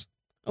class.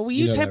 Oh, well,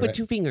 you you know type that, with right?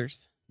 2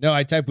 fingers. No,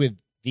 I type with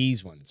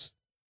these ones.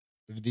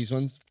 What are these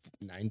ones?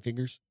 9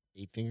 fingers?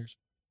 8 fingers?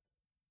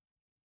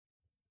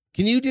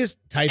 Can you just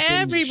type in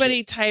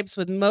Everybody types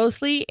with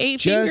mostly 8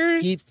 just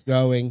fingers. keep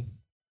going.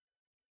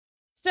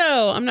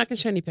 So I'm not gonna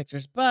show any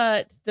pictures,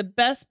 but the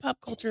best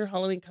pop culture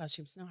Halloween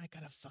costumes. No, I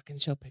gotta fucking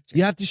show pictures.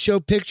 You have to show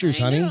pictures,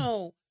 honey. I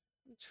know.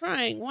 I'm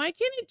trying. Why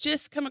can't it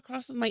just come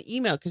across with my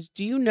email? Because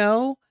do you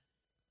know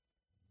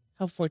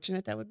how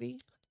fortunate that would be?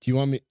 Do you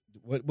want me?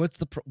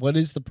 What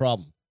is the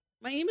problem?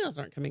 My emails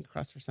aren't coming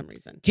across for some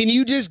reason. Can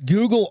you just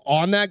Google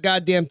on that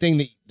goddamn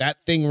thing that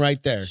thing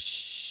right there?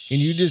 Can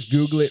you just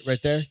Google it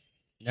right there?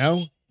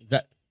 No?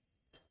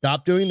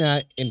 Stop doing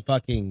that and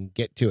fucking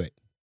get to it.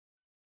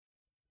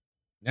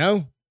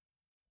 No?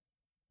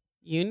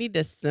 You need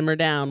to simmer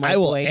down, my I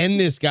will boy. end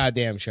this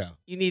goddamn show.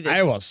 You need to.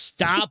 I will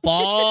stop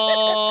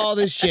all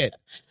this shit.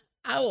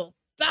 I will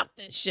stop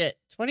this shit.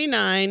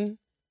 29.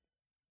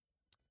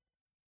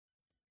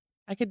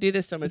 I could do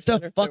this so much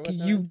What better. the fuck are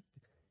you?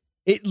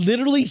 It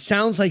literally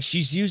sounds like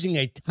she's using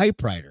a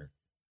typewriter.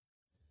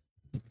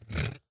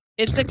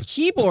 It's a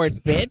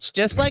keyboard, bitch,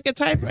 just like a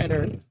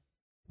typewriter.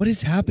 What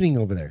is happening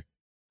over there?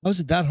 How is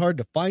it that hard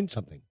to find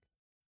something?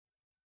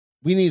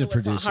 We need a It's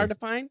not producer. hard to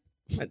find.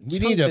 We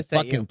need a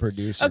fucking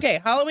producer.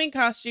 Okay, Halloween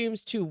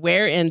costumes to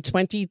wear in Can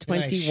I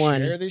 2021.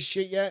 share this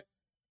shit yet?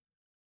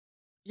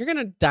 You're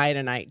gonna die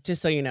tonight,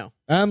 just so you know.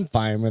 I'm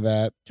fine with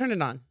that. Turn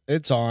it on.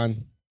 It's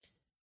on.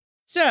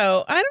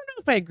 So I don't know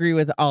if I agree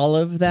with all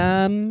of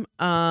them.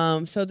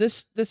 So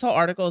this whole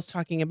article is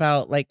talking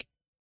about like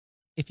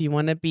if you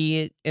want to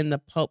be in the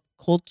pop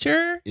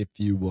culture, If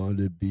you want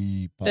to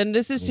be, then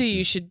this is who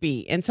you should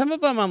be. And some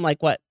of them I'm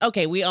like, what?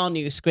 Okay, we all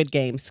knew Squid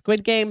Games.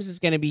 Squid Games is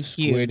going to be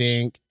huge. Squid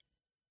Ink.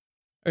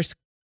 Or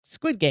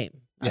Squid Game.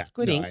 Not Yeah,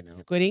 Squid no, Ink. I know.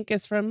 Squid Ink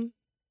is from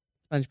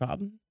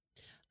SpongeBob.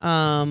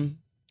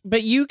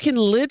 But you can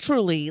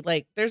literally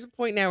like there's a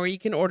point now where you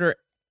can order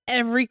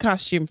every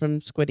costume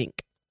from Squid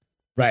Ink.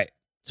 Right.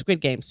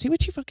 Squid Game. See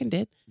what you fucking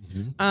did?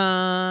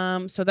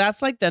 Mm-hmm. So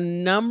that's like the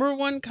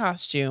 #1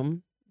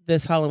 costume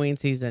this Halloween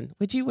season.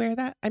 Would you wear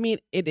that? I mean,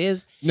 it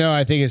is. No,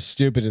 I think it's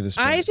stupid at this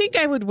point. I think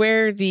I would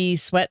wear the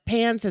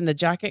sweatpants and the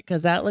jacket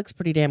because that looks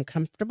pretty damn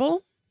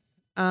comfortable.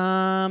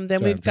 Then Sorry,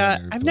 we've got.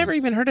 Brandon, I've never please.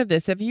 even heard of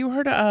this. Have you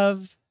heard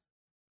of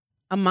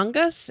Among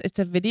Us? It's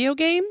a video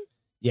game.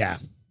 Yeah.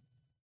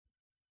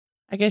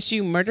 I guess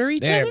you murder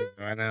each There other.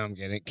 we go. I know I'm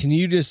getting it. Can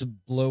you just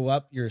blow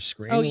up your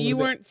screen? Oh, a little you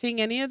bit? weren't seeing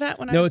any of that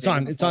when I No, was it's doing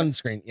on. it It's before? on the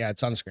screen. Yeah,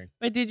 it's on the screen.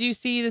 But did you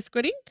see the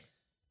Squid Ink?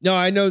 No,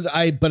 I know.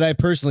 But I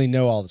personally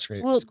know all the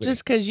screen. Well, Squid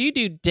just because you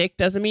do dick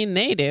doesn't mean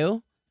they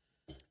do.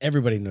 Ink.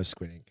 Everybody knows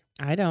Squid Ink.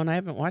 I don't. I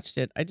haven't watched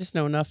it. I just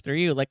know enough through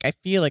you. Like I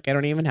feel like I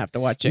don't even have to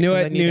watch it. You know 'cause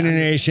I what, need to Nooner under-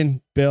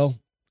 Nation, Bill?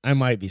 I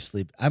might be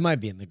sleeping. I might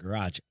be in the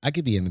garage. I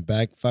could be in the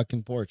back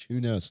fucking porch. Who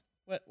knows?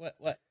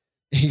 What?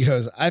 He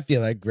goes, I feel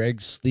like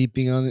Greg's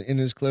sleeping in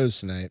his clothes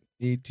tonight.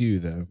 Me too,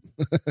 though.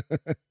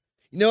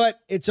 You know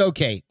what? It's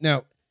okay.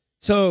 No.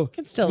 So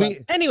Can still love.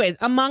 Anyways,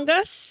 Among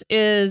Us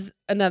is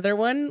another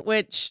one,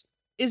 which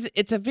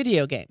it's a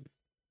video game.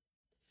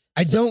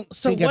 I don't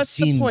So think I've what's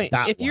seen the point?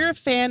 that If you're a one.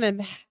 fan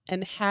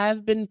and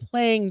have been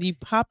playing the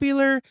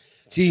popular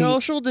See,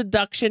 social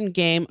deduction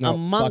game no,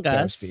 Among fuck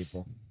Us, those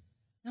people.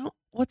 no,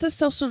 what's a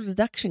social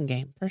deduction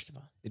game? First of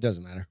all, It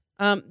doesn't matter.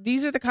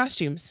 these are the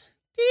costumes.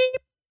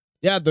 Beep,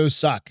 Yeah, those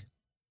suck.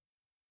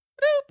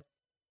 boop.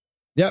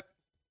 Yep.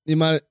 You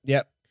might.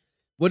 Yep.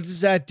 What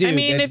does that do? I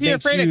mean, That if you're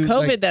makes afraid you, of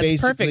COVID, like, that's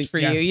basically- perfect for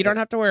yeah, you. You don't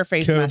have to wear a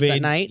face mask COVID.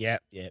 at night.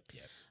 Yep.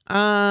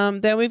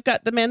 Then we've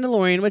got the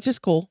Mandalorian, which is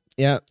cool.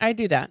 Yeah. I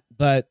do that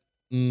But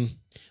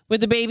with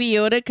the Baby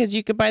Yoda because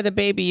you could buy the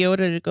Baby Yoda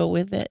to go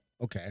with it.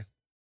 okay.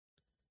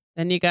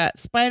 Then you got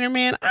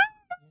Spider-Man.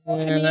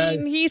 I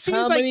mean, he seems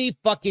How like many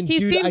fucking he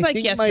dude? seems I like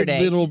think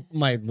yesterday.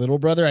 my little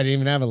brother. I didn't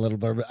even have a little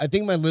brother. But I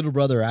think my little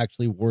brother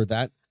actually wore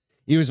that.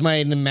 He was my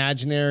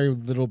imaginary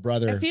little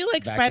brother. I feel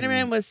like back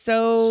Spider-Man in was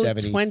so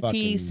 2017.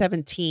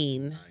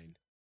 2017.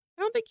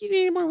 I don't think you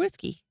need any more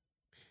whiskey.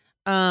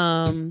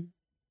 I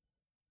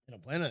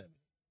don't plan on it.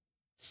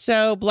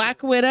 So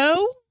Black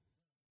Widow.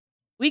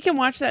 We can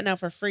watch that now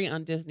for free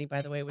on Disney,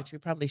 by the way, which we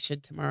probably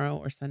should tomorrow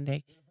or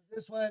Sunday.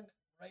 This one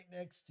right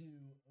next to.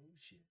 Oh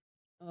shit.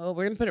 Oh,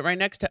 we're gonna put it right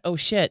next to oh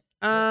shit.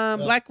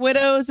 Black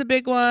Widow is a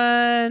big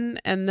one,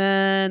 and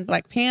then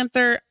Black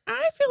Panther.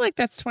 I feel like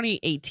that's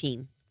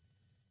 2018.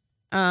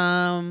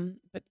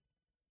 But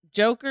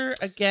Joker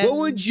again. What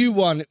would you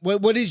want?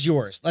 What is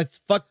yours? Let's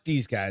fuck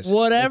these guys.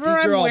 Whatever Like,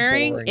 these are I'm all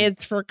wearing, boring.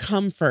 it's for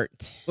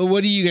comfort. But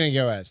what are you gonna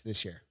go as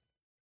this year?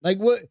 Like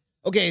what?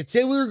 Okay,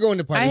 say we were going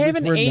to party. I have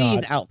an which we're 80s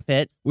not,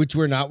 outfit. which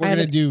we're not. We're I have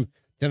gonna do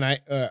tonight.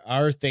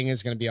 Our thing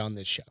is gonna be on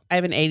this show. I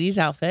have an 80s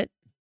outfit.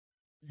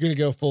 You're gonna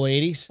go full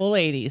 80s. Full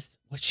 80s.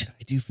 What should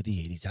I do for the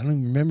 80s? I don't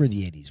even remember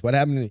the 80s. What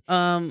happened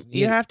to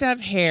You have to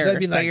have hair. Should I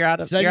be so like, you're out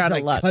of should I you're just out of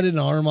like luck. cut an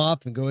arm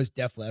off and go as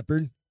Def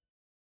Leppard?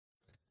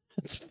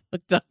 That's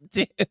fucked up,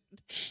 dude.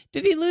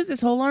 Did he lose his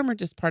whole arm or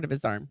just part of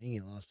his arm? I think he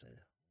lost it.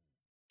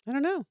 I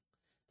don't know.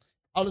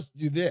 I'll just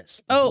do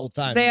this the whole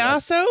time. They Like,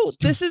 also,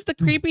 this is the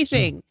creepy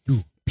thing.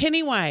 do.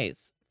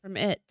 Pennywise from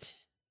It.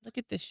 Look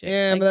at this shit.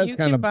 Yeah, Like, but that's you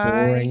kind can of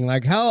buy- boring.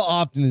 Like, how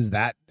often is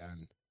that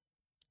done?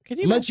 Can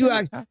you Unless you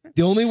imagine act- the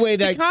The only way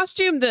The that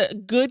costume,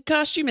 the good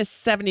costume is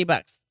 $70.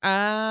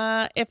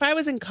 If I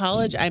was in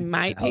college, I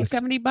might pay Alex.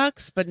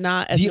 $70, but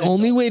not as the an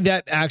only adult. way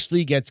that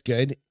actually gets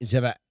good is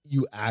if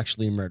you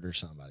actually murder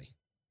somebody.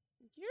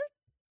 You're-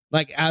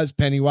 Like as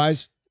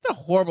Pennywise. It's a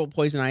horrible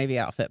Poison Ivy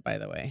outfit, by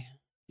the way.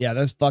 Yeah,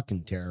 that's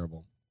fucking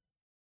terrible.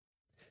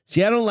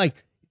 See, I don't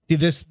like. See,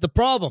 this is the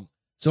problem.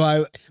 So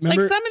I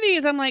remember. Like some of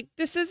these, I'm like,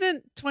 this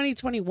isn't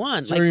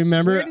 2021. So like,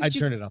 remember, where did I you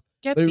turned it off.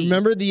 get But these?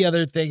 remember the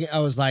other thing? I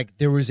was like,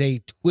 there was a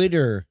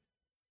Twitter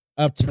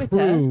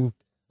approved,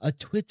 a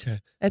Twitter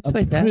That's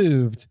with that.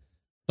 approved,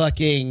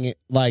 fucking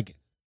like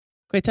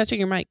Quit touching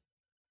your mic.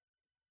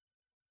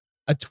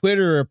 a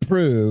Twitter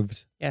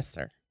approved Yes,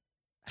 sir.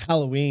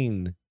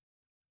 Halloween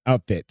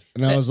outfit,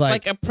 and I was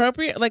like,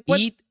 appropriate. Like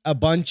what's eat a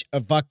bunch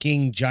of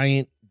fucking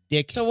giant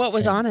dick. so? What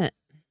was heads. on it?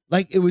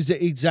 Like it was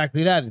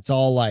exactly that. It's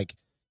all like,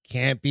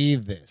 can't be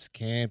this,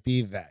 can't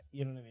be that.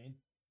 You know what I mean?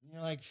 And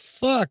you're like,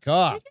 fuck You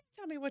off. can't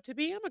tell me what to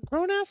be. I'm a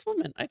grown ass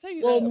woman. I tell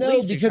you. Well, that at no,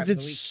 least 3 because times a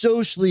it's week.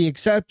 socially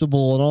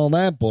acceptable and all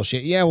that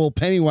bullshit. Yeah, well,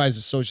 Pennywise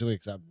is socially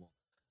acceptable.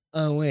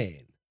 Oh,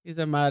 wait. He's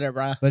a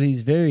murderer. But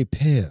he's very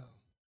pale.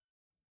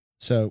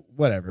 So,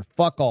 whatever.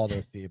 Fuck all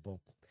those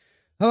people.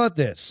 How about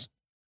this?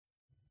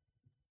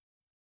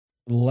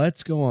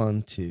 Let's go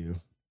on to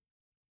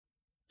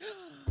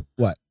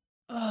what?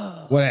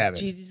 Oh, What happened?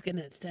 Gigi's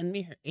gonna send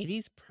me her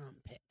 80s prom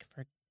pic.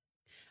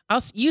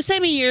 You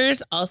send me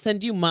yours, I'll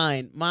send you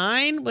mine.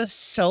 Mine was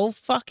so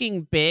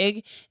fucking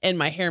big, and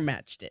my hair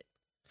matched it.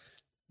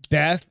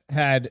 Beth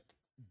had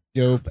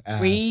dope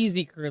ass.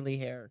 Crazy curly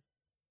hair.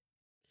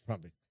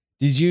 Probably.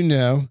 Did you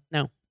know?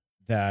 No.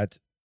 That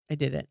I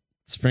did it.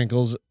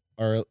 sprinkles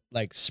are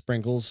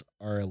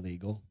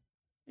illegal.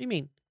 What do you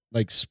mean?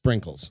 Like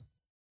sprinkles.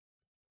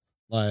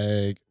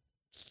 Like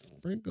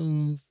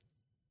sprinkles.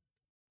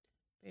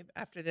 Babe,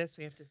 after this,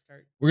 we have to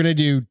start. We're going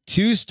to do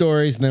 2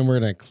 stories and then we're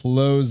going to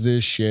close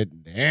this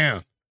shit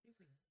down.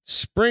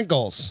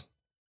 Sprinkles,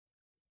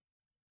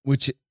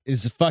 which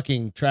is a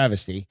fucking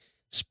travesty.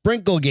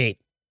 Sprinklegate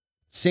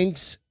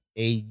sinks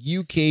a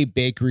UK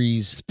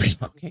bakery's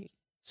Okay.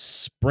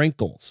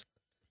 sprinkles.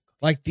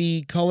 Like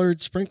the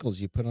colored sprinkles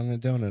you put on a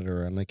donut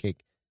or on a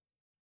cake.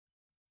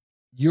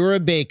 You're a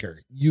baker.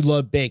 You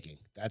love baking.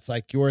 That's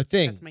like your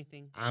thing. That's my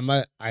thing.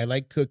 I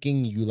like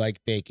cooking. You like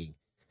baking.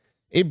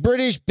 A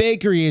British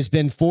bakery has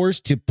been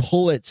forced to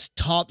pull its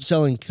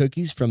top-selling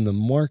cookies from the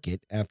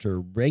market after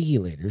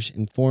regulators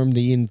informed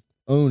the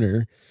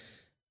owner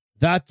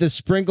that the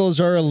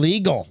sprinkles are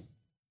illegal.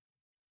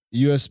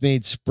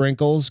 U.S.-made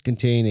sprinkles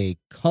contain a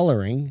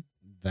coloring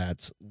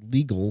that's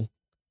legal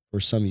for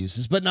some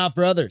uses, but not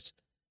for others,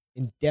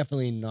 and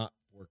definitely not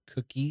for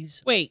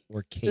cookies Wait,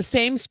 or cakes. the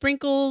same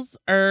sprinkles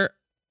are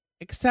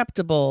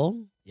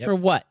acceptable Yep. for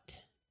what?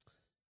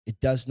 It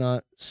does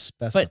not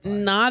specify But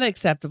not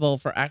acceptable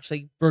for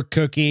actually. for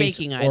cookies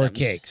baking or items.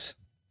 cakes.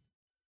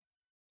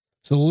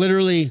 So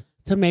literally,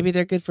 So maybe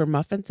they're good for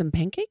muffins and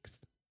pancakes?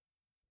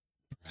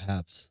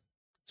 perhaps.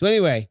 So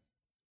anyway,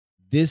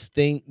 this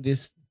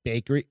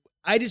bakery,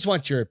 I just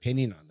want your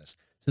opinion on this.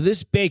 So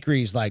this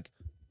bakery is like,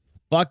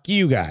 fuck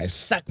you guys,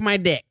 Suck my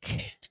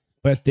dick.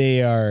 but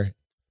they are,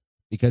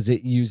 because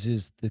it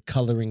uses the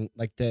coloring,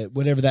 like the,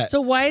 whatever that So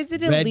why is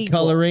it red illegal?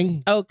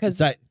 coloring, Oh, it's because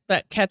that,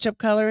 that ketchup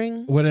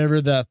coloring?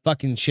 whatever the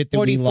fucking shit that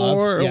we 44 love.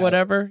 or Yeah,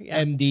 whatever?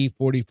 Yeah. MD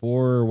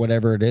 44 or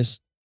whatever it is.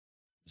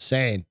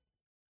 Saying.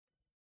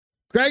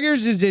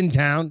 Kreger's is in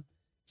town.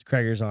 It's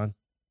Kreger's on.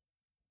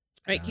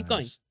 All right, keep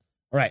going.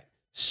 All right.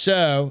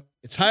 So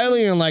it's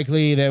highly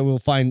unlikely that we'll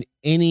find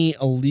any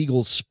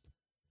illegal.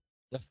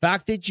 The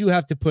fact that you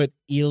have to put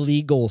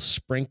illegal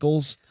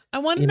sprinkles. I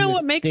want to in know the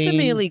what makes them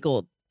same-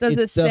 illegal. Does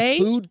it it's the say?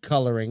 food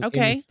coloring? Okay.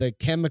 And it's the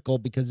chemical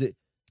because it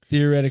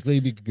theoretically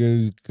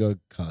could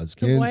cause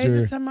So why is cancer.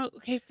 it some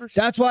okay for?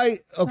 That's why.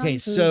 some Okay.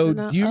 foods So and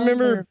not do you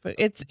remember? other food?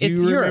 It's do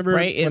you Europe, remember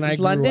right? when I It's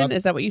grew London. up-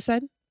 Is that what you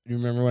said? You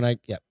remember when I?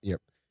 Yep.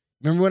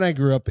 Remember when I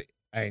grew up?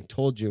 I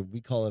told you we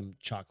call them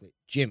chocolate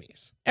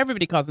jimmies.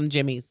 Everybody calls them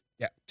Jimmies.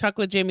 Yeah.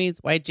 Chocolate Jimmies,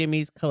 white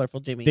Jimmies,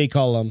 colorful Jimmies. They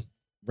call them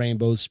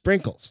rainbow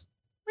sprinkles.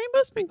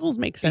 Rainbow sprinkles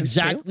make sense. Too.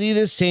 Exactly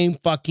the same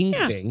fucking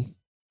Yeah. thing.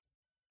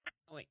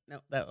 wait.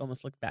 No, that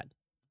almost looked bad.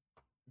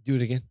 Do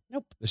it again.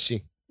 Nope. Let's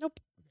see. Nope.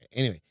 Okay,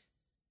 anyway.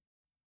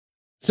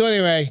 So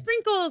anyway.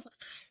 Sprinkles.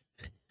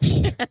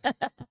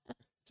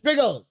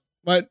 Sprinkles.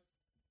 But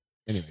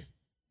anyway.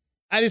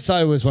 I just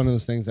thought it was one of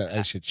those things that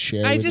I should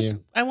share with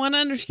you. I want to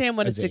understand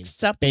what As it's a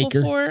acceptable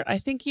baker. for. I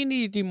think you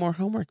need to do more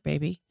homework,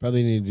 baby.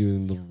 Probably need to do a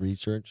little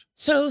research.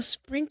 So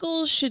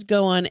sprinkles should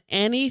go on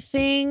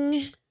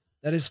anything.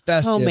 That is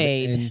festive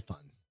Homemade. and fun.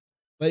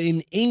 But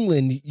in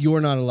England, you're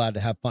not allowed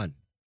to have fun.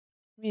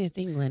 I mean, it's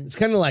England. It's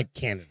kind of like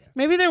Canada.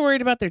 Maybe they're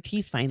worried about their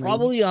teeth finally.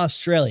 Probably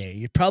Australia.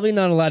 You're probably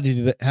not allowed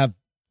to have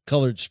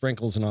colored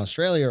sprinkles in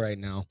Australia right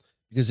now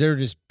because they're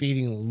just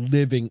beating the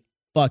living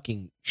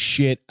fucking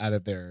shit out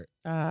of their.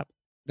 Stop.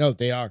 No,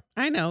 they are.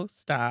 I know.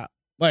 Stop.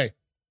 Wait.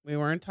 We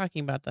weren't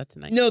talking about that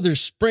tonight. No, they're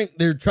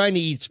trying to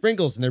eat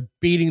sprinkles and they're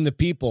beating the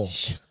people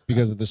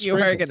because of the You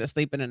sprinkles. are going to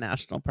sleep in a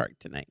national park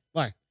tonight.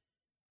 Why?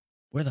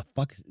 Where the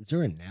fuck is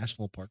there a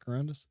national park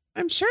around us?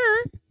 I'm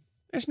sure.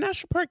 There's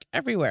national park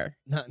everywhere.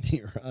 Not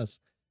near us.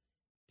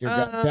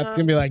 Beth's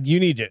gonna be like, you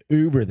need to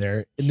Uber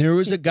there. And there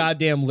was a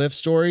goddamn Lyft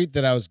story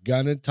that I was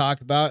gonna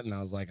talk about, and I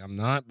was like, I'm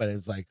not, but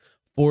it's like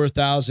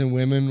 4,000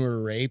 women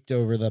were raped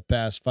over the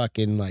past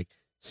fucking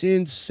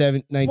since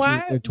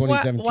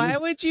 2017. Why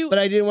would you? But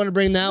I didn't want to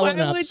bring that one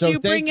up. Why would So you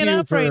bring thank it you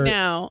up for, right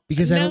now?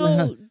 Because I don't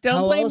know don't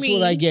how blame else me.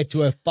 would I get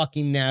to a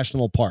fucking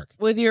national park?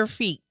 With your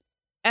feet.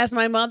 As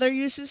my mother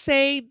used to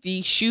say,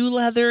 the shoe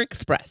leather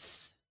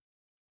express.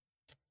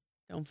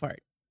 Don't fart.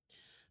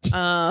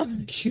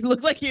 You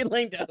look like you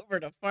leaned over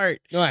to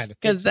fart. No, I had to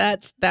Because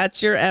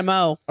that's your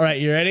MO. All right,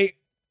 you ready?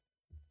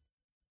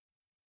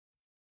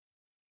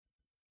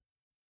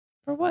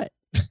 For what?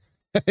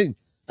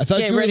 I thought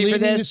Get you were ready for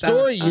leading the this.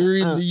 story.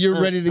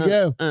 You're ready to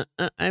go.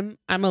 I'm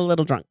a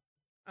little drunk.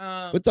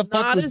 What the fuck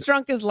Not was as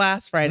drunk as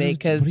last Friday.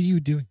 Because What are you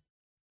doing?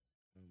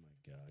 Oh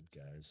my God,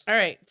 guys. all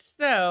right,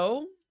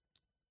 so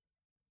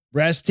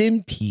Rest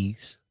in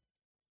peace.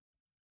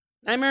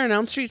 Nightmare on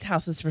Elm Street's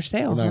house is for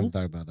sale. We're not Huh? going to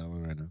talk about that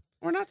one right now.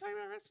 We're not talking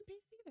about rest in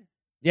peace either.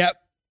 Yep.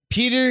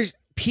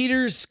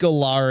 Peter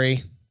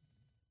Scolari.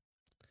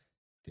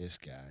 This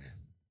guy.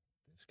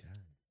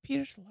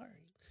 Peter Solari.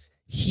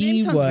 He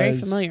Name sounds very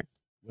was. familiar.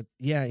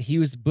 He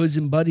was the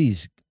bosom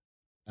buddies.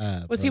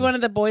 Was he one of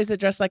the boys that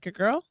dressed like a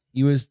girl?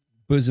 He was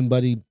bosom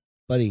buddy.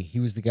 He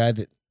was the guy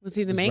that Was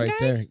he the was main right guy?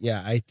 there.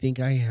 Yeah, I think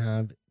I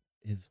have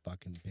his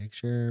fucking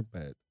picture,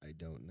 but I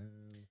don't know.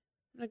 I'm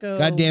gonna go.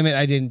 God damn it,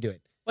 I didn't do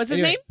it. What's his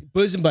Anyway, name?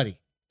 Bosom Buddy.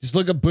 Just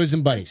look up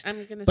Bosom Buddies.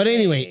 I'm gonna. But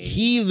anyway, say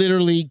he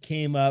literally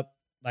came up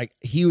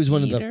he was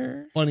one of the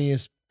Peter.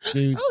 funniest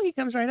dudes. Oh, he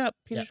comes right up.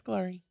 Peter Yeah.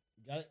 Scolari.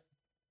 Got it?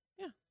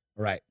 Yeah.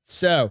 All right.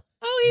 So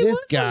Oh, he This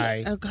was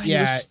guy, Oh God,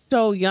 yeah. he was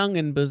so young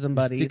in Bosom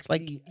Buddies.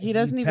 Like he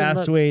doesn't even passed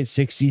look. away at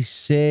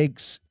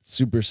 66.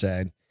 Super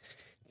sad.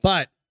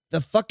 But the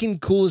fucking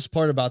coolest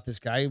part about this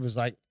guy was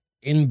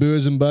in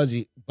Bosom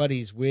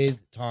Buddies with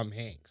Tom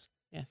Hanks.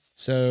 Yes.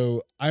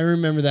 So I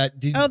remember that.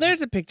 Oh,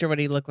 there's a picture what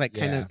he looked like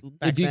kind Yeah. of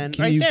back then.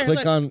 Can Right you there. click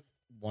Look. on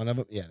one of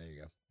them? Yeah, there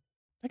you go.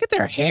 Look at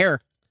their hair.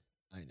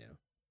 I know.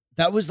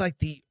 That was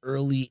the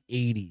early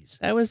 80s.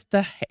 That was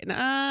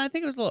I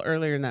think it was a little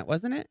earlier than that,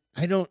 wasn't it?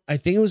 I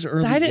think it was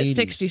early Died at 80s.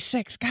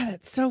 66. God,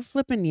 that's so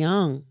flipping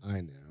young.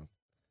 I know.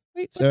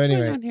 Wait, what's So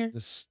anyway, going on here?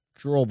 just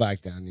scroll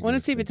back down. I want to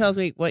see if it tells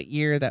me what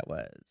year that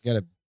was. You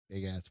got a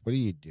big ass. What are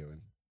you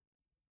doing?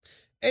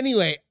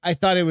 Anyway, I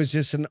thought it was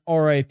just an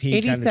RIP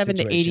 87 kind of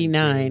to situation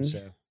 89.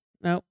 so.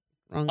 Nope,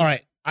 wrong. All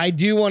right. I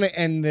do want to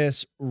end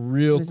this He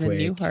real was in quick.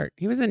 Newhart.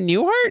 He was in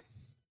Newhart?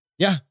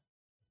 Yeah.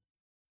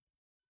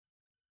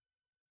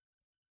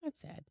 That's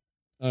sad.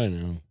 I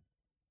know.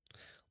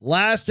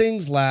 Last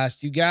things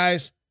last, you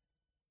guys.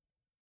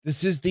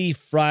 This is the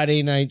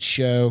Friday night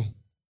show.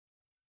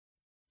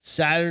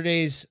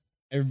 Saturdays,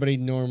 everybody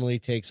normally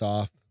takes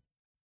off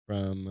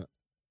from.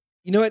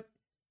 You know what?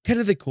 Kind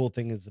of the cool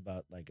thing is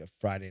about a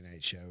Friday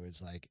night show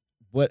is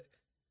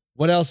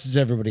what else is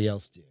everybody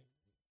else doing?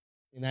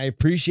 And I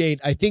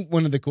think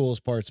one of the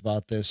coolest parts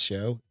about this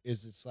show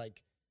is it's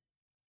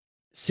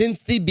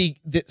since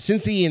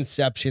the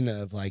inception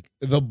of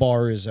the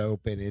bar is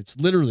open, it's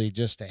literally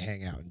just to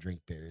hang out and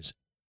drink beers,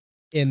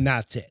 and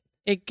that's it.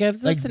 It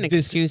gives us an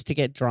excuse to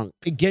get drunk.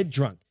 Get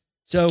drunk.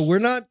 So we're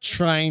not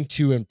trying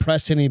to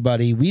impress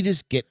anybody. We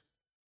just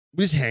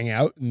hang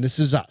out, and this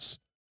is us.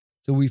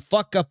 So we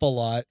fuck up a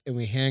lot, and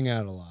we hang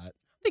out a lot.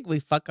 I think we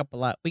fuck up a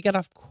lot. We get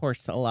off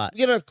course a lot. We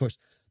get of course,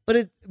 but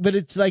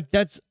it's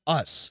that's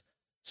us.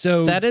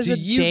 So That is to a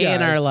you day in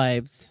guys- our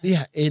lives.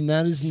 Yeah, and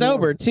that is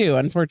Sober too,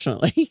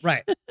 unfortunately.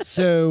 Right.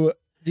 So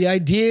the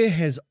idea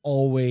has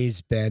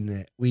always been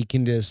that we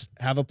can just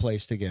have a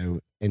place to go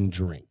and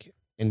drink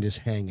and just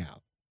hang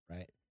out.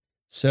 Right.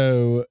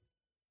 So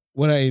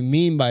what I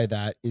mean by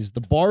that is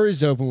the bar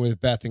is open with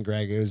Beth and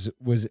Greg. It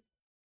was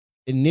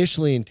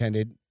initially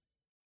intended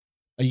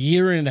a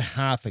year and a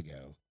half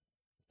ago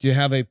to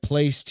have a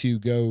place to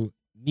go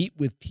meet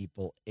with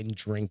people and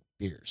drink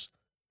beers.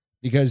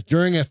 Because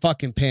during a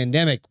fucking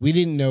pandemic, we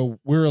didn't know,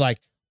 we were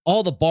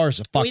all the bars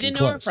are fucking We didn't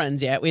know our closed.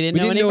 friends yet. We didn't We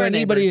know didn't any know of our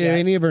anybody, neighbors yet.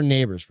 any of our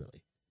neighbors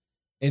really.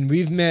 And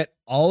we've met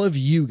all of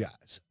you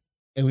guys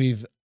and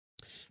we've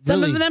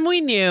Some really, of them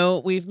we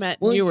knew. We've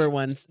met newer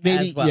ones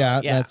maybe, as well.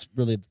 Yeah, that's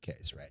really the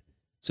case, right?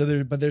 So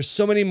there's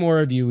so many more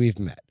of you we've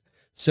met.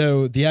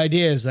 So the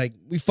idea is like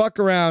we fuck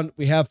around,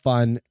 we have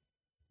fun.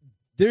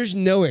 There's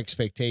no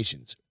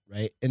expectations,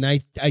 right? And I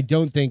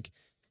don't think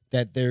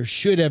that there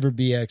should ever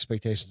be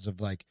expectations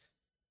of like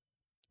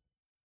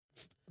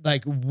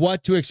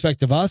what to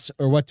expect of us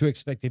or what to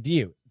expect of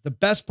you. The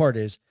best part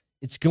is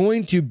it's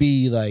going to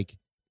be like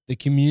the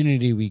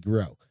community we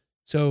grow.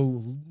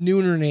 So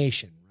Nooner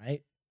Nation,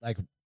 right?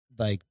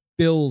 Like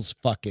Bill's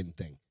fucking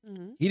thing.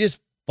 Mm-hmm.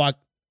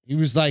 He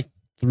was like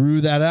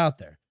threw that out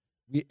there.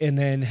 And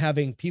then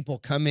having people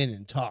come in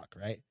and talk,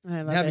 right?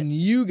 I love having it.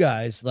 you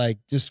guys like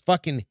just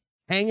fucking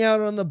hang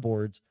out on the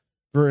boards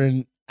for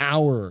an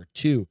hour or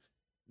two.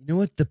 You know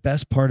what the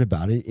best part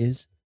about it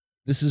is?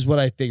 This is what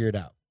I figured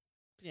out.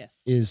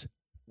 Yes. Is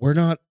we're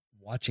not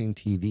watching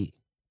TV.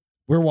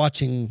 We're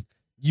watching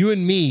you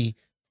and me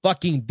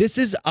fucking, this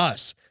is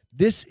us.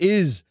 This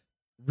is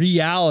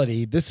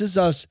reality. This is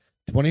us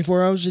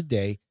 24 hours a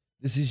day.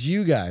 This is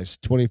you guys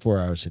 24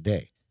 hours a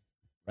day.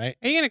 Right?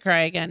 Are you going to cry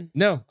again?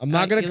 No, I'm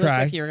not going to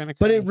cry. Like you were gonna cry.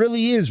 But it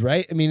really is,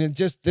 right? I mean,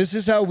 this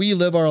is how we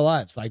live our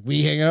lives. Like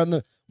we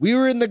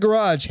were in the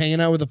garage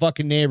hanging out with the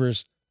fucking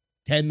neighbors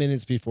 10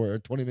 minutes before or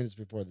 20 minutes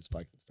before this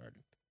fucking started.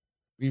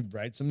 We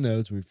write some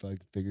notes. We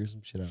fucking figure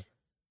some shit out.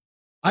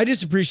 I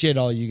just appreciate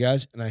all you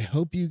guys. And I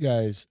hope you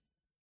guys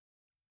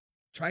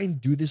try and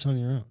do this on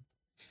your own.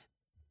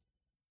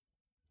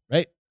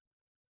 Right?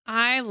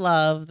 I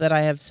love that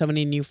I have so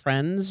many new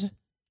friends.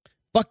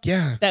 Fuck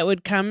yeah. That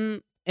would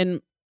come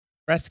and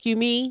rescue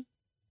me.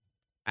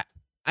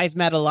 I've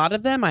met a lot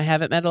of them. I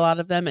haven't met a lot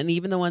of them. And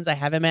even the ones I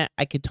haven't met,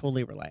 I could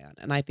totally rely on.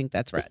 And I think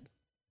that's rad.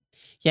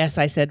 Yes,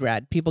 I said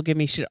rad. People give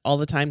me shit all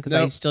the time because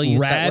I still use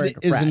that word.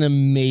 Rad is an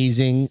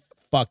amazing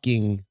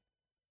fucking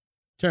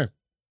term.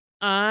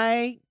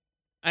 I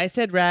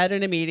said rad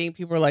in a meeting.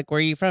 People were like, where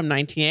are you from?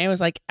 19A? I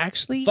was like,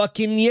 actually.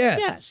 Fucking yes.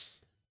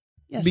 Yes.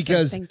 Yes.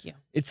 Because sir, thank you.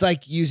 It's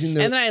like using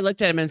the. And then I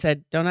looked at him and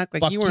said, don't act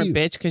like Fuck you weren't you.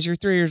 bitch because you're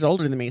 3 years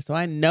older than me. So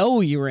I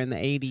know you were in the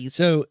 80s.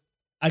 So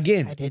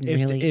again, I didn't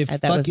really.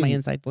 That was my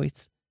inside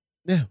voice.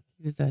 No.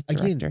 He was a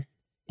director. Again,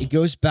 it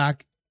goes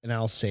back, and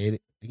I'll say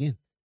it again.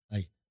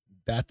 Like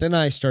Beth and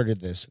I started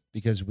this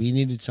because we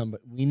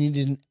needed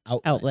an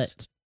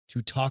outlet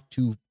to talk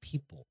to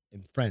people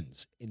and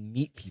friends and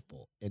meet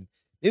people, and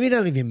maybe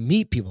not even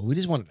meet people. We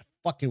just wanted a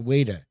fucking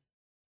way to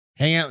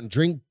hang out and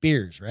drink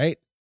beers, right?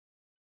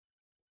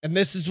 And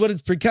this is what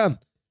it's become.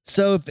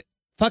 So if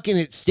fucking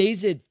it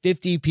stays at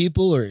 50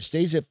 people or it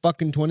stays at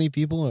fucking 20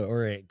 people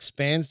or it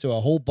expands to a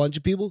whole bunch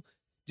of people,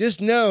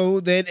 just know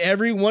that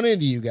every one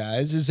of you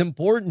guys is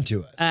important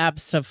to us.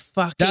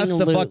 Absolutely. That's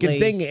the fucking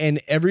thing. And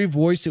every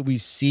voice that we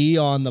see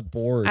on the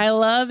boards. I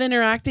love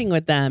interacting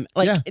with them.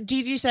 Like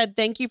Gigi said,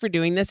 thank you for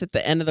doing this at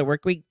the end of the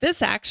work week.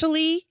 This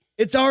actually...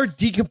 It's our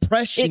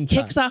decompression. It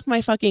kicks off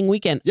my fucking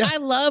weekend. Yeah. I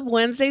love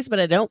Wednesdays, but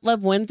I don't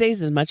love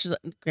Wednesdays as much as,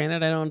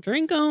 granted, I don't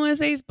drink on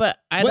Wednesdays, but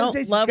I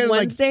Wednesdays don't love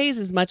Wednesdays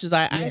like, as much as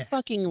I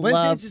fucking love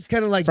Wednesdays is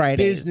kind of like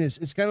Fridays. business.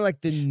 It's kind of like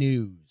the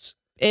news.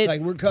 It's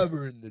like we're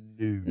covering the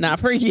news.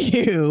 Not for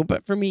you,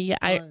 but for me,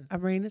 I'm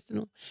very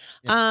innocent.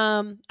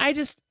 Yeah.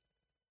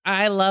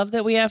 I love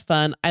that we have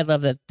fun. I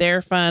love that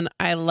they're fun.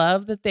 I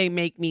love that they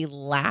make me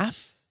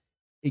laugh.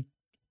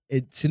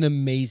 It's an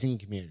amazing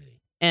community.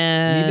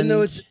 And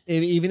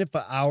even if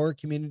our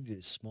community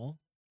is small,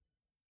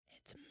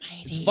 it's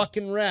mighty. It's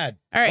fucking rad.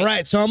 All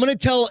right. So I'm gonna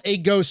tell a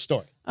ghost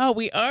story. Oh,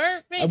 we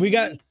are. I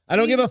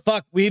don't give a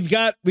fuck. We've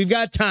got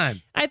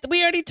time.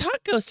 We already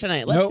talked ghost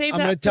tonight. Let's save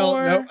that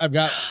for. No, I've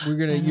got.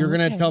 You're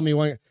gonna tell me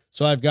one.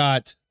 So I've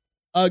got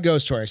a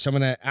ghost story. So I'm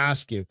gonna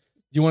ask you. Do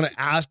you want to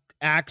ask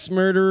axe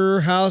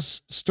murderer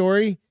house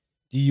story?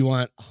 Do you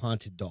want a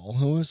haunted doll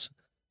house?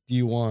 Do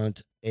you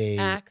want a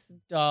axe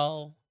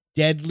doll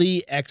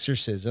deadly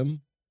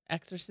exorcism?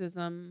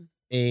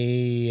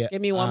 Give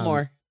me one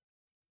more.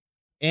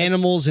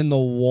 Animals in the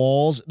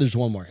walls. There's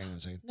one more. Hang on a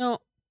second. No.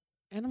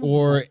 Animals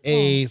or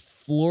a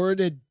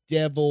Florida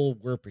devil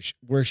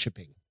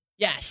worshiping.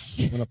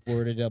 Yes. I'm a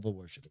Florida devil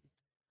worshiping.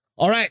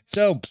 All right.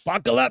 So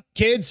buckle up,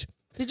 kids.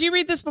 Did you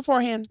read this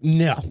beforehand?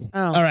 No.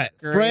 Oh, all right.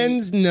 great.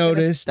 Friends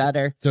noticed.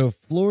 Stutter. So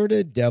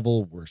Florida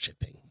devil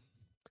worshiping.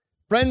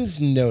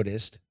 Friends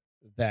noticed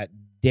that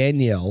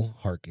Danielle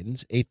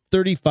Harkins, a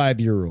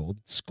 35-year-old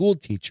school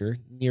teacher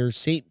near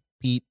St.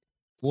 Pete,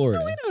 Florida.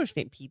 Oh, I know where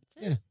St. Pete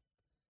is. Yeah.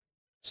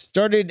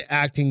 Started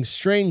acting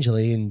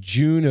strangely in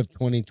June of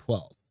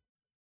 2012.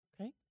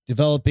 Okay.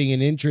 Developing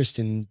an interest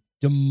in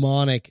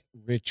demonic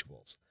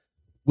rituals,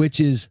 which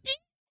is,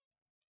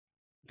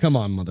 come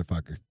on,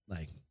 motherfucker.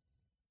 Like,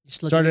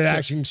 started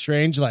acting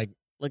strange, like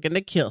looking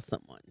to kill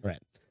someone. Right.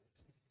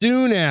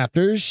 Soon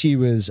after, she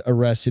was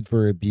arrested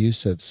for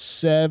abuse of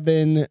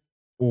seven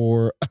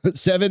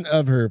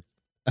of her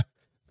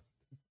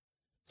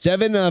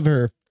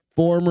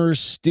former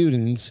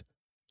students.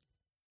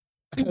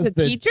 The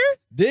teacher?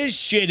 This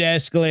shit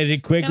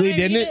escalated quickly,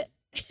 didn't it?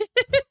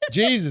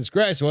 Jesus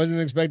Christ. I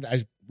wasn't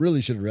expecting. really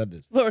should have read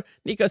this.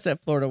 Nico said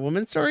Florida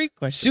woman story.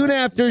 Soon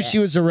after, she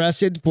was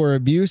arrested for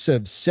abuse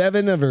of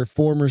 7 of her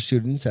former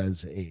students,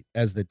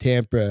 as the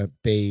Tampa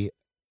Bay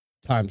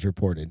Times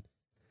reported.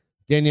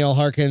 Danielle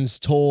Harkins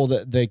told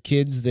the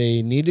kids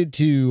they needed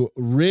to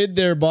rid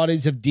their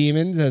bodies of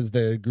demons as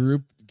the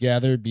group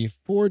gathered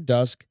before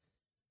dusk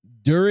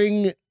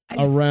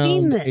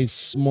around a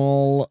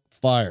small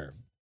fire.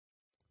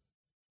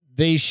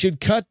 They should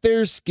cut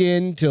their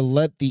skin to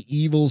let the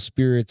evil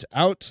spirits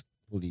out,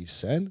 police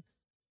said.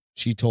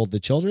 She told the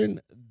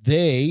children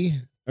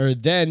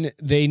then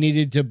they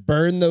needed to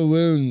burn the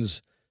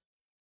wounds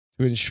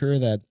to ensure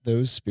that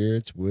those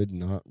spirits would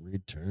not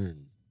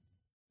return.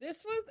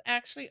 This was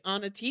actually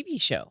on a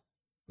TV show.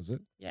 Was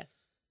it? Yes.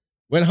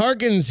 When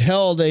Harkins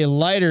held a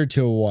lighter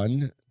to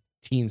one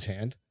teen's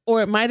hand,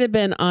 or it might have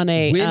been on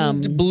a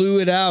wind blew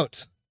it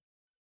out.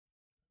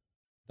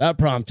 That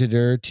prompted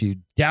her to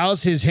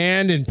douse his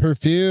hand in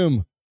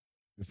perfume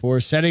before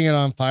setting it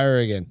on fire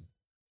again.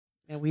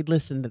 Yeah, we'd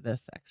listen to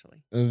this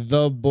actually.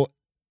 The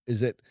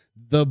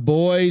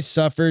boy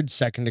suffered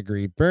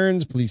 2nd-degree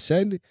burns, police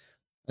said.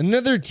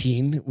 Another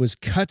teen was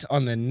cut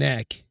on the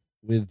neck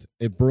with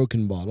a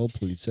broken bottle,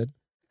 police said.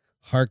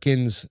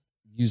 Harkins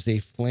used a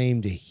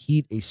flame to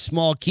heat a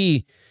small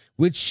key,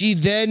 which she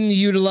then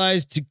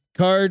utilized to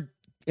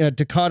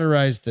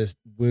cauterize the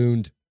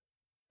wound.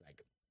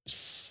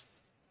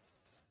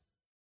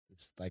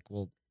 It's like,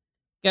 well,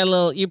 got a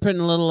little. You put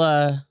in a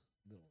little.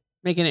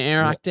 Making it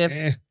interactive.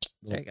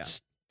 There you go.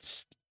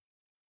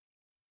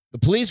 The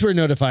police were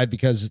notified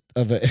because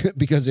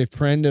a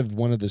friend of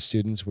one of the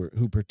students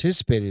who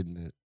participated in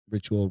the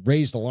ritual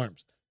raised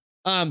alarms.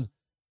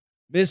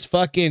 Miss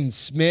fucking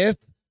Smith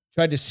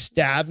tried to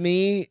stab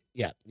me.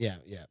 Yeah.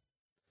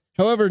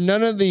 However,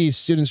 none of the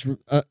students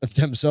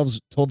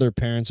themselves told their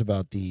parents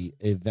about the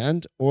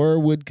event or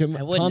would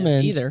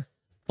comment either.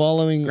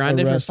 Following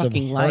Grounded arrest her of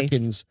fucking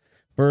Harkins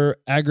for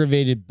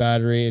aggravated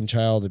battery and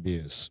child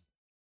abuse.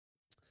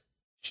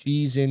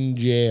 She's in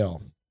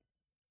jail.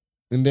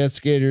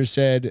 Investigators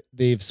said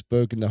they've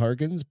spoken to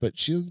Harkins, but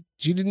she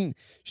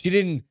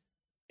didn't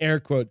air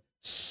quote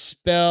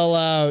spell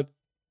out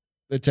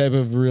the type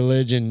of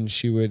religion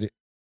she would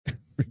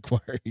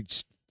require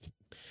each.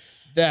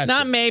 That's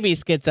not maybe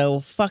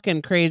schizo,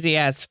 fucking crazy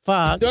ass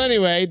fuck. So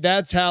anyway,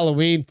 that's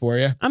Halloween for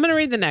you. I'm gonna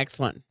read the next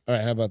one. All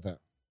right, how about that?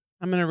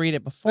 I'm gonna read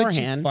it Why'd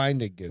beforehand. you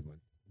find a good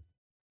one?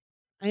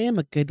 I am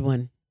a good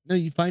one. No,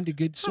 you find a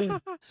good story. You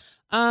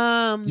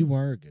are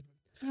a good one.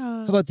 How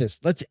How about this?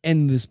 Let's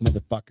end this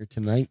motherfucker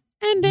tonight.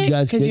 End You it,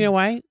 guys because good? you know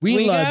why?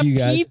 We love got you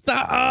guys. Pizza.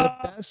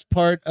 The best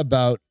part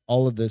about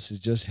all of this is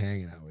just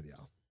hanging out with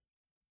y'all.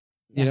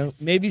 You know,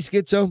 Yes. maybe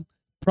schizo,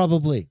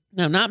 probably.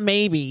 No, not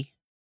maybe.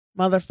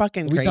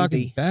 Motherfucking Are we crazy.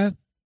 talking Beth,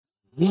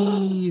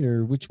 me,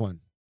 or which one?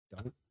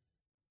 Don't.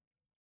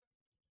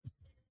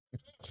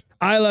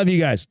 I love you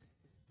guys.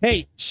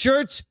 Hey,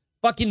 shirts,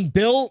 fucking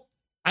Bill.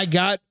 I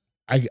got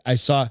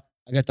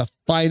the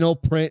final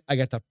print. I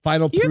got the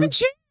final You haven't proof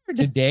shared.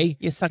 today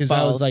You suck because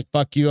balls. I was like,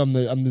 "Fuck you." I'm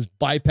just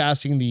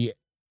bypassing the.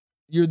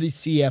 You're the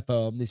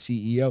CFO. I'm the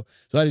CEO.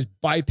 So I just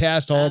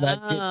bypassed all that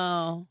shit.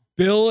 Oh.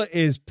 Bill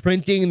is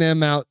printing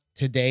them out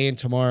today and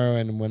tomorrow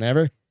and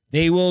whenever.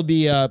 They will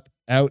be out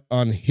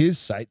on his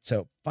site.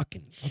 So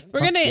fucking. We're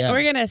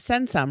gonna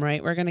send some,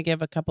 right? We're gonna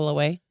give a couple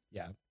away.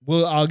 Yeah.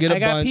 Well, I'll get a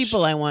bunch. I got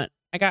people I want.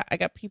 I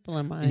got people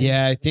in mind.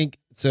 Yeah, I think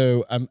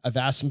so. I've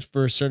asked them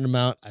for a certain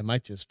amount. I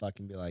might just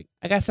fucking be like,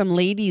 I got some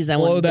ladies I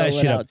blow want to that dole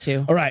shit it up. out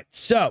to. All right.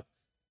 So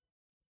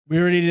we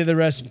already did the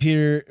rest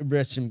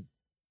in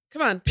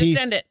Come on, Peace. just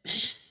send it.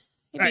 Hey,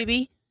 All right.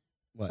 baby.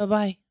 What?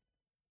 Bye-bye.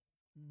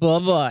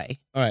 Bye-bye.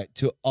 All right.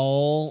 To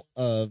all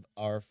of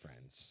our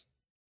friends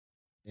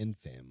and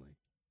family,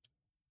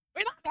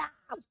 We love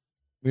you.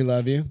 we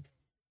love you.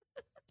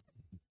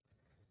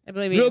 I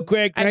believe Real you.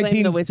 quick, I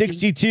blame the whiskey.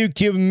 1962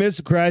 Cuban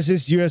Missile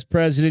Crisis. U.S.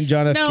 President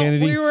John F. No,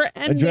 Kennedy we were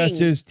ending.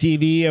 addresses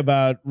TV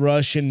about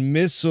Russian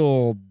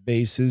missile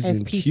bases I have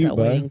in pizza Cuba.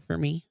 waiting for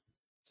me.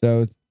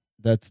 So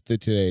that's the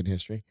today in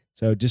history.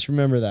 So just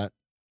remember that.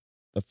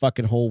 The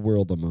fucking whole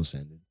world almost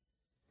ended.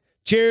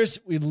 Cheers.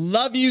 We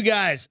love you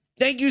guys.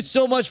 Thank you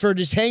so much for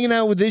just hanging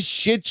out with this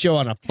shit show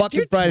on a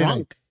fucking You're Friday drunk.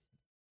 night.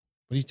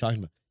 What are you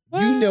talking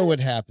about? You know what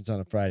happens on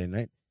a Friday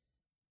night.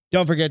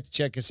 Don't forget to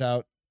check us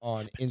out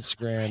on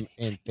Instagram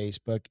and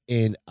Facebook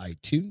and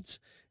iTunes.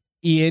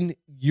 Ian,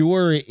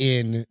 you're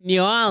in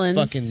New Orleans.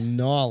 fucking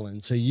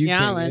Nolans, so you New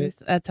can.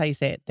 Orleans. That's how you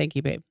say it. Thank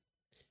you, babe.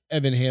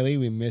 Evan Haley,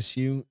 we miss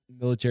you.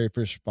 Military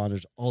first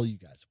responders, all you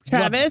guys. We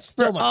love you Travis, so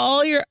for much.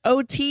 all your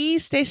OT,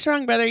 stay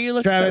strong, brother. You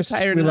look Travis, so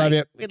tired we love tonight.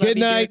 you. We love Good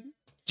you, night. dude.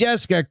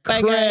 Jessica,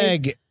 Bye,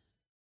 Craig. guys.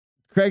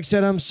 Craig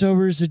said I'm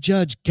sober as a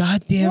judge.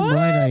 Goddamn What?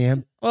 right I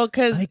am. Well,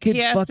 because I could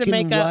he has to fucking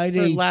make up ride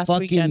for a last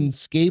fucking weekend.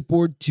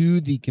 skateboard to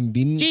the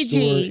convenience store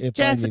Gigi, if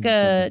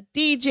Jessica,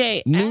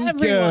 DJ, Nico,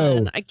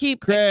 everyone. I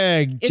keep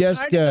Craig, It's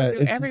hard to go Jessica,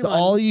 through it's everyone.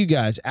 all you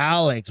guys.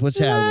 Alex, what's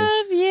happening?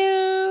 love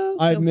you.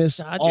 I Go missed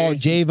all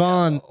Dodgers.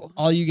 Javon, Go.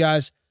 all you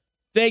guys.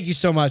 Thank you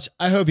so much.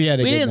 I hope you had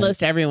a We good didn't night.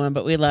 list everyone,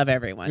 but we love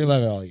everyone. We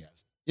love all you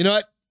guys. You know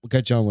what? We'll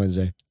catch you on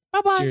Wednesday.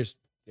 Bye-bye. Cheers.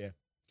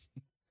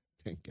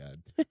 Thank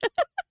God.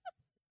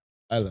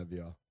 I love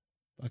y'all.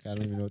 Fuck, I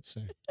don't even know what to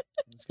say.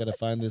 Just gotta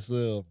find this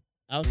little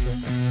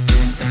outro.